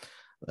Penny,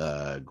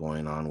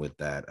 going on with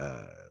that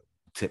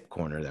tip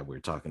corner that we're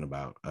talking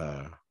about,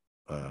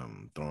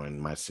 throwing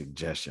my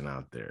suggestion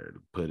out there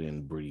to put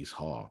in Breece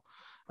Hall.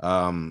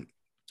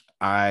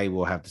 I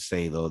will have to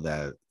say, though,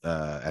 that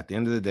at the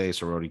end of the day,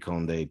 Sorority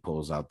Conde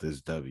pulls out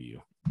this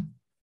W.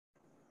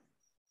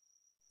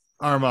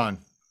 Armand,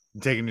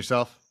 you taking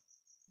yourself?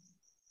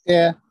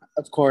 Yeah,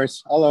 of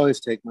course. I'll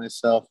always take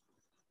myself.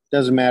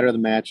 Doesn't matter the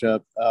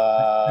matchup.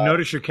 I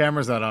notice your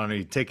camera's not on. Are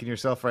you taking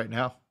yourself right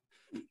now?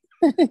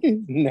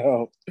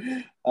 No.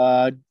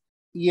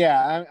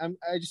 Yeah,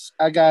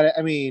 I got it.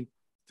 I mean,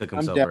 Took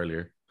himself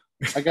earlier.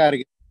 I got to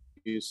get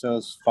you, so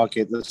fuck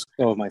it. Let's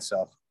go with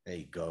myself. There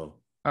you go.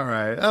 All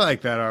right. I like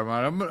that,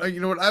 Armand.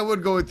 You know what? I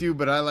would go with you,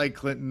 but I like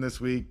Clinton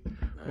this week.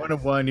 Right.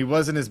 1-1. He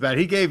wasn't as bad.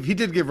 He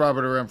did give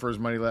Robert Oram for his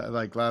money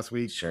like last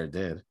week. Sure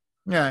did.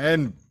 Yeah,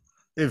 and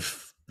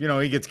if,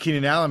 he gets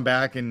Keenan Allen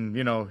back and,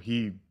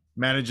 he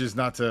manages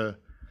not to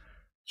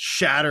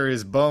shatter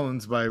his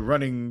bones by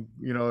running,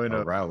 in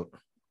a route.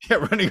 Yeah,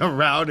 running a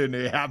route in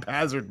a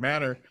haphazard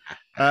manner.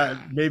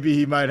 Maybe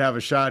he might have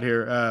a shot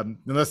here,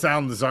 unless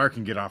Alan Lazar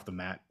can get off the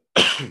mat.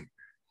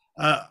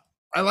 I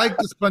like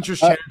the Spencer's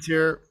chance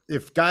here.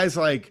 If guys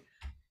like,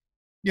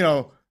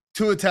 Tua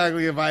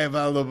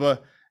Tagovailoa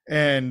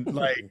and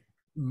like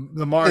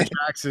Lamar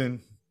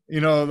Jackson,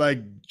 like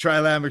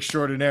Tri-Lam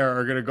extraordinaire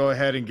are going to go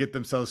ahead and get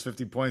themselves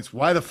 50 points.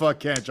 Why the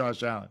fuck can't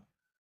Josh Allen?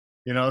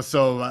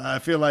 So I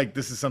feel like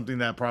this is something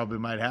that probably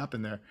might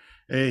happen there.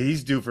 Hey,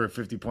 he's due for a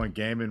 50-point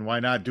game, and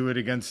why not do it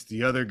against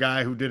the other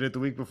guy who did it the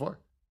week before?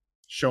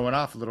 Showing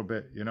off a little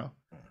bit,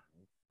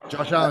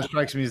 Josh Allen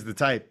strikes me as the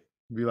type.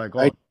 Be like,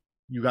 oh,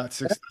 you got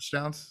 6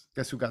 touchdowns?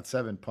 Guess who got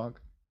 7, punk?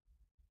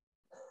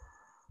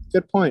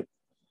 Good point.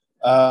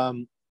 I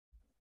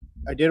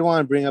did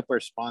want to bring up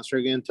our sponsor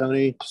again,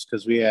 Tony, just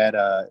because we had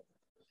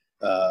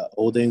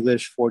Old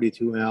English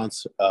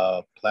 42-ounce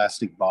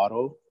plastic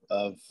bottle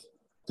of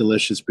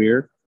delicious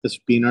beer. This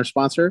being our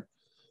sponsor.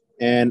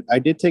 And I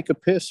did take a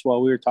piss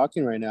while we were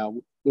talking right now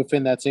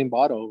within that same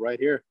bottle right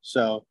here.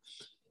 So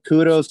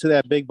kudos to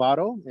that big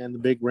bottle and the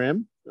big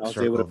rim. I was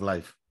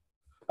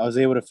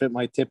able to fit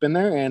my tip in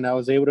there, and I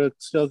was able to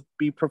still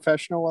be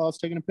professional while I was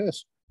taking a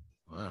piss.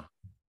 Wow.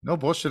 No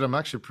bullshit. I'm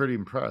actually pretty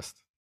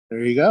impressed.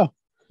 There you go.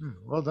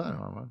 Well done,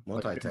 Armand.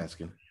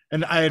 Multitasking.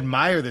 And I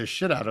admire the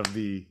shit out of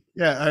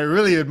I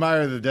really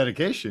admire the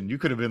dedication. You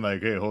could have been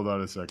like, hey, hold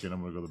on a second.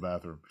 I'm going to go to the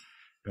bathroom.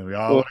 And we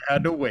all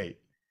had to wait.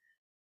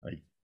 Like,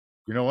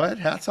 you know what?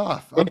 Hats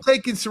off. I'm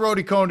taking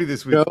Sorority Conde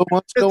this week.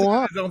 Let's go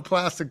on. His own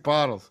plastic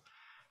bottles.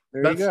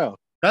 There you go.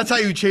 That's how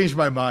you changed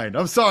my mind.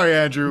 I'm sorry,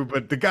 Andrew,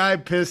 but the guy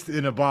pissed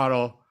in a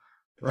bottle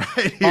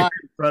right here.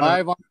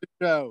 Live on the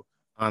show.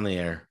 On the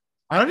air.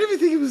 I don't even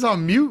think he was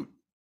on mute.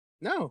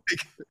 No.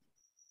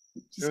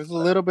 There was a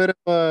little bit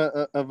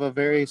of a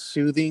very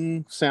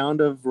soothing sound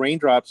of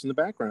raindrops in the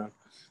background.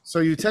 So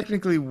you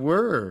technically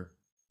were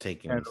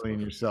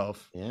handling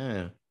yourself.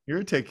 Yeah.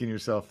 You're taking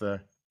yourself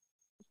there.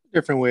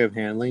 Different way of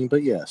handling,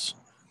 but yes.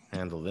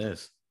 Handle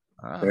this.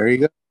 There you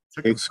go.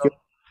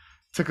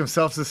 Took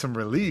himself to some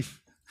relief.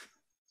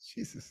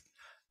 Jesus.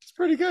 It's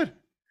pretty good.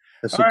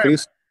 That's all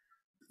right.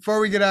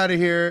 Before we get out of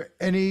here,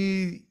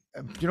 any,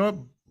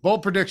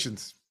 bold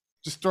predictions?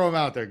 Just throw them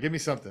out there. Give me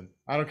something.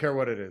 I don't care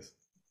what it is.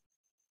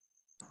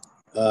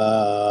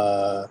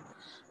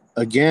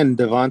 Again,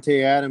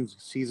 Devontae Adams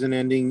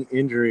season-ending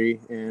injury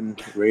and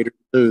Raiders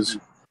lose.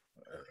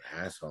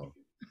 Asshole.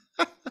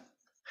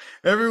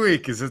 Every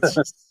week, because it's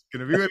just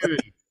going to be what it is.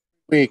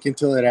 Week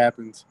until it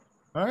happens.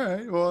 All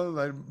right.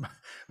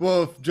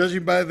 Well,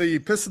 judging by the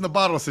piss in the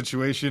bottle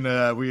situation,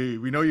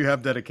 we know you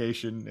have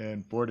dedication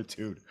and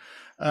fortitude.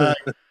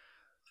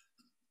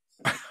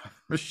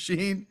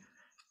 Machine,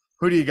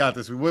 who do you got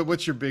this week?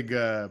 What's your big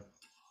to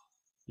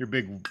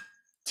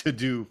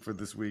do for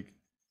this week?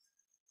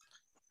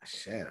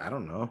 Shit, I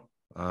don't know.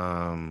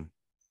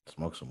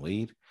 Smoke some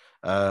weed.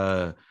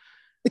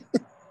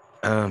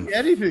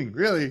 Anything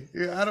really?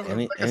 I don't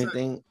know.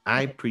 Anything.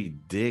 I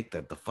predict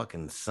that the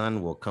fucking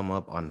sun will come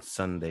up on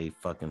Sunday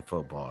fucking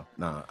football.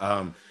 No,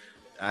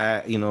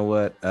 you know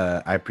what?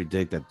 I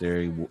predict that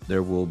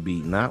there will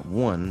be not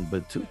one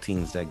but 2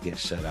 teams that get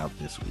shut out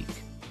this week.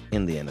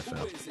 in the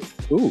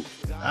NFL. Ooh,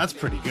 That's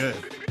pretty good.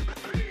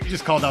 You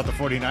just called out the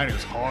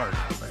 49ers hard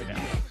right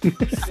now.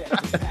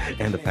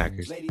 And the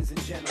Packers.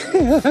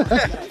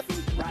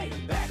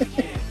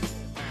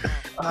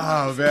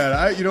 Oh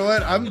man, you know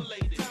what? I'm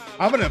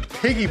gonna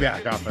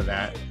piggyback off of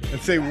that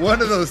and say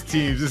one of those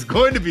teams is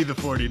going to be the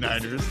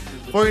 49ers.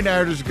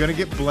 49ers are gonna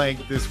get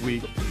blanked this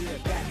week.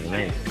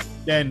 Right.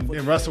 And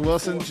Russell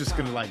Wilson's just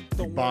gonna like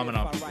be bombing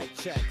on people.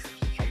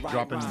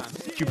 Dropping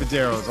Cupid's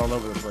arrows all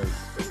over the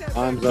place.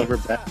 arms over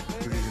back.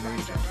 Because he's an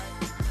agent.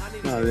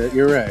 No,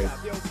 you're right.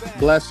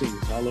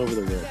 Blessings all over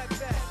the world.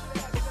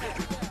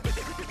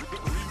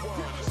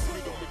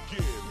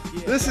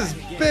 This has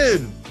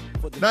been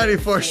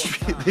 94th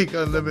Street League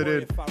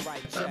Unlimited.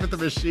 I'm with the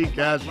Machine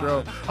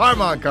Castro.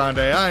 Armand Conde.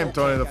 I am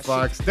Tony the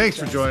Fox. Thanks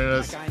for joining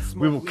us.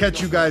 We will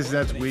catch you guys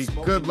next week.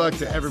 Good luck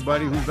to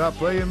everybody who's not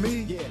playing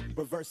me.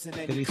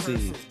 Can you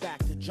see?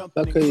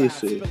 How can you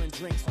see?